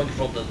disjoined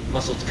from the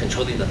muscles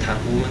controlling the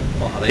tongue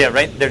movement? Yeah,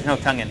 right. There's no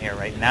tongue in here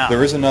right now.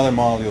 There is another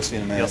model you'll see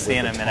in a minute. You'll see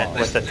in a minute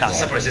with the tongue.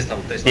 Separate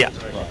system. Yeah,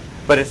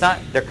 but it's not.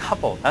 They're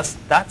coupled. That's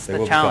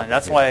the challenge.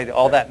 That's why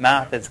all that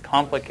math is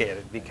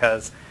complicated,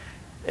 because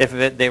if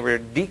they were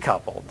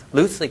decoupled,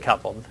 loosely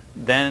coupled,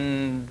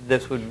 then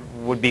this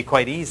would be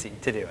quite easy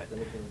to do it.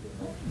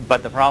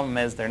 But the problem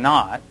is they're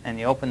not, and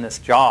you open this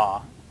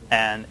jaw,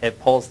 and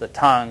it pulls the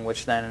tongue,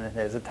 which then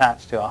is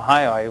attached to a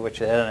hyoid, which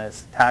then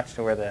is attached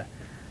to where the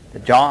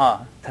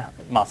jaw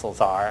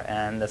muscles are,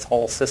 and this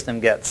whole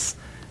system gets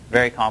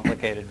very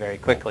complicated very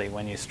quickly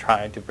when you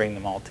try to bring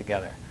them all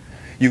together.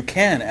 You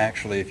can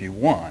actually, if you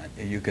want,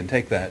 you can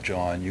take that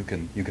jaw and you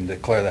can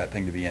declare that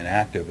thing to be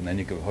inactive, and then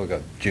you can hook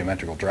a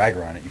geometrical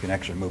dragger on it. You can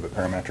actually move it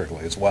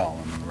parametrically as well,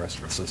 and then the rest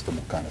of the system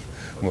will kind of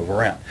move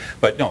around.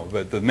 But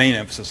the main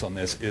emphasis on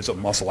this is a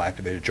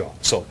muscle-activated jaw.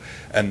 So,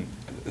 and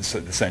it's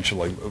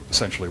essentially,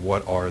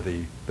 what are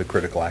the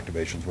critical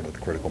activations? What are the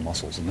critical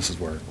muscles? And this is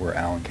where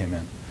Alan came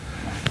in.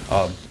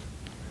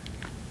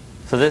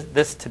 So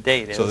this to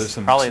date is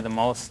probably the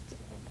most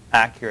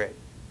accurate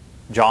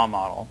jaw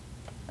model,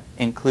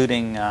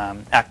 including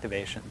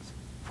activations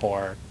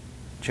for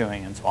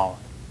chewing and swallowing.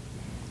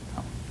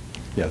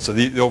 Yeah, so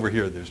over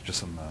here there's just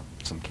some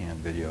canned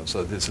video.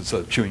 So this is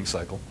a chewing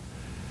cycle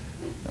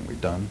that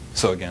we've done.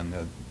 So again,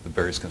 the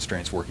various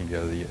constraints working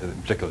together,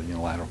 particularly the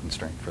unilateral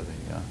constraint for the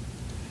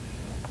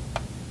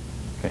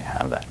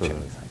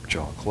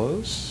jaw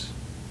close.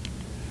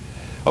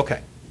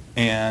 Okay,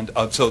 and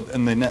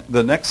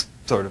the next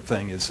sort of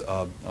thing is,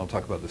 I'll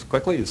talk about this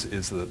quickly,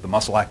 is the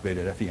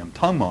muscle-activated FEM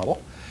tongue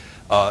model.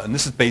 And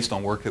this is based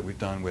on work that we've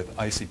done with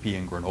ICP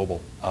and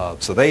Grenoble.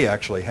 So they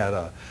actually had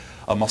a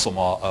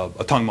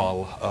tongue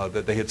model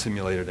that they had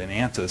simulated in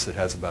ANSYS. It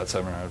has about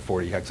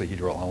 740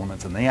 hexahedral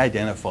elements, and they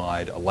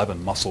identified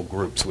 11 muscle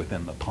groups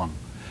within the tongue.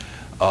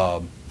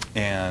 So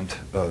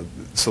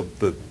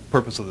the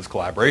purpose of this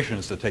collaboration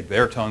is to take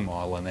their tongue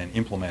model and then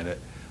implement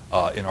it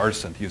in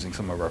ArtiSynth using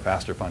some of our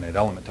faster finite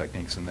element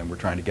techniques, and then we're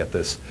trying to get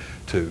this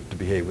to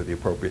behave with the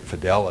appropriate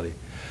fidelity.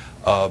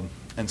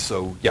 And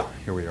so, yeah,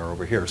 here we are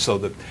over here.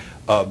 So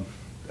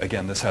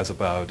again, this has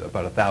about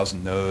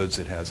 1,000 nodes.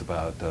 It has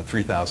about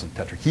 3,000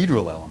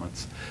 tetrahedral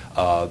elements.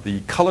 The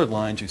colored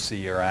lines you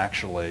see are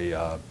actually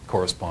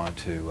correspond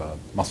to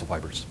muscle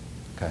fibers.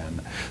 Okay,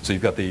 and so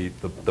you've got the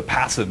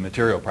passive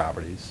material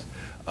properties,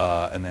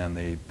 and then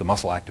the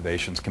muscle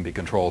activations can be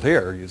controlled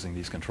here using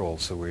these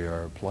controls. So we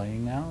are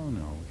playing now?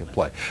 No, we can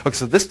play. Okay,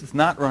 so this does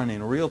not run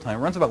in real time.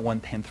 It runs about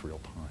 1/10 real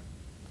time.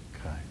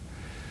 Okay.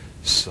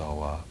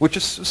 So, which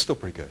is still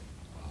pretty good.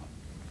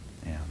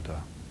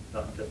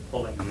 Just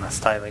pulling on the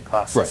stylic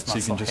glossus Right, so you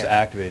muscle can just here.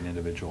 activate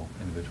individual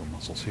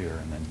muscles here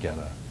and then get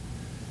a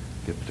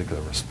particular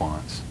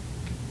response.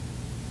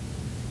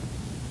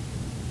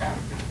 Have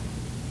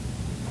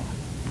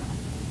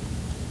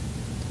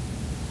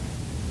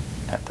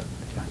to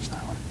adjust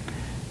that one.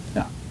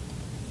 Yeah.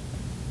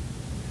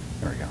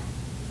 There we go.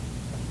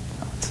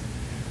 So it's-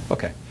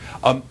 Okay.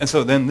 And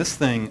so then this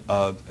thing,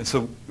 and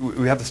so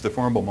we have this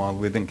deformable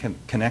model. We then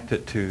connect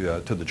it to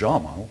the jaw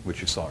model,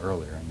 which you saw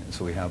earlier, and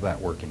so we have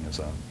that working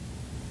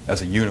as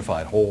a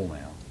unified whole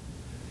now.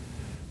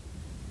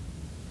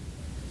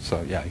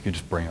 So yeah, you can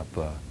just bring up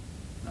the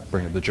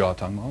jaw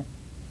tongue model.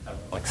 I'm a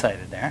little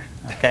excited there.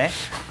 Okay.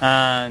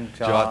 And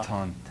Jaw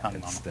tongue. tongue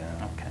It's model.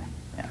 down. Okay.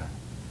 Yeah. Okay.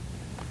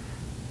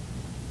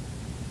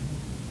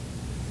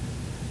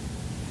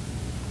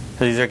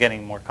 So these are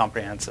getting more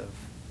comprehensive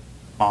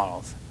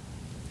models.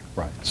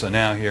 Right. So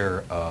now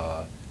here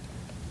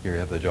you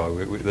have the jaw.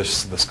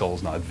 The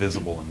skull's not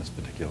visible in this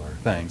particular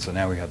thing. So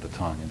now we have the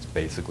tongue. It's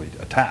basically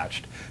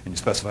attached, and you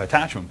specify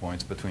attachment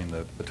points between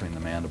the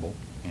mandible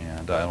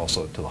and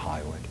also to the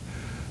hyoid.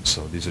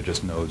 So these are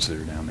just nodes that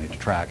are now made to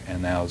track,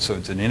 and now so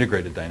it's an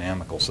integrated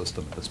dynamical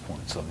system at this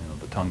point. So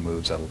the tongue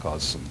moves, that'll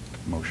cause some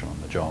motion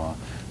on the jaw, and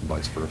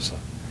vice versa.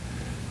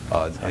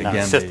 So now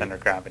it's just under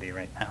gravity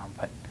right now,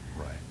 but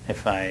right.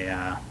 if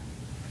I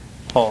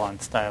pull on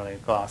stylic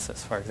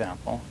glossus, for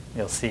example,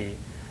 you'll see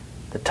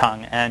the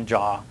tongue and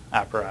jaw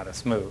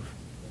apparatus move.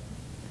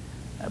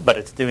 But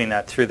it's doing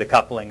that through the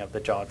coupling of the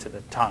jaw to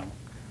the tongue.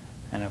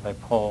 And if I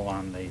pull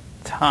on the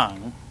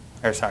tongue,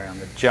 or sorry, on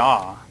the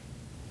jaw,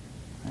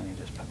 let me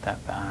just put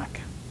that back,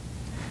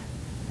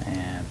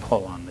 and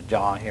pull on the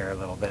jaw here a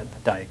little bit.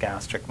 The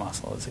digastric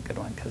muscle is a good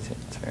one because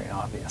it's very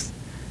obvious.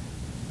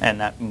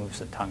 And that moves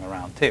the tongue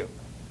around too.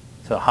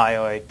 So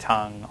hyoid,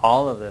 tongue,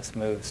 all of this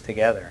moves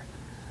together.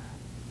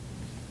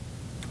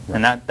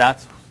 And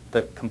that's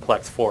the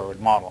complex forward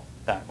model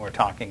that we're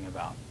talking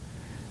about.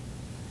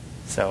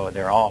 So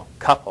they're all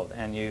coupled,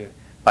 and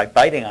by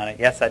biting on it,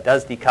 yes, that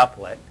does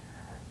decouple it,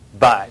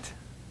 but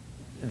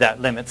that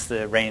limits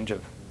the range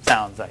of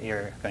sounds that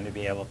you're going to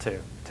be able to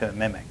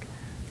mimic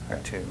or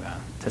to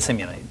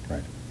simulate,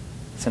 Right.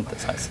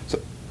 synthesize. So,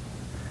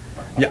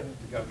 yeah.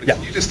 But Yeah.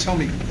 Can you just tell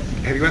me,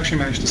 have you actually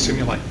managed to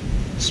simulate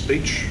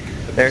speech?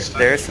 at this stage?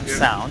 There's some Yeah.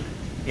 sound,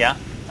 yeah.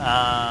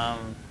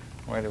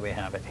 Where do we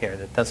have it here?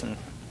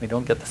 We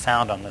don't get the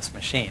sound on this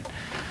machine.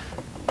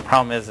 The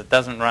problem is it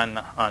doesn't run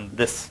on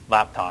this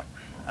laptop.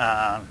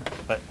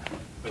 But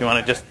if you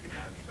want to just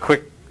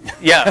quick,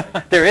 yeah,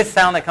 there is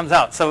sound that comes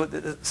out. So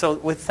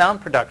with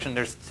sound production,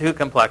 there's two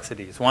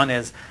complexities. One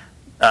is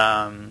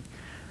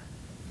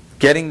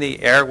getting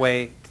the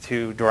airway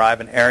to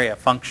derive an area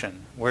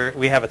function.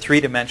 We have a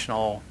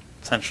three-dimensional,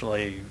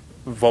 essentially,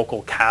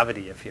 vocal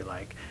cavity, if you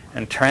like,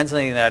 and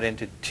translating that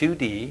into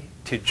 2D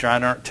to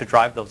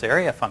drive those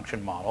area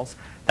function models.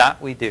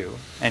 That we do,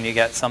 and you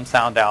get some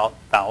sound out,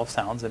 vowel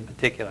sounds in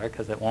particular,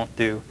 because it won't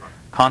do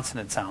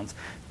consonant sounds.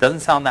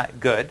 Doesn't sound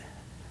that good,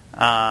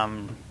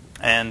 and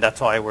that's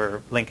why we're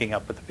linking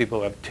up with the people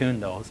who have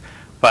tuned those.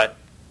 But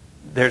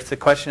there's the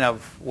question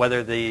of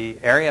whether the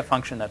area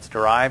function that's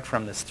derived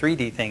from this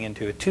 3D thing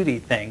into a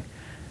 2D thing,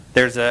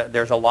 there's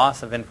a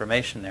loss of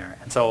information there.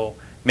 And so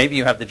maybe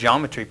you have the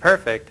geometry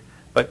perfect,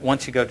 but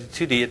once you go to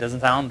 2D, it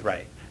doesn't sound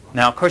right.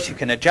 Now, of course, you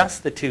can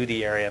adjust the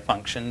 2D area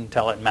function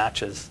until it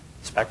matches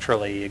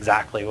spectrally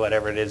exactly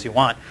whatever it is you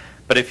want.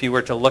 But if you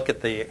were to look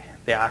at the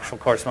actual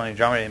corresponding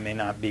geometry, it may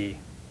not be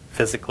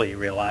physically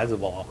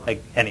realizable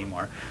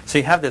anymore. So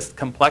you have this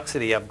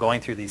complexity of going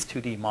through these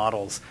 2D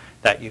models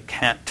that you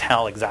can't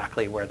tell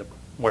exactly where the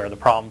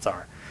problems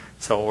are.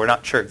 So we're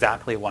not sure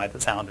exactly why the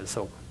sound is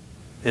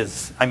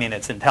I mean,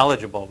 it's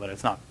intelligible, but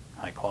it's not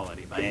high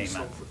quality by any means.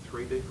 Solve the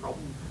 3D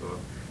problem?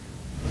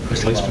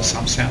 At least for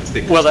some sounds.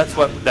 Well,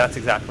 that's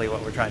exactly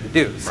what we're trying to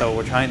do. So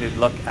we're trying to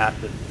look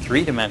at the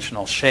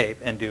three-dimensional shape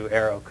and do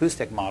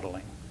aeroacoustic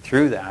modeling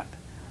through that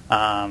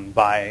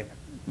by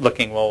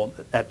looking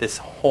at this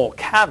whole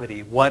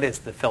cavity. What is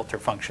the filter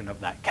function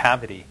of that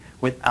cavity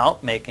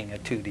without making a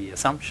 2D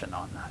assumption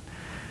on that?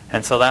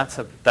 And so that's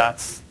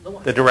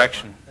the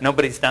direction.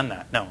 Nobody's done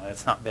that. No,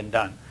 it's not been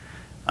done.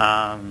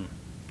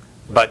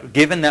 But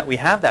given that we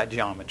have that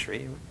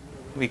geometry,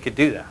 we could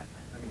do that.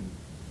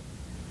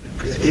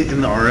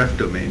 In the RF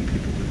domain,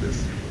 people do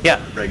this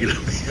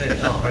regularly.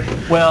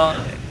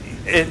 Well,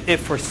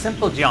 if for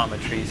simple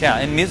geometries, yeah,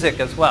 in music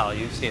as well,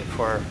 you see it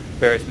for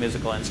various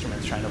musical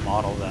instruments trying to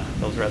model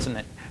those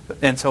resonant.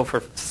 And so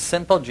for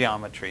simple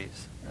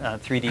geometries,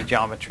 3D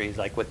geometries,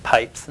 like with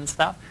pipes and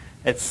stuff,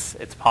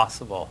 it's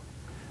possible.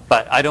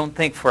 But I don't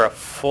think for a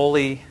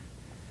fully,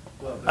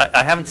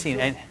 I haven't seen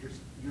any.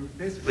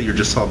 Basically, you're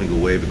just solving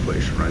a wave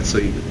equation, right? So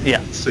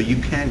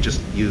you can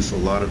just use a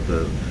lot of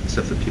the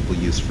stuff that people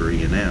use for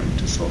E&M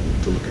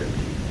to look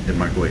at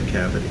microwave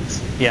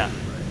cavities. Yeah, right?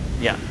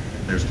 yeah.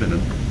 There's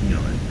been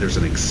there's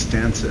an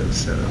extensive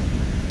set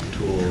of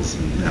tools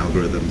and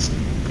algorithms,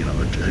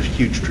 and, a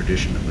huge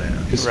tradition of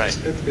that.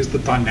 Is the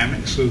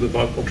dynamics of the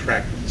vocal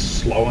tract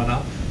slow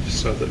enough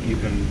so that you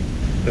can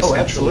Oh,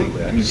 essentially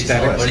absolutely. I mean,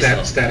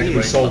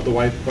 statically solve the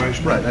wave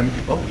equation? Right. I mean,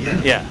 oh,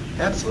 yeah. Yeah.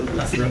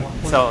 Absolutely.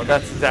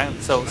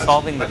 So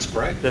solving the that's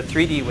great.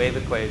 3D wave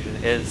equation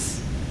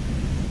is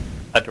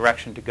a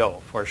direction to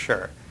go for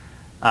sure.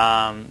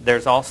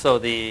 There's also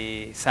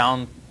the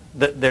sound.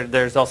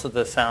 There's also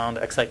the sound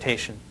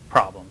excitation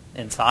problem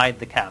inside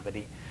the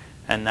cavity,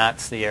 and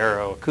that's the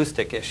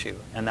aeroacoustic issue,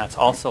 and that's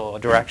also a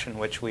direction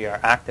which we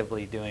are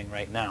actively doing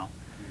right now.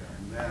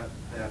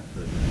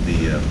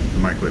 The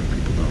microwave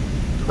people don't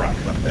talk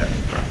about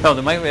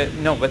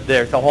that. No, but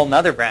there's a whole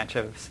other branch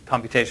of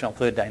computational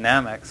fluid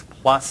dynamics,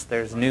 plus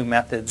there's new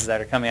methods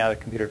that are coming out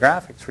of computer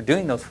graphics for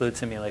doing those fluid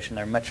simulation.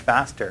 They're much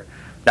faster.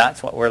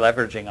 That's what we're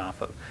leveraging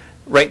off of.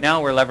 Right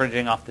now we're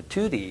leveraging off the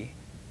 2D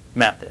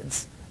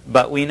methods,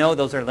 but we know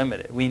those are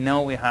limited. We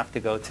know we have to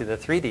go to the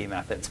 3D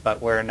methods,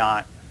 but we're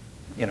not,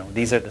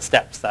 these are the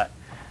steps that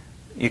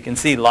you can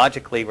see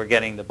logically we're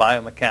getting the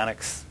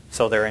biomechanics,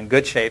 so they're in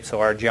good shape,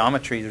 so our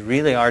geometries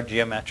really are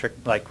geometric,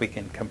 like we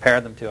can compare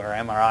them to our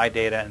MRI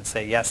data and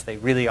say, yes, they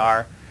really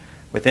are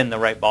within the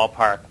right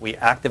ballpark. We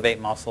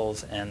activate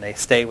muscles and they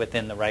stay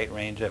within the right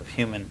range of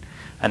human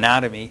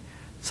anatomy.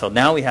 So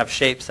now we have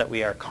shapes that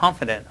we are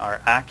confident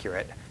are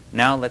accurate.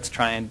 Now let's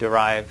try and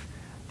derive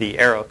the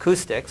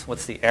aeroacoustics.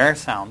 What's the air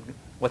sound?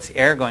 What's the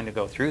air going to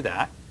go through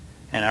that?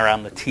 And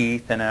around the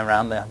teeth and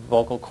around the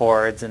vocal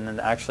cords and then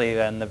actually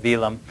in the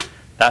velum.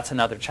 That's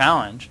another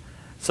challenge.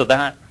 So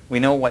that we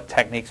know what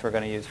techniques we're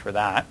going to use for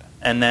that.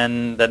 And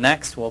then the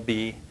next will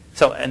be,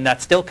 and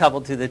that's still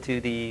coupled to the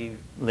 2D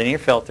linear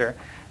filter.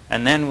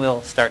 And then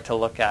we'll start to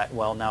look at,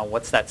 well, now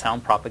what's that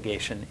sound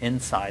propagation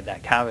inside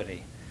that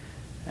cavity?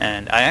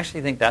 And I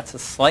actually think that's a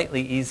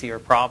slightly easier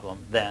problem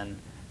than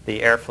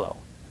the airflow.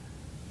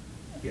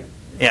 Yeah.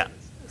 Yeah.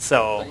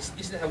 So.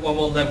 Isn't that one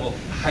more level,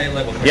 higher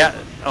level? Yeah.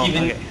 Oh,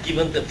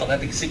 given the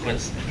phonetic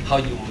sequence, how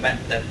you map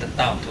that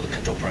down to the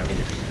control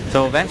parameter?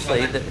 So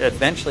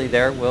eventually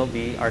there will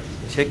be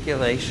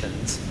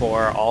articulations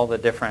for all the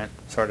different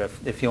sort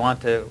of, if you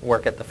want to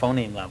work at the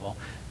phoneme level,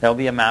 there'll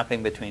be a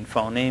mapping between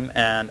phoneme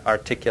and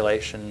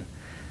articulation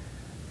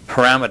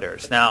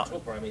parameters. Now,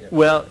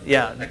 well,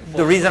 yeah,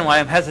 the reason why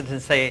I'm hesitant to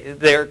say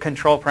they're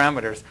control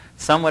parameters,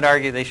 some would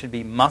argue they should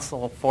be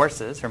muscle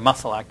forces or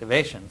muscle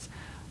activations.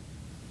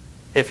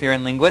 If you're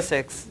in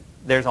linguistics,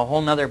 there's a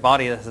whole other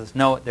body that says,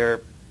 no,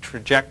 they're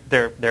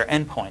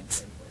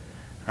endpoints,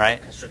 right?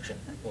 Constriction.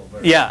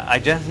 Yeah, I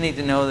just need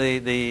to know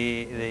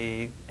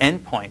the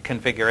endpoint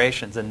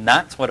configurations, and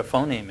that's what a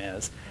phoneme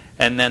is.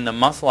 And then the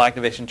muscle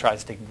activation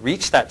tries to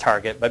reach that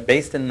target, but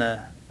based in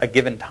a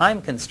given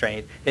time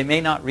constraint, it may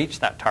not reach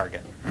that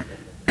target.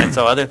 And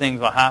so other things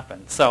will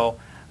happen. So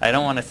I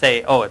don't want to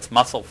say, oh, it's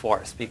muscle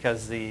force,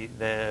 because the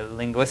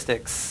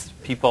linguistics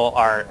people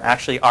are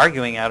actually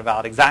arguing out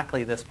about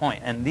exactly this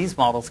point. And these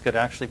models could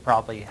actually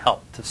probably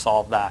help to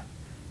solve that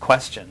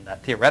question,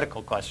 that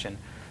theoretical question.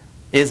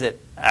 Is it,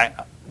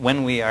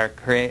 when we are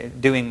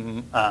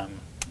doing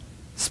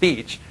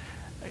speech,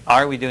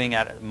 are we doing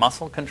at a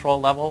muscle control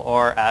level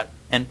or at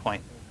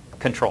endpoint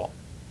control?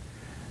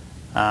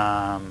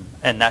 And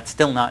that's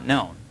still not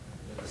known.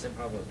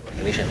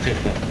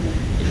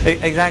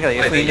 Exactly.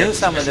 If we knew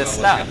some of this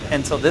stuff,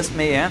 and so this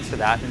may answer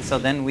that, and so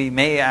then we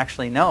may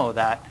actually know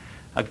that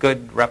a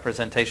good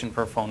representation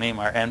for phoneme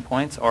are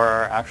endpoints or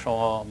are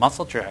actual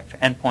muscle trajectory.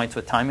 Endpoints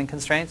with timing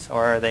constraints,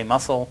 or are they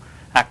muscle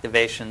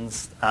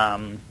activations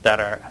that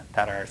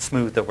are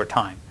smoothed over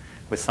time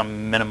with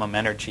some minimum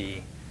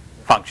energy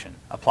function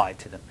applied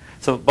to them.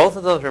 So both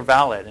of those are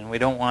valid, and we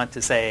don't want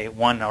to say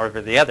one over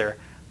the other.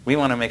 We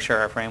want to make sure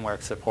our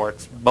framework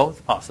supports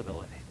both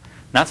possibilities.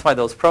 And that's why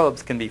those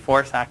probes can be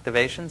force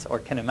activations or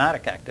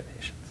kinematic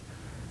activations.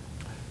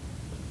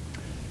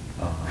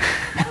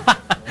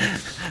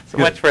 So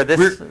much for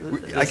this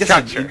I guess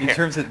structure in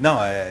terms of,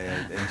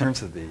 in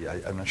terms of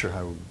I'm not sure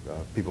how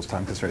people's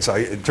time constraints. So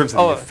in terms of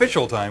the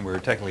official time, we're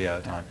technically out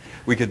of time.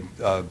 We could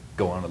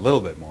go on a little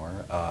bit more.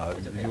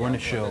 Do you want to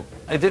show?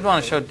 I did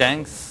want to show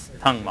Deng's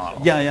tongue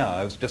model. Yeah.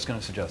 I was just going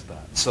to suggest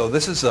that. So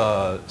this is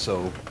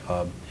so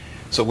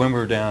when we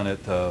were down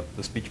at the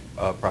speech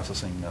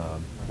processing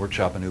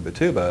workshop in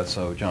Ubatuba,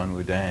 so John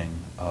Wu Dang,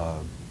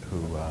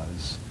 who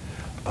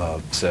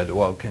said,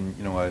 well,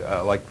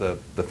 I like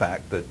the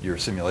fact that your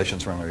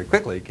simulations run very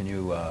quickly. Can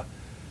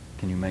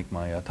you make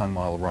my tongue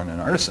model run in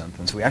ArtiSynth?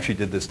 And so we actually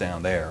did this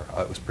down there.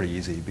 It was pretty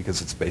easy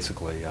because it's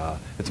basically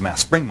it's a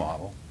mass spring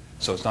model,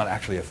 so it's not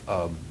actually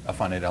a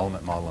finite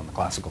element model in the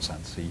classical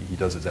sense. He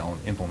does his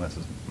implements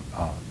his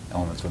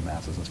elements with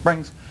masses and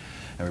springs.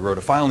 And we wrote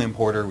a file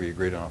importer. We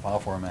agreed on a file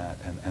format,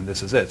 and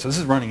this is it. So this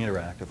is running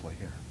interactively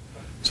here.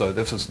 So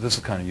this is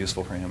kind of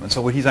useful for him. And so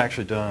what he's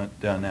actually done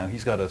now,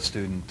 he's got a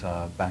student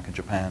back in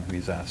Japan who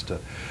he's asked to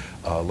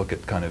look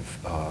at kind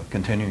of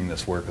continuing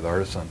this work with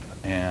ArtiSynth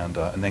and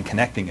then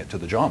connecting it to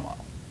the jaw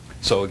model.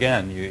 So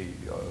again,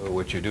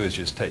 what you do is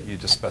you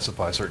just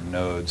specify certain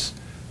nodes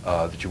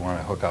that you want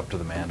to hook up to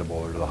the mandible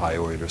or to the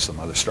hyoid or some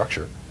other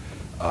structure,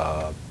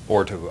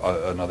 or to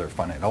another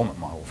finite element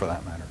model for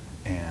that matter,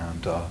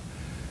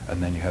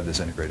 and then you have this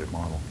integrated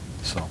model.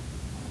 So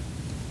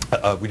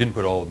We didn't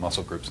put all the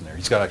muscle groups in there.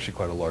 He's got actually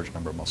quite a large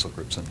number of muscle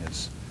groups in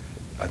his.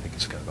 I think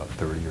he's got about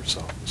 30 or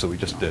so. So we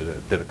just did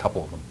a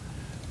couple of them.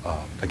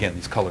 Again,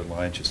 these colored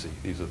lines you see,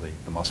 these are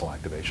the muscle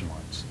activation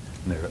lines.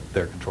 And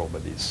they're controlled by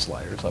these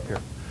sliders up here.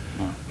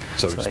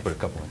 So we just put a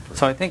couple in first.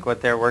 So I think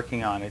what they're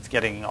working on is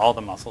getting all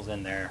the muscles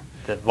in there,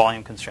 the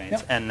volume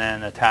constraints, and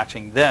then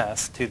attaching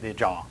this to the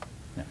jaw.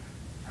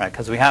 Right,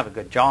 because we have a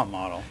good jaw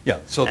model. Yeah.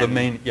 So the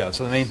main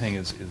thing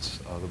is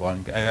the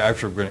volume.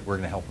 Actually, we're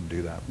going to help them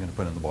do that. We're going to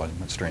put in the volume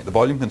constraint. The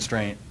volume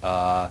constraint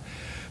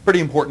pretty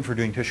important for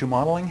doing tissue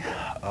modeling,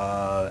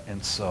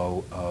 and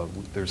so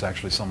there's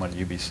actually someone at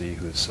UBC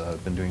who's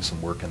been doing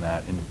some work in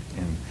that in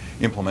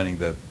implementing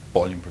the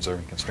volume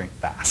preserving constraint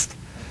fast.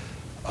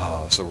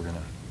 So we're going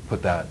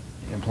to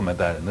implement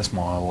that in this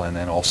model, and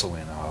then also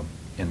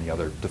in the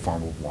other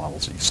deformable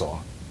models that you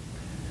saw.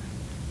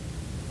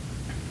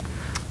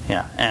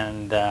 Yeah,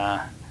 and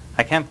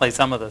I can play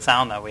some of the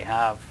sound that we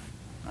have.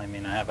 I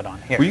mean, I have it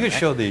on here. Well, you could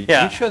show the.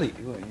 Yeah.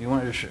 You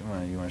want to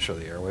show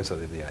the airways of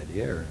the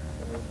idea, or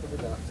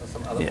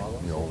Some other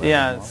models.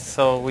 Yeah.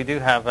 So we do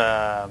have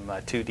a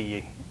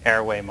 2D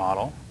airway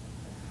model.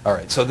 All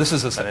right. So this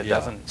is a. But it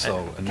doesn't.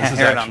 So I can't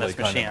hear it on this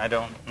machine. I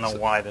don't know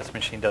why this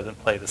machine doesn't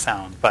play the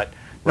sound, but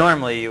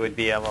normally you would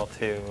be able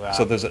to.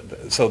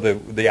 So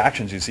the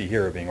actions you see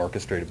here are being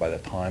orchestrated by the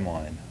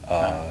timeline.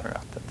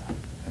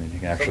 I mean, you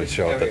can actually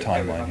show the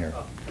timeline here.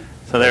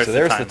 So there's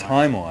the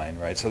timeline,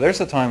 right? So there's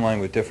the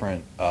timeline with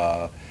different,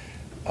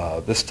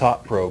 this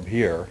top probe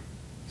here,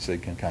 so you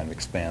can kind of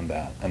expand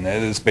that. And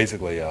that is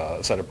basically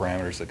a set of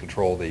parameters that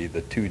control the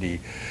 2D.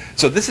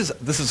 So this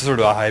is sort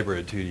of a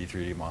hybrid 2D,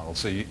 3D model.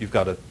 So you've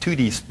got a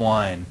 2D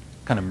spline,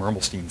 kind of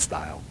Mermelstein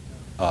style,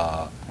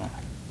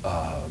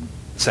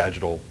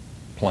 sagittal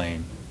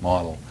plane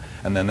model.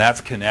 And then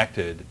that's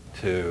connected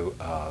to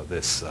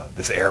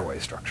this airway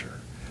structure.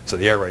 So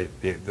the airway,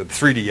 the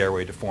 3D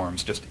airway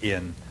deforms just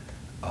in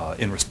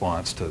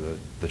response to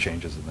the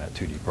changes in that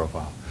 2D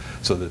profile.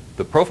 So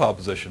the profile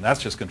position, that's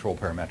just controlled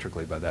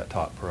parametrically by that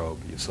top probe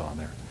you saw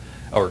there.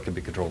 Or it can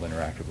be controlled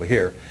interactively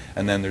here.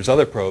 And then there's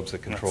other probes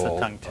that control...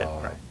 That's the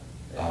tongue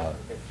tip, right?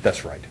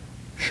 That's right.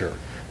 Sure.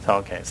 So,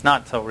 okay, it's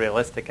not so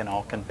realistic in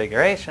all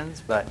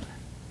configurations, but...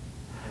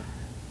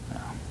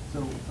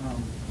 So,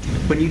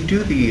 when you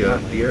do the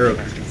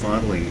aeroacoustic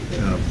modeling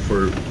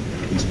for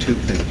these tube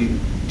things,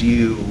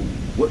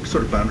 what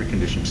sort of boundary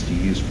conditions do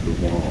you use for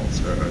the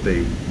walls? Are they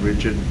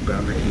rigid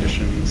boundary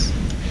conditions,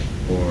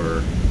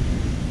 or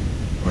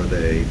are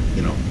they,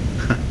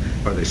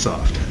 are they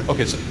soft?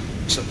 Okay,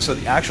 so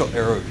the actual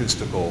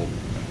aeroacoustical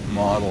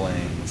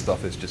modeling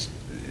stuff is just,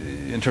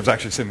 in terms of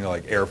actually something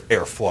like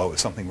airflow, is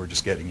something we're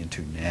just getting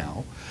into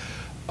now.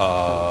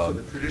 So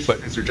the traditional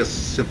things are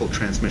just simple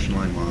transmission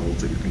line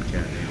models that you can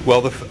get.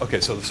 Well,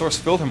 so the source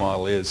filter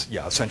model is,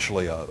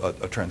 essentially a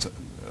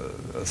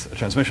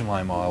transmission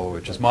line model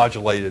which is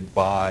modulated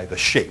by the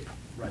shape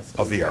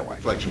of the airway.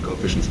 Reflection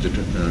coefficients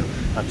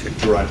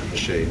derived from the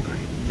shape.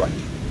 Right.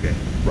 Okay.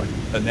 Right.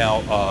 And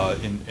now,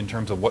 in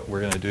terms of what we're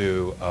going to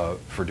do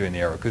for doing the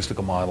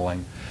aeroacoustical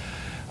modeling,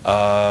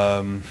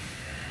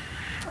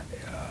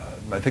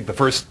 I think the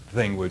first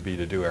thing would be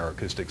to do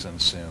aeroacoustics and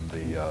assume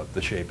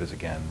the shape is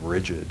again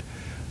rigid.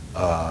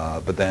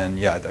 But then,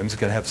 I'm just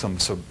going to have some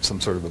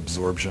sort of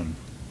absorption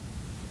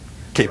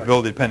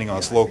capability depending on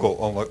its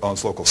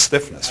local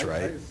stiffness,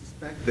 right? I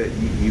suspect that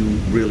you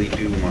really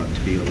do want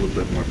to be a little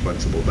bit more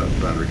flexible about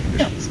boundary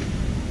conditions.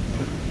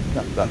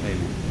 Yeah, that may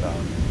be.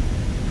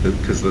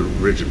 Because the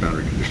rigid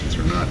boundary conditions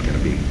are not going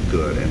to be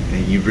good,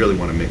 and you really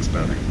want to mix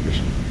boundary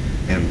conditions.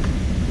 And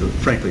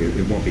frankly,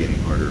 it won't be any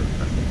harder.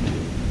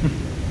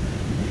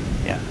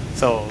 Yeah,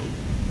 so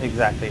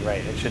exactly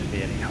right. It shouldn't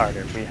be any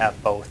harder. We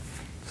have both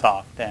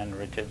soft and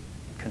rigid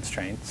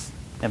constraints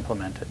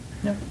implemented.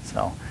 Yeah.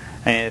 So,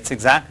 it's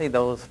exactly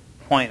those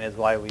point is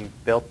why we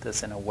built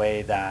this in a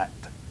way that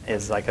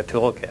is like a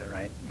toolkit,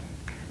 right?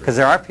 Because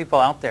there are people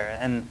out there,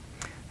 and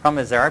the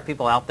problem is there are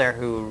people out there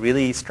who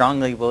really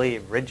strongly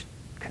believe rigid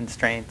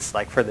constraints,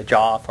 like for the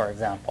jaw, for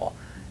example,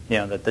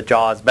 that the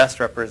jaw is best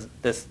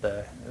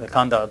the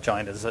condyle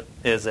joint is a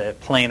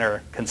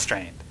planar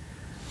constraint.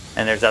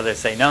 And there's others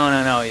say,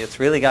 no, it's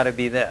really got to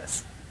be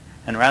this.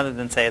 And rather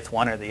than say it's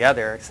one or the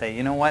other, say,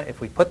 you know what, if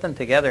we put them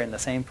together in the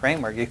same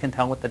framework, you can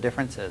tell what the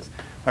difference is.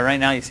 But right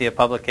now you see a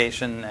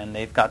publication and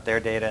they've got their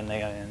data and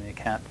they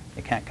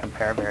can't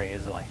compare very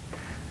easily.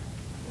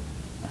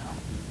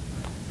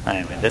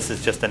 I mean, this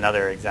is just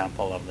another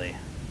example of the,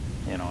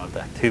 of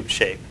the tube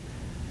shape,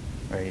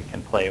 where you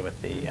can play with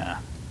the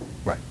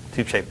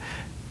tube shape.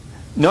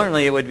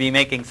 Normally it would be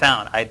making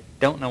sound. I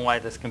don't know why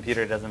this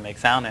computer doesn't make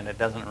sound, and it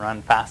doesn't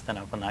run fast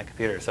enough on that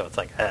computer, so it's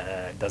like,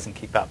 it doesn't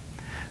keep up.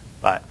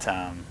 But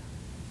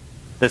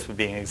this would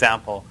be an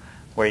example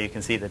where you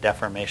can see the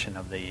deformation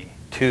of the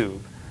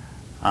tube.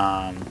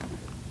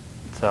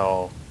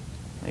 So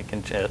you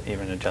can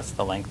even adjust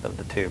the length of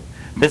the tube.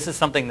 This is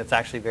something that's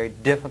actually very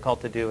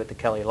difficult to do with the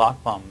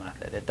Kelly-Lockbaum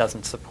method. It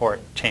doesn't support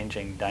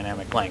changing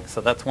dynamic length. So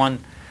that's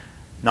one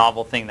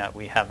novel thing that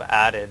we have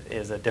added,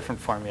 is a different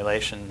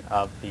formulation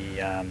of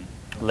the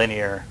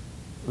linear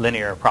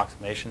linear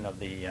approximation of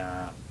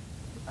the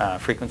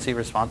frequency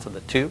response of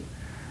the tube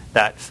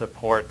that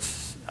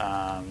supports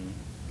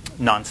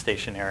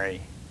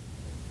non-stationary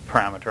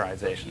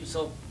parameterization.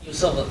 You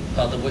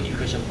solve the wave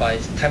equation by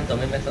time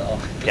domain method or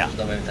frequency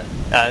domain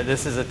method?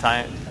 This is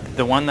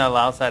the one that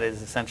allows that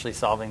is essentially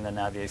solving the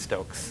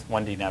Navier-Stokes,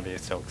 1D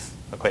Navier-Stokes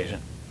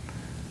equation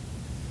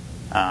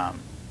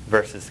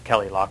versus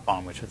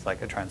Kelly-Lockbaum, which is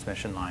like a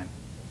transmission line.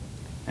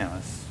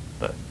 It's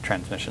the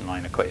transmission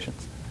line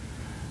equations,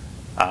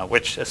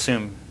 which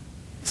assume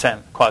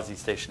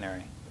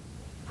quasi-stationary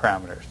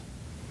parameters.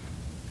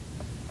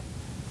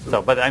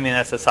 So, but I mean,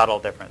 that's a subtle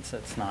difference.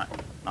 It's not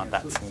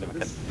that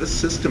significant. This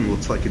system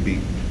looks like it'd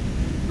be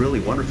really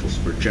wonderful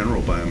for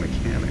general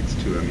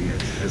biomechanics too. I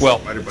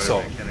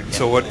mean,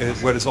 so what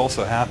has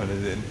also happened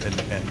is,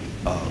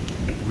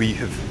 and we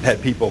have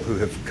had people who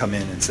have come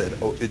in and said,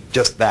 oh,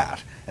 just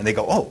that, and they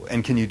go, oh,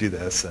 and can you do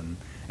this? And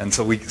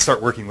so we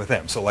start working with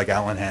them. So like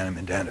Alan Hannum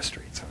in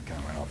dentistry, so I kind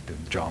of went off to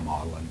jaw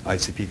model, and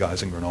ICP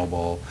guys in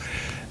Grenoble,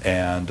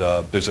 and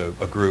there's a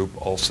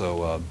group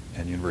also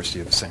at the University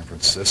of San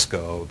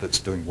Francisco that's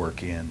doing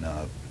work in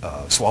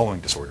swallowing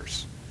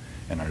disorders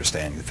and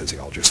understanding the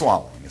physiology of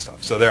swallowing and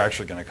stuff. So they're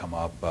actually going to come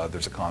up.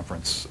 There's a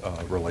conference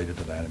related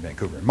to that in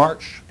Vancouver in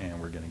March,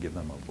 and we're going to give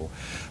them a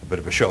bit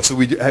of a show. So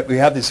we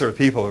have these sort of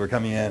people who are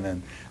coming in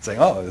and saying,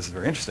 oh, this is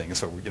very interesting. And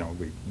so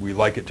we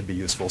like it to be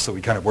useful, so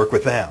we kind of work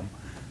with them.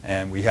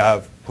 And we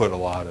have put a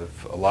lot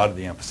of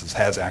the emphasis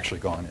has actually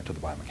gone into the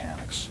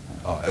biomechanics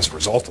as a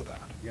result of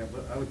that. Yeah,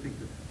 but I would think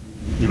that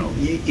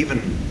even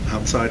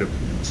outside of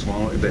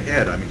swallowing the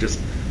head, I mean,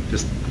 just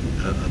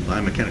a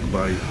biomechanical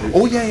body.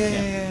 Oh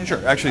yeah,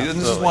 sure. Actually,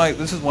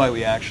 this is why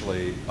we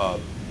actually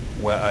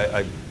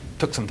I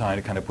took some time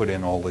to kind of put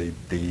in all the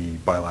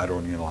bilateral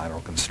and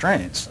unilateral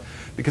constraints,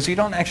 because you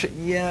don't actually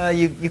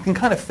you can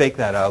kind of fake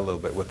that out a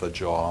little bit with the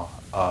jaw.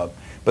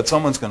 But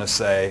someone's going to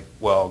say,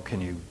 well, can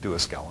you do a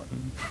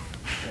skeleton?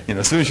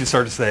 As soon as you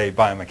start to say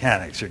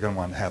biomechanics, you're going to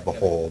want to have the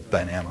whole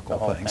dynamical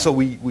thing. So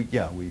we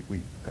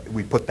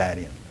put that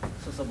in.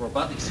 So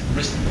robotics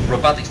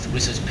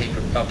research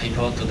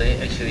people today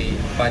actually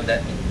find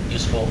that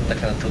useful, that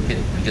kind of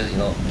toolkit, because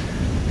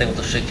they want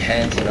to shake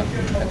hands, and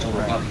control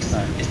robotics.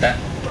 Is that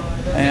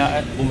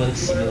woman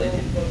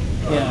simulated?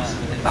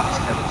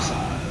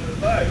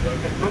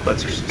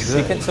 Robots are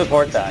you can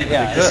support that.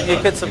 Yeah, you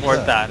could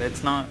support that.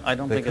 It's not. I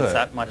don't think it's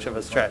that much of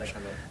a stretch. I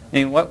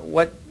mean, what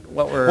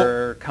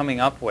we're coming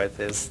up with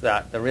is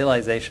that the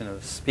realization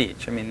of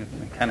speech. I mean,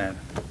 kind of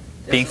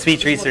being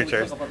speech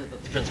researchers. Talk about the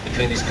difference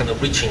between this kind of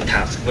reaching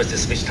task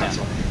versus speech task.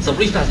 Yeah. So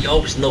reach task, you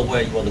always know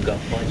where you want to go.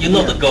 Right? You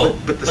know the goal,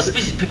 but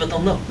speech people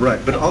don't know. Right,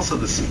 but also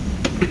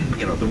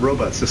the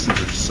robot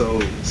systems are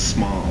so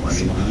small. I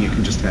mean, you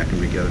can just hack them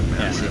together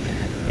massively.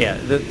 Yeah.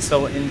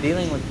 So in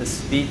dealing with the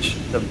speech,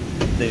 the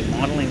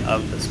modeling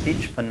of the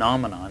speech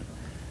phenomenon,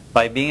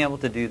 by being able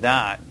to do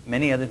that,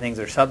 many other things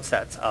are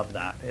subsets of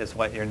that, is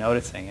what you're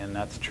noticing, and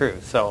that's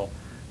true. So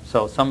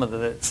some of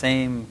the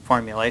same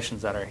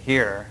formulations that are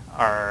here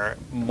are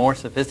more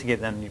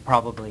sophisticated than you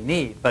probably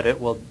need, but it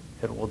will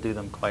do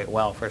them quite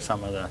well for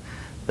some of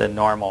the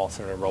normal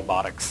sort of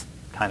robotics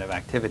kind of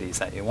activities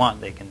that you want.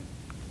 They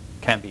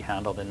can be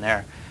handled in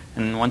there.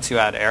 And once you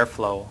add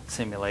airflow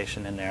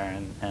simulation in there,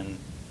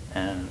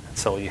 and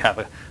so you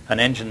have an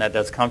engine that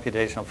does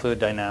computational fluid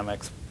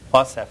dynamics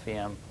plus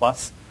FEM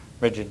plus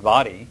rigid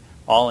body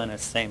all in the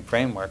same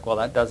framework. Well,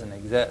 that doesn't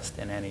exist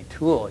in any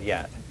tool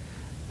yet.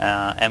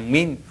 And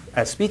we,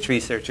 as speech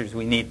researchers,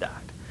 we need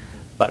that.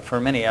 But for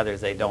many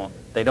others, they don't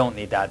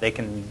need that. They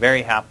can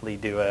very happily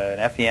do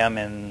an FEM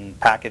in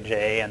package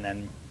A and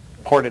then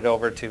port it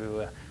over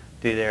to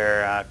do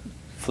their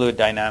fluid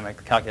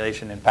dynamic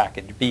calculation in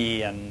package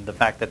B, and the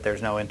fact that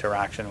there's no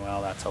interaction,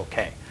 well, that's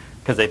okay,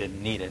 because they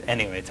didn't need it.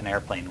 Anyway, it's an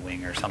airplane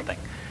wing or something,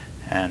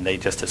 and they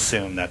just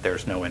assume that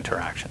there's no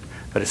interaction.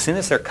 But as soon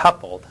as they're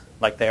coupled,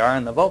 like they are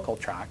in the vocal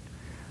tract,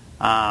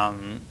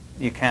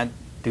 you can't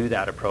do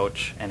that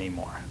approach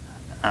anymore.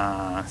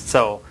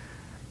 So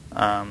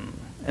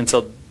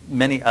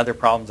many other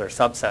problems are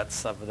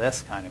subsets of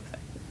this kind of thing.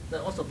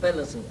 Now also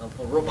balancing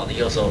for robot,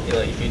 you also,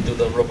 if you do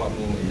the robot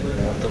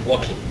movement, the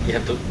walking, you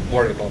have to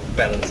worry about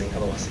balancing,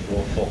 otherwise you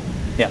will fall.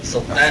 Yeah. So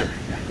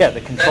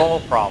the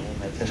control problem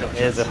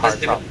is a hard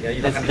problem. Yeah,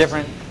 it's a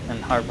different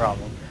and hard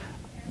problem.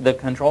 The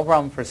control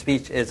problem for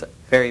speech is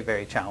very,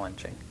 very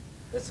challenging.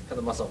 That's kind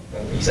of muscle.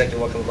 Exactly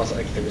what kind of muscle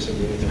activation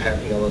you need to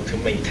have in order to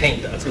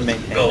maintain the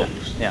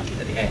goals at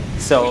the end,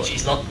 which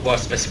is not well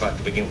specified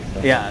to begin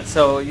with. Yeah,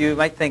 so you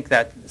might think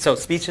that, so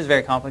speech is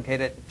very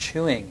complicated.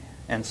 Chewing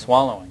and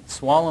swallowing.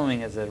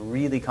 Swallowing is a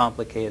really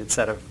complicated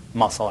set of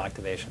muscle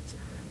activations.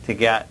 To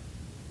get,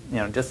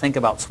 just think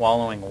about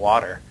swallowing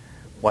water,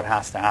 what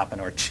has to happen,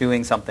 or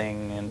chewing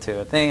something into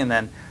a thing, and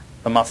then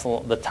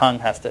the tongue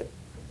has to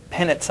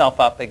pin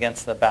itself up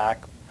against the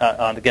back,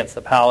 against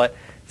the palate,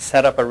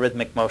 set up a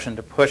rhythmic motion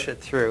to push it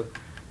through.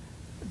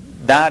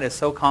 That is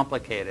so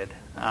complicated,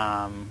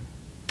 and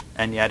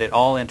yet it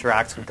all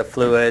interacts with the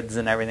fluids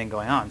and everything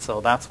going on.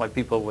 So that's why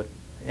people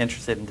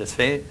interested in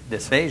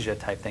dysphagia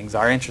type things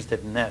are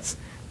interested in this,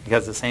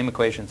 because the same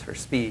equations for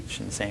speech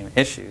and the same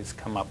issues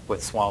come up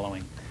with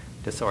swallowing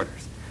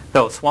disorders.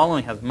 Though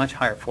swallowing has much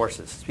higher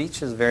forces.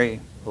 Speech is very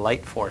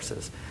light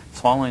forces.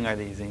 Swallowing are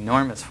these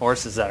enormous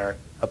forces that are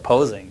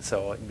opposing,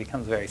 so it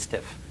becomes a very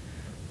stiff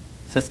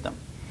system,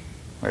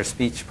 where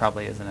speech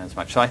probably isn't as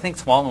much. So I think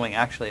swallowing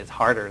actually is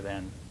harder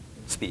than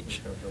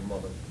speech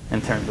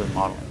in terms of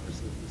modeling.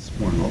 It's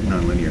more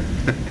nonlinear.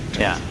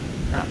 Yeah,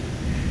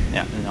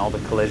 and all the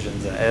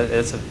collisions.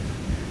 It's a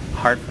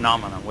hard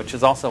phenomenon, which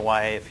is also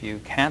why if you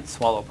can't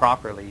swallow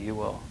properly,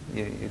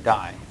 you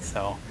die.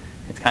 So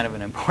it's kind of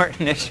an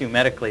important issue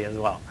medically as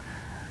well.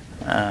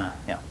 Yeah.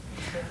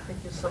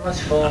 Thank you so much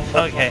for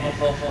the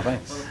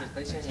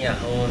presentation. Yeah,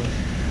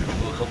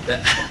 we'll hope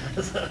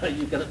that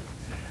you get it.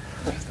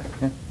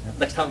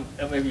 Next time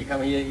maybe you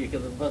come here, you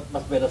get a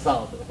much better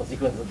sound, the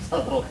sequence of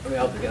sound all coming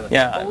out together.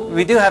 Yeah,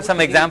 we do have some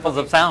examples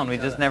of sound. We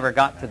just never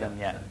got to them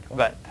yet.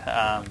 But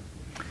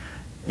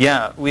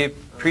yeah, we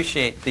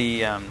appreciate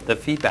the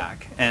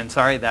feedback. And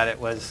sorry that it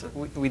was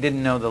we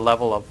didn't know the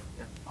level of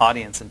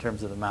audience in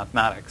terms of the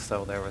mathematics,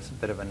 so there was a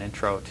bit of an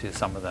intro to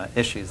some of the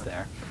issues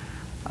there.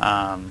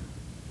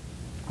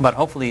 But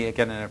hopefully you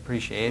get an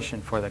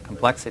appreciation for the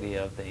complexity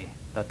of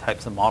the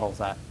types of models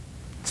that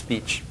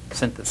speech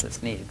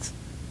synthesis needs.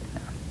 Yeah.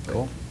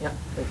 Cool. Yeah,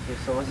 thank you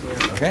so much.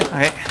 Okay,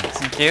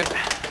 thank you.